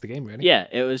 It makes the game, really. Yeah,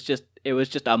 it was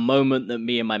just a moment that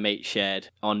me and my mate shared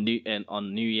on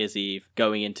New Year's Eve,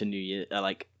 going into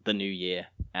the new year,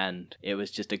 and it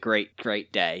was just a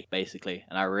great day, basically,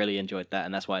 and I really enjoyed that,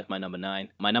 and that's why it's my number 9.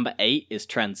 My number 8 is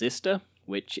Transistor,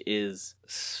 which is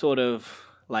sort of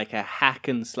like a hack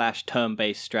and slash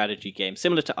turn-based strategy game,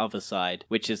 similar to Other Side,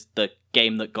 which is the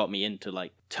game that got me into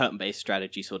like turn-based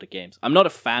strategy sort of games. I'm not a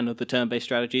fan of the turn-based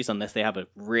strategies unless they have a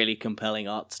really compelling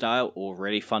art style or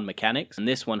really fun mechanics, and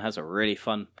this one has a really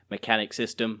fun mechanic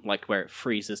system, like where it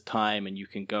freezes time and you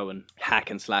can go and hack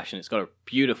and slash, and it's got a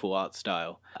beautiful art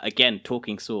style. Again,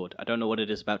 talking sword. I don't know what it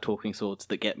is about talking swords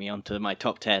that get me onto my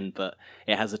top 10, but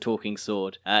it has a talking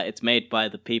sword. It's made by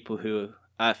the people who...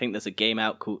 I think there's a game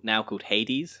out called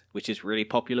Hades, which is really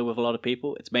popular with a lot of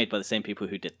people. It's made by the same people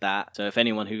who did that. So if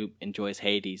anyone who enjoys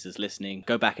Hades is listening,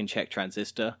 go back and check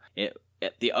Transistor.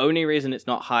 The only reason it's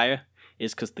not higher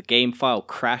is because the game file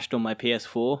crashed on my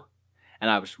PS4, and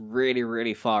I was really,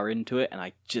 really far into it, and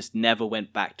I just never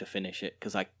went back to finish it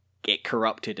because it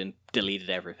corrupted and deleted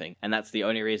everything, and that's the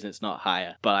only reason it's not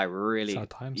higher. But I really... Sad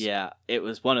times. Yeah, it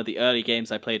was one of the early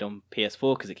games I played on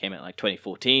PS4 because it came out in like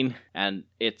 2014, and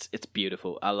it's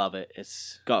beautiful. I love it.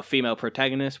 It's got a female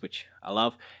protagonist, which I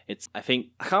love. I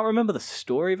can't remember the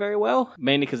story very well,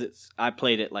 mainly because I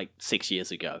played it like 6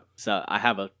 years ago, so I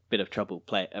have a bit of trouble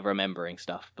remembering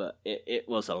stuff, but it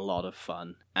was a lot of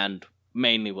fun, and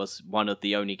mainly was one of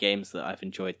the only games that I've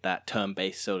enjoyed that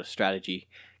turn-based sort of strategy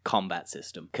combat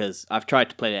system, because I've tried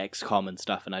to play XCOM and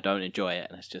stuff and I don't enjoy it,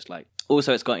 and it's just like...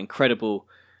 Also, it's got incredible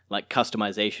like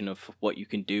customization of what you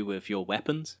can do with your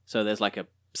weapons, so there's like a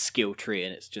skill tree,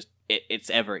 and it's just it's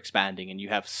ever expanding, and you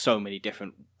have so many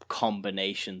different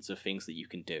combinations of things that you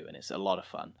can do, and it's a lot of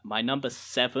fun. My number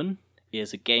 7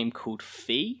 is a game called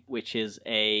Fee, which is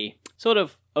a sort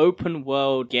of open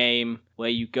world game where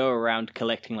you go around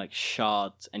collecting like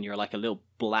shards, and you're like a little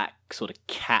black sort of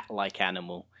cat-like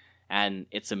animal. And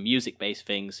it's a music-based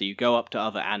thing, so you go up to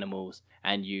other animals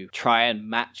and you try and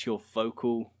match your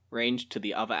vocal range to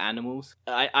the other animals.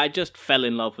 I just fell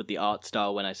in love with the art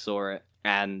style when I saw it,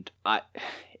 and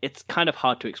it's kind of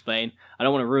hard to explain. I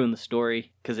don't want to ruin the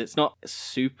story, because it's not a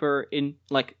super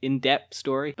in-depth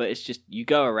story, but it's just you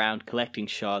go around collecting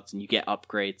shards and you get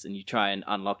upgrades and you try and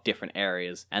unlock different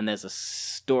areas, and there's a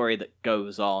story that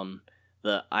goes on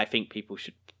that I think people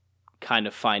should kind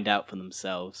of find out for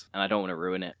themselves, and I don't want to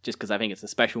ruin it, just because I think it's a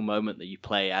special moment that you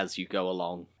play as you go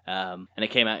along. And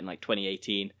it came out in like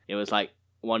 2018. It was like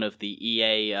one of the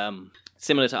EA,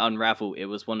 similar to Unravel, it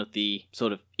was one of the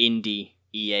sort of indie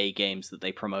EA games that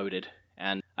they promoted,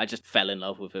 and I just fell in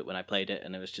love with it when I played it,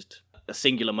 and it was just a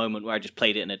singular moment where I just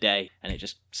played it in a day, and it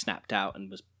just snapped out and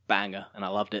was banger, and I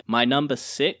loved it. My number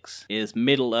 6 is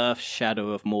Middle-earth: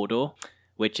 Shadow of Mordor,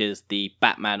 which is the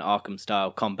Batman Arkham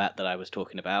style combat that I was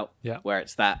talking about, where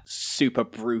it's that super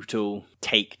brutal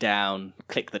takedown,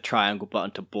 click the triangle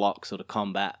button to block sort of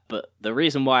combat. But the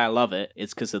reason why I love it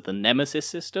is because of the Nemesis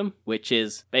system, which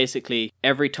is basically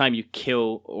every time you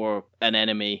kill or an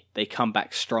enemy, they come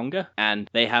back stronger, and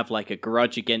they have like a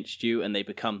grudge against you, and they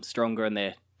become stronger,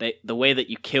 and the way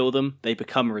that you kill them, they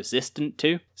become resistant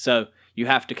to. So you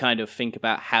have to kind of think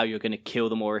about how you're going to kill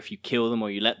them, or if you kill them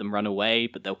or you let them run away,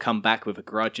 but they'll come back with a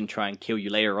grudge and try and kill you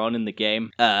later on in the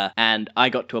game. And I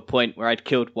got to a point where I'd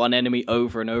killed one enemy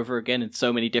over and over again in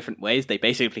so many different ways, they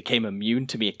basically became immune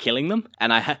to me killing them.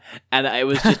 And it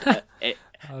was just,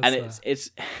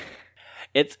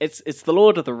 it's the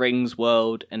Lord of the Rings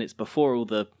world, and it's before all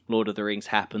the Lord of the Rings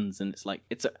happens, and it's like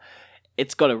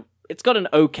it's got an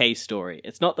okay story.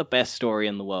 It's not the best story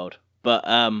in the world. But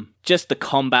just the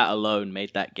combat alone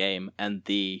made that game, and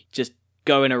the just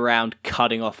going around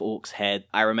cutting off orcs' head.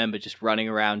 I remember just running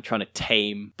around trying to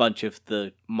tame a bunch of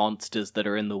the monsters that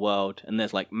are in the world, and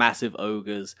there's like massive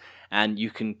ogres, and you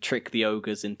can trick the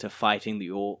ogres into fighting the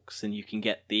orcs, and you can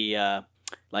get the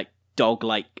like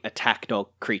dog-like attack dog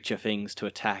creature things to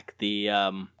attack the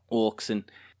orcs, and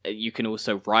you can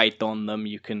also ride on them.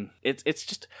 You can it's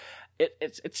just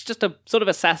a sort of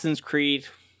Assassin's Creed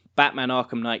Batman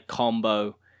Arkham Knight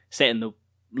combo set in the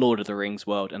Lord of the Rings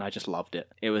world, and I just loved it.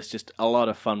 It was just a lot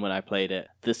of fun when I played it.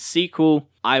 The sequel,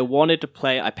 I wanted to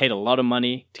play. I paid a lot of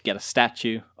money to get a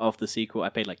statue of the sequel. I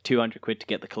paid like 200 quid to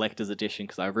get the collector's edition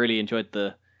because I really enjoyed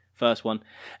the first one,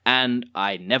 and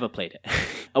I never played it.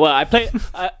 Well, I played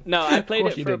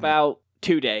it for about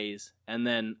 2 days, and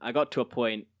then I got to a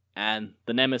point, and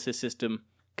the Nemesis system,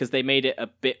 because they made it a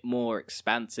bit more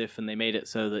expansive, and they made it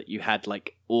so that you had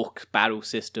like orc battle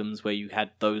systems where you had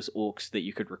those orcs that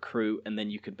you could recruit, and then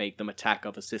you could make them attack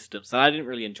other systems. So I didn't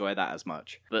really enjoy that as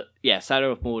much. But yeah,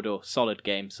 Shadow of Mordor, solid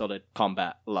game, solid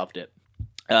combat, loved it.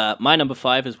 My number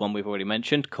 5 is one we've already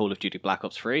mentioned, Call of Duty Black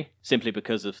Ops 3, simply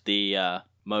because of the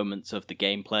moments of the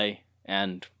gameplay,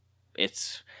 and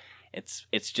it's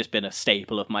just been a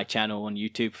staple of my channel on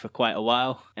YouTube for quite a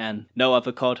while, and no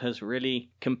other COD has really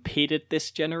competed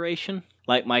this generation.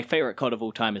 Like, my favorite COD of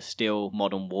all time is still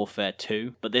Modern Warfare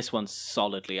 2, but this one's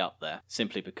solidly up there,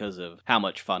 simply because of how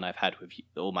much fun I've had with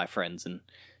all my friends and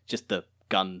just the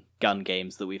gun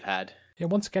games that we've had. Yeah,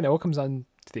 once again, it all comes down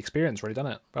to the experience, really,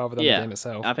 doesn't it? Rather than the game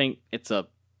itself. I think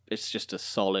it's just a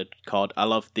solid COD. I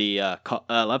love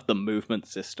the movement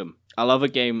system. I love a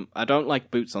game. I don't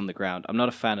like boots on the ground. I'm not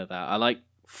a fan of that. I like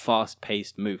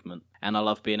fast-paced movement, and I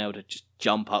love being able to just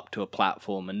jump up to a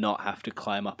platform and not have to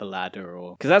climb up a ladder,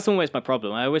 or because that's always my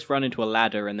problem. I always run into a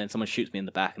ladder and then someone shoots me in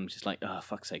the back, and I'm just like, oh,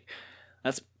 fuck's sake.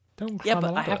 But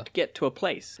I have to get to a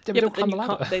place. But then you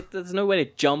can't. There's no way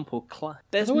to jump or climb.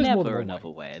 There's never another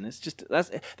way, and it's just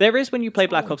there is when you play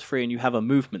Black Ops 3 and you have a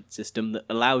movement system that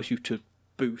allows you to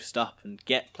boost up and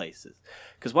get places.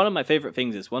 Because one of my favorite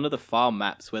things is one of the farm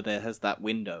maps where there has that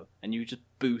window, and you just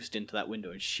boost into that window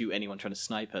and shoot anyone trying to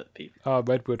snipe at people.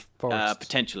 Redwood Forest.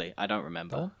 Potentially, I don't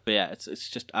remember. But yeah, it's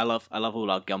just I love all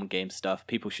our gun game stuff.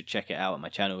 People should check it out on my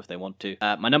channel if they want to.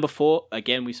 My number 4,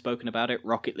 again, we've spoken about it,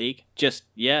 Rocket League.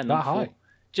 Number 4.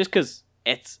 Just because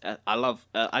it's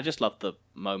I just love the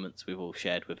moments we've all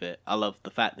shared with it. I love the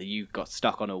fact that you got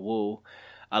stuck on a wall.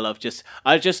 I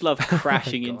just love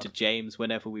crashing into James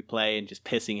whenever we play and just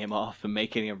pissing him off and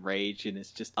making him rage. And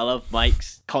I love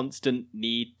Mike's constant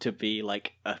need to be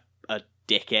like a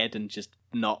dickhead and just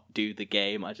not do the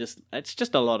game. It's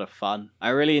just a lot of fun. I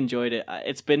really enjoyed it.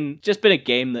 It's been a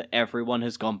game that everyone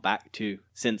has gone back to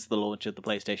since the launch of the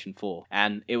PlayStation 4.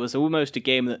 And it was almost a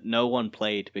game that no one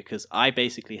played because I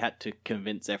basically had to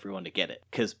convince everyone to get it.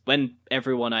 Because when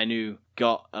everyone I knew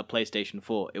got a PlayStation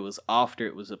 4, it was after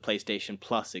it was a PlayStation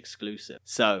Plus exclusive.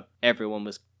 So everyone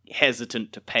was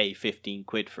hesitant to pay 15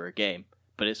 quid for a game.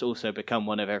 But it's also become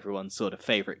one of everyone's sort of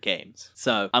favourite games.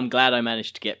 So I'm glad I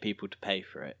managed to get people to pay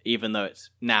for it, even though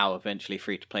it's now eventually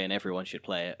free to play and everyone should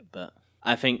play it. But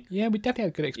I think... Yeah, we definitely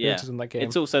had good experiences in that game.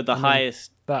 It's also the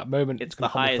highest... That moment... It's the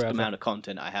highest amount of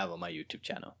content I have on my YouTube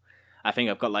channel. I think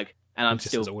I've got like... And I'm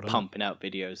still pumping out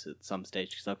videos at some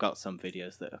stage because I've got some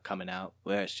videos that are coming out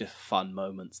where it's just fun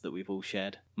moments that we've all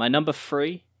shared. My number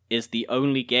 3 is the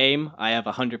only game I have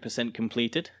 100%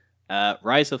 completed.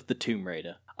 Rise of the Tomb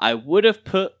Raider. I would have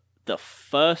put the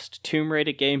first Tomb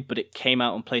Raider game, but it came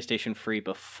out on PlayStation 3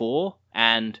 before,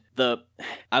 and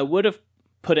I would have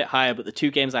put it higher, but the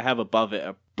two games I have above it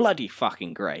are bloody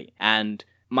fucking great. And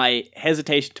my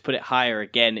hesitation to put it higher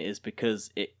again is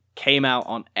because it came out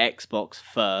on Xbox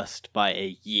first by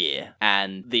a year,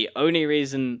 and the only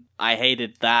reason I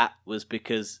hated that was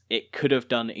because it could have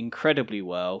done incredibly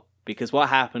well. Because what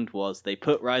happened was they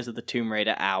put Rise of the Tomb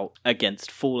Raider out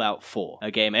against Fallout 4, a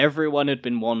game everyone had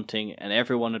been wanting and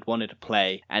everyone had wanted to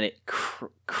play, and it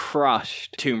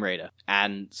crushed Tomb Raider.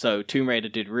 And so Tomb Raider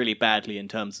did really badly in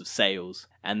terms of sales,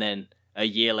 and then a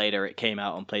year later it came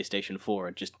out on PlayStation 4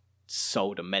 and just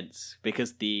sold immense,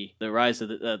 because the Rise of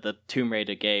the Tomb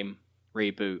Raider game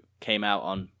reboot came out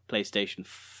on PlayStation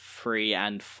 3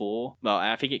 and 4. Well,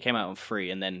 I think it came out on 3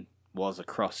 and then was a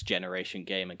cross-generation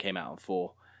game and came out on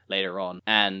 4. Later on,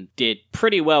 and did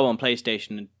pretty well on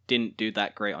PlayStation and didn't do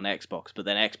that great on Xbox, but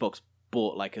then Xbox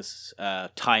bought like a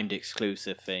timed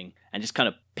exclusive thing and just kind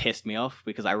of pissed me off,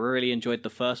 because I really enjoyed the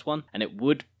first one and it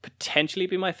would potentially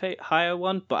be my higher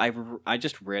one, but I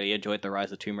just really enjoyed the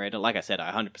Rise of Tomb Raider. Like I said,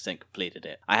 I 100% completed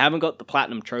it. I haven't got the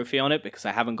platinum trophy on it because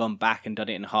I haven't gone back and done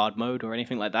it in hard mode or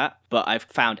anything like that, but I've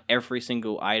found every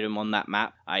single item on that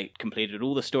map. I completed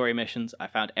all the story missions. I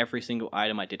found every single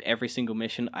item. I did every single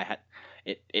mission.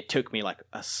 It took me like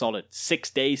a solid 6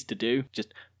 days to do,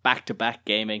 just back-to-back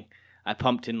gaming. I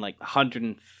pumped in like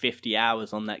 150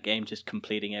 hours on that game, just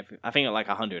completing I think like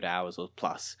 100 hours or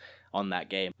plus on that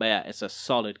game. But yeah, it's a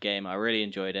solid game. I really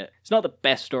enjoyed it. It's not the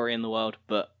best story in the world,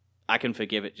 but I can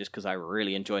forgive it just because I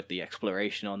really enjoyed the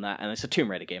exploration on that. And it's a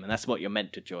Tomb Raider game, and that's what you're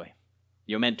meant to enjoy.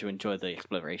 You're meant to enjoy the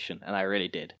exploration, and I really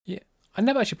did. Yeah, I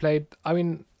never actually played. I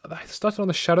mean, I started on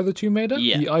the Shadow of the Tomb Raider,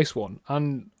 the ice one,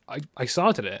 and I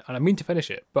started it, and I mean to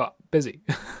finish it, but busy.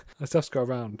 I still have to go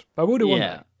around. But I will do one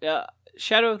day. Yeah,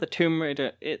 Shadow of the Tomb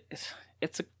Raider,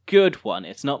 it's a good one.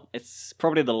 It's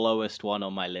probably the lowest one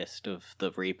on my list of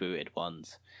the rebooted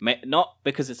ones. Not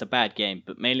because it's a bad game,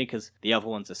 but mainly because the other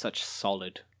ones are such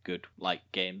solid, good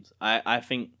games. I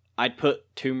think I'd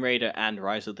put Tomb Raider and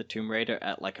Rise of the Tomb Raider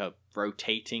at like a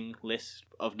rotating list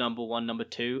of number 1, number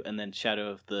 2, and then Shadow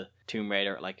of the Tomb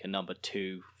Raider at like a number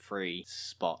 2, 3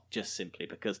 spot, just simply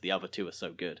because the other two are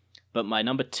so good. But my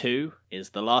number 2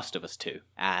 is The Last of Us 2.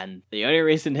 And the only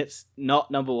reason it's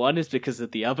not number 1 is because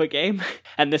of the other game.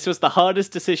 And this was the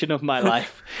hardest decision of my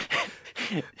life.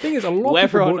 The thing is, a lot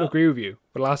of people won't agree with you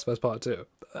for Last of Us Part 2.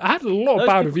 I had a lot of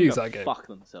bad reviews that game. Fuck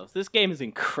themselves. This game is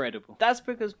incredible. That's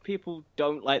because people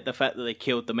don't like the fact that they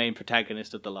killed the main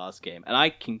protagonist of the last game. And I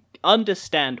can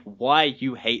understand why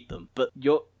you hate them. But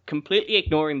you're completely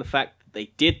ignoring the fact that they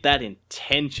did that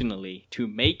intentionally to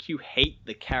make you hate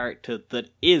the character that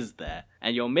is there.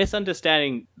 And you're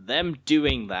misunderstanding them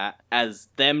doing that as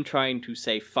them trying to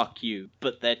say fuck you,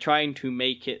 but they're trying to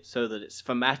make it so that it's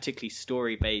thematically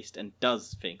story based and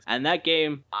does things. And that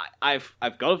game, I've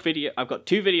got a video, I've got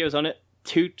 2 videos on it,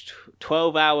 2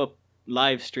 12-hour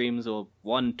live streams, or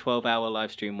 1 12-hour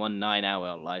live stream, 1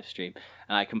 9-hour live stream,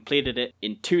 and I completed it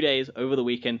in 2 days over the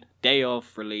weekend, day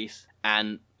of release,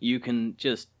 and you can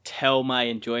just tell my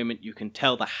enjoyment. You can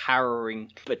tell the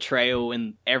harrowing betrayal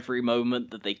in every moment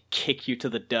that they kick you to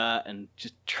the dirt and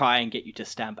just try and get you to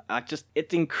stand back.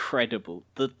 It's incredible.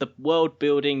 The world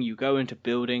building, you go into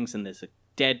buildings and there's a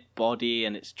dead body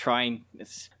and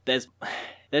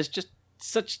there's just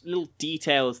such little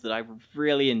details that I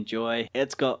really enjoy.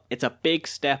 It's a big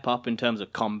step up in terms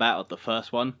of combat of the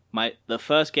first one. The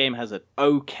first game has an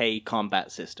okay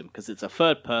combat system because it's a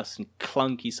third person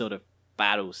clunky sort of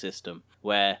battle system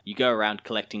where you go around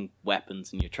collecting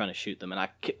weapons and you're trying to shoot them. And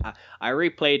I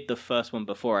replayed the first one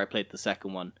before I played the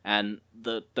second one, and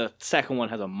the second one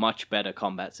has a much better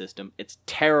combat system. It's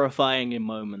terrifying in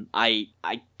moments. I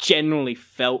generally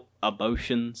felt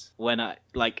emotions when a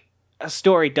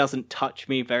story doesn't touch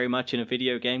me very much in a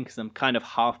video game because I'm kind of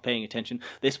half paying attention.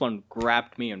 This one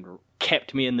grabbed me and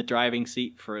kept me in the driving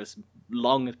seat for as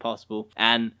long as possible,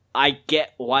 and I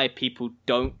get why people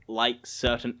don't like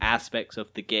certain aspects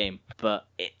of the game, but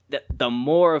the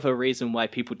more of a reason why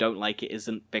people don't like it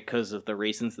isn't because of the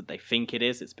reasons that they think it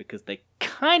is. It's because they're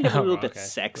kind of a little bit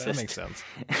sexist. That makes sense.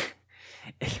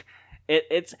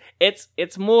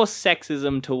 It's more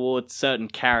sexism towards certain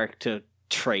character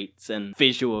traits and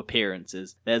visual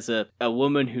appearances. There's a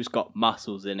woman who's got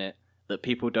muscles in it that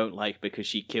people don't like because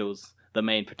she kills the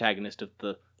main protagonist of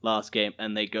the last game,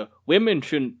 and they go, women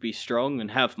shouldn't be strong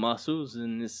and have muscles,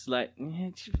 and it's like,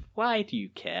 why do you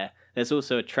care? There's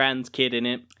also a trans kid in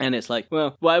it, and it's like,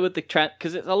 well, why would the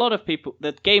because it's a lot of people,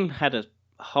 the game had a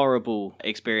horrible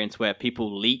experience where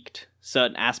people leaked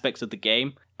certain aspects of the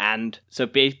game, And so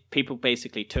people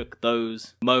basically took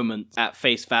those moments at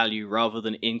face value rather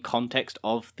than in context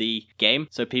of the game.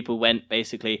 So people went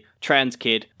basically, trans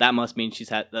kid, that must mean she's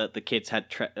had the kids had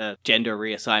gender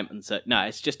reassignment. So no,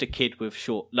 it's just a kid with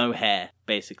no hair,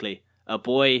 basically. A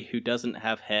boy who doesn't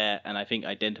have hair and I think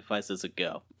identifies as a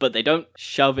girl. But they don't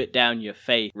shove it down your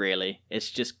face, really. It's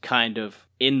just kind of,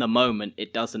 in the moment,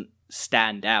 it doesn't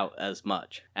stand out as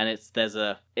much. And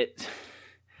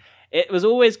it was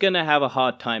always going to have a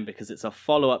hard time because it's a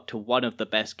follow-up to one of the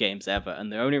best games ever.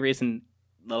 And the only reason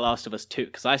The Last of Us 2,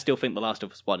 because I still think The Last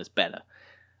of Us 1 is better.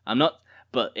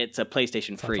 But it's a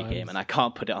PlayStation 3 game and I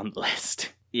can't put it on the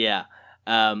list. Yeah.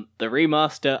 The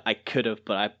remaster, I could have,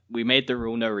 but we made the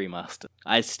rule no remaster.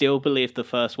 I still believe the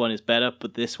first one is better,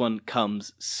 but this one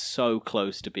comes so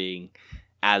close to being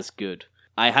as good.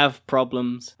 I have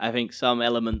problems. I think some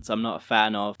elements I'm not a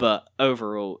fan of, but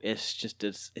overall,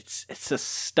 it's a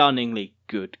stunningly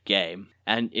good game.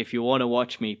 And if you want to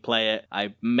watch me play it,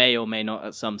 I may or may not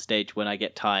at some stage when I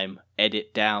get time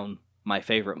edit down my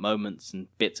favorite moments and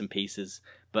bits and pieces.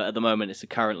 But at the moment, it's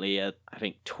currently a, I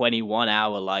think,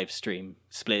 21-hour live stream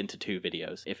split into 2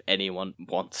 videos, if anyone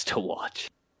wants to watch.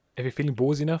 If you're feeling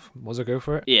ballsy enough, might as well go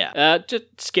for it. Yeah,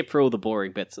 just skip through all the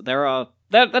boring bits. They're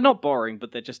not boring,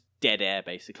 but they're just dead air,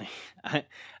 basically.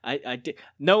 I did.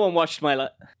 No one watched my.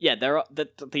 There are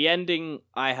the ending.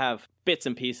 I have bits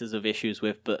and pieces of issues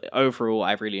with, but overall,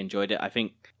 I've really enjoyed it. I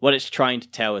think what it's trying to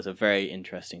tell is a very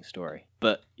interesting story.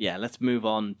 But yeah, let's move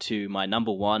on to my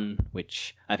number 1,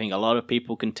 which I think a lot of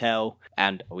people can tell,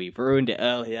 and we've ruined it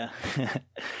earlier.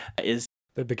 Is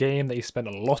the game that you spent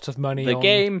a lot of money on. The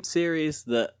game series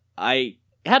that I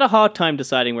had a hard time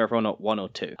deciding whether or not 1 or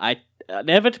 2. I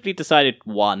inevitably decided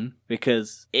 1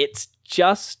 because it's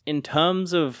just in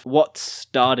terms of what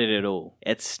started it all.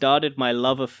 It started my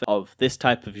love of this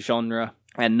type of genre,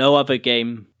 and no other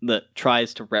game that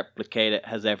tries to replicate it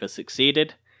has ever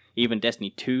succeeded. Even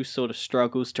Destiny 2 sort of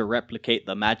struggles to replicate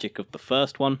the magic of the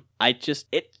first one. It's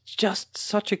just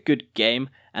such a good game,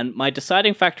 and my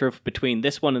deciding factor between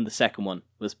this one and the second one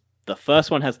was the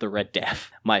first one has the Red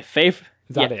Death. My favorite.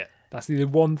 Is that it? That's the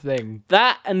one thing.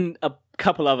 That and a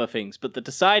couple other things, but the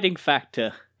deciding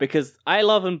factor, because I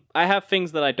have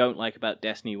things that I don't like about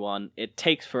Destiny 1. It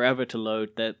takes forever to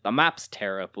load. The map's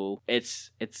terrible.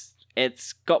 It's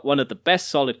got one of the best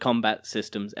solid combat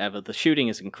systems ever. The shooting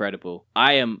is incredible.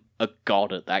 I am a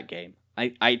god at that game.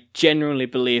 I genuinely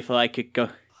believe I could go...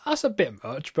 That's a bit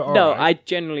much, but no, right. I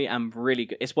generally am really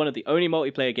good. It's one of the only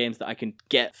multiplayer games that I can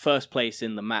get first place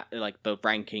in the the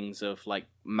rankings of like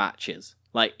matches.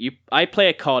 Like I play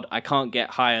a COD, I can't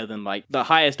get higher than like the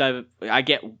highest I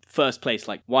get first place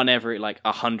like one every like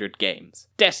 100 games.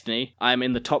 Destiny, I'm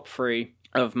in the top 3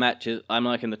 of matches. I'm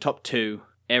like in the top 2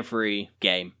 every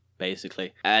game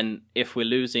basically. And if we're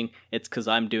losing, it's because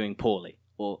I'm doing poorly.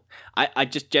 Or I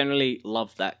just generally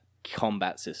love that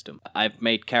combat system. I've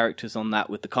made characters on that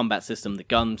with the combat system, the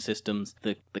gun systems,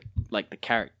 the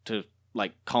character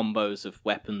like combos of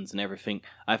weapons and everything.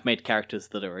 I've made characters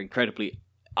that are incredibly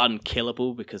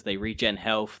unkillable because they regen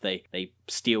health, they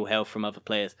steal health from other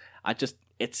players.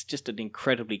 It's just an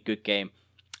incredibly good game,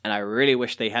 and I really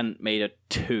wish they hadn't made a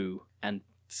 2 and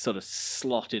sort of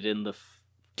slotted in the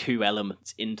 2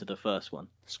 elements into the first one.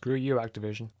 Screw you,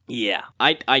 Activision. Yeah,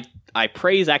 I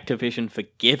praise Activision for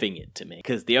giving it to me,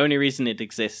 because the only reason it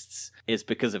exists is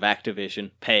because of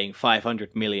Activision paying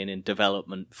 $500 million in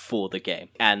development for the game.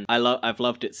 And I've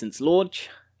loved it since launch.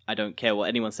 I don't care what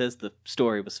anyone says, the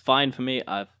story was fine for me.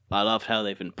 I loved how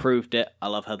they've improved it. I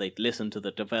love how they listen to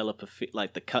the developer,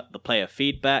 the player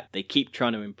feedback. They keep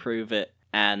trying to improve it.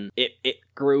 And it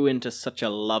grew into such a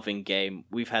loving game.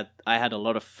 I had a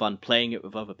lot of fun playing it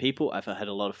with other people. I've had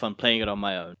a lot of fun playing it on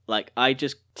my own. Like, I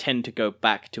just tend to go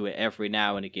back to it every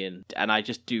now and again, and I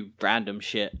just do random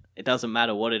shit. It doesn't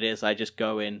matter what it is. I just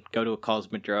go to a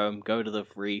cosmodrome, go to the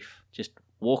reef, just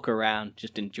walk around,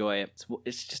 just enjoy it.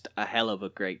 It's just a hell of a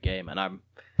great game, and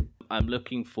I'm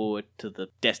looking forward to the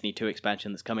Destiny 2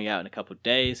 expansion that's coming out in a couple of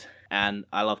days, and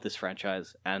I love this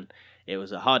franchise, and it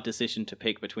was a hard decision to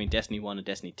pick between Destiny 1 and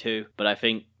Destiny 2, but I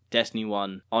think Destiny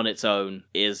 1 on its own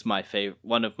is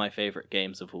one of my favorite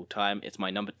games of all time. It's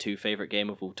my number 2 favorite game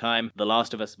of all time. The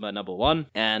Last of Us is my number 1,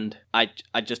 and I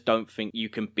just don't think you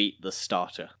can beat the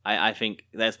starter. I think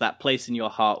there's that place in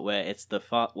your heart where it's the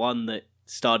one that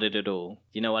started it all.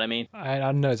 You know what I mean?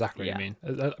 I know exactly what you mean.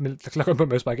 I mean, like I put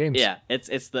most of my games. Yeah, it's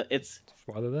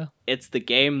why they're there. It's the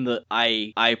game that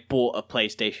I bought a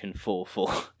PlayStation 4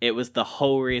 for. It was the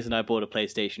whole reason I bought a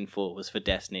PlayStation 4 was for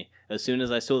Destiny. As soon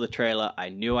as I saw the trailer, I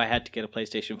knew I had to get a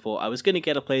PlayStation 4. I was going to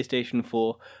get a PlayStation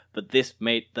 4, but this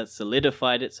that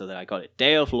solidified it so that I got it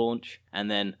day of launch.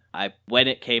 And then when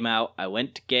it came out, I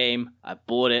went to Game, I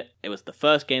bought it. It was the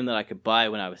first game that I could buy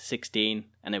when I was 16,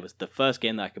 and it was the first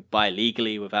game that I could buy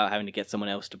legally without having to get someone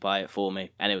else to buy it for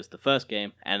me. And it was the first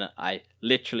game, and I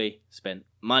literally spent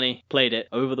money, played it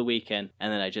over the weekend,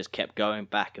 and then I just kept going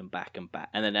back and back and back.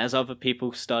 And then as other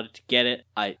people started to get it,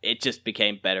 it just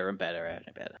became better and better and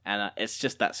better. And it's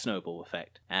just that snowball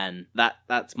effect. And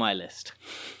that's my list.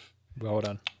 Well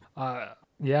done.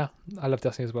 Yeah, I love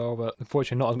Destiny as well, but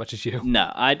unfortunately not as much as you.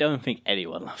 No, I don't think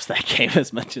anyone loves that game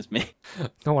as much as me.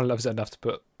 No one loves it enough to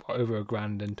put over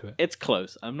 $1,000 into it. It's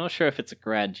close. I'm not sure if it's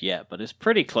 $1,000 yet, but it's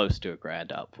pretty close to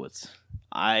 $1,000 upwards.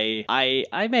 I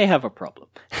may have a problem.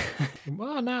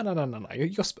 Well, no.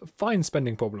 You're fine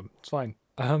spending problem. It's fine.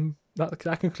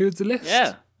 That concludes the list.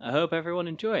 Yeah, I hope everyone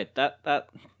enjoyed that.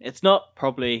 It's not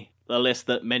probably the list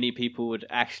that many people would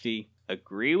actually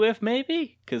agree with,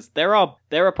 maybe, because there are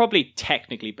probably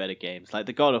technically better games. Like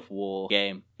the God of War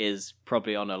game is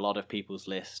probably on a lot of people's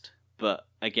list, but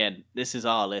again, this is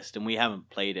our list and we haven't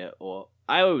played it, or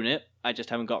I own it, I just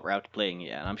haven't got around to playing it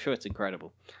yet, and I'm sure it's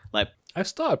incredible. Like, I've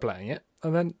started playing it,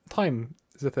 and then time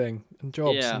is a thing, and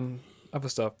jobs and other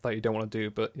stuff that you don't want to do,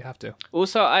 but you have to.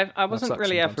 Also, I wasn't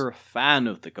really ever a fan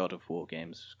of the God of War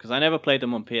games, because I never played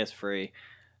them on PS3.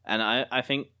 And I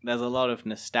think there's a lot of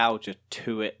nostalgia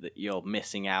to it that you're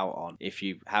missing out on if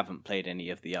you haven't played any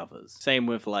of the others. Same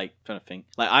with, like, trying to think.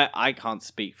 Like, I can't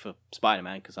speak for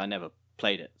Spider-Man because I never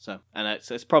played it. So, and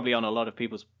it's probably on a lot of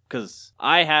people's... Because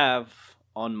I have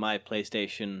on my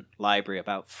PlayStation library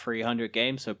about 300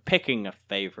 games, so picking a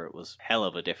favorite was hell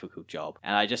of a difficult job.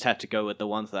 And I just had to go with the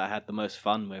ones that I had the most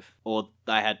fun with, or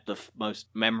I had the most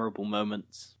memorable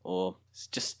moments, or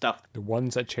just stuff. The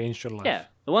ones that changed your life. Yeah,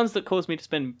 the ones that caused me to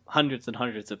spend hundreds and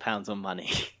hundreds of pounds on money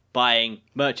buying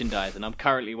merchandise. And I'm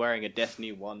currently wearing a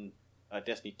Destiny 2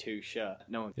 shirt.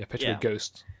 Picture of a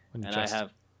ghost on your and chest. I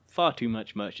have far too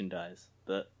much merchandise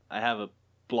that I have a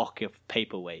block of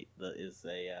paperweight that is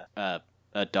a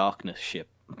darkness ship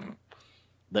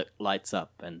that lights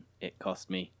up, and it cost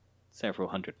me several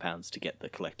 £100s to get the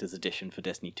collector's edition for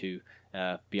Destiny 2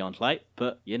 Beyond Light,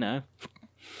 but you know.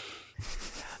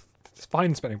 It's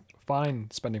fine spending problem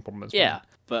as well. Yeah,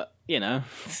 but you know.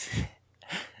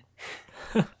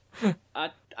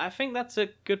 I think that's a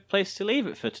good place to leave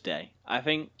it for today. I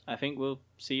think we'll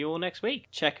see you all next week.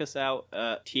 Check us out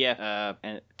TF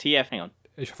hang on.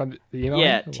 You should find the email.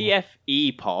 Yeah,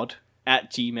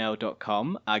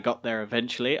 tfepod@gmail.com. I got there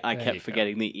eventually. I kept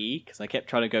forgetting the E because I kept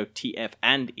trying to go TF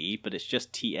and E, but it's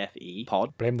just TFE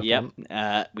pod. Blame the font.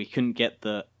 We couldn't get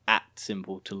the at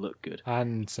symbol to look good.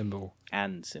 And symbol,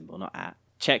 not at.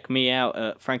 Check me out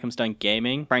at Frankenstein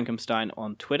Gaming, Frankenstein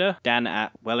on Twitter, Dan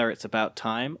at Weller It's About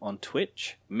Time on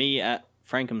Twitch, me at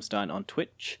Frankenstein on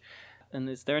Twitch. And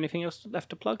is there anything else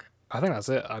left to plug? I think that's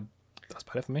it. That's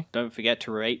about it for me. Don't forget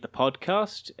to rate the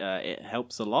podcast. It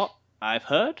helps a lot, I've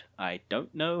heard. I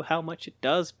don't know how much it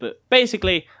does, but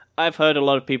basically, I've heard a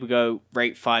lot of people go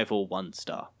rate 5 or 1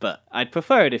 star. But I'd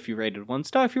prefer it if you rated 1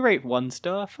 star. If you rate 1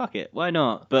 star, fuck it, why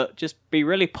not? But just be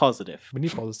really positive. We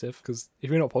need positive, because if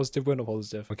you're not positive, we're not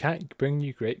positive. We can't bring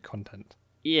you great content.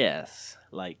 Yes,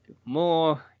 like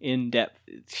more in-depth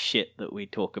shit that we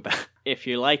talk about. If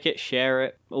you like it, share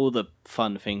it. All the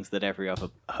fun things that every other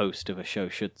host of a show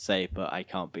should say, but I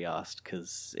can't be asked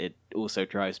because it also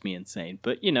drives me insane.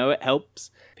 But, you know, it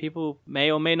helps. People may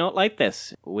or may not like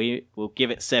this. We will give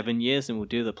it 7 years and we'll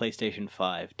do the PlayStation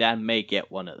 5. Dan may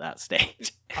get one at that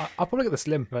stage. I'll probably get the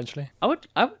Slim eventually.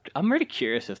 I'm really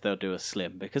curious if they'll do a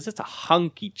Slim because it's a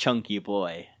hunky, chunky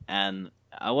boy, and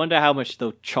I wonder how much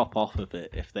they'll chop off of it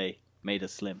if they made a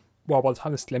Slim. Well, by the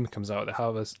time the Slim comes out, they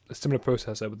have a similar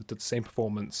processor with the same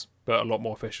performance, but a lot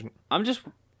more efficient. I'm just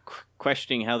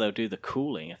questioning how they'll do the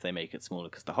cooling if they make it smaller,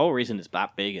 because the whole reason it's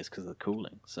that big is because of the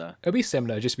cooling. So it'll be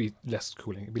similar, just be less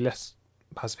cooling. It'll be less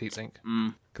passive heatsink.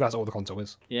 Because that's all the console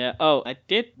is. Yeah. Oh, I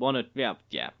did want to.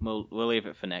 Yeah. We'll leave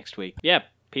it for next week. Yeah.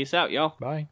 Peace out, y'all. Bye.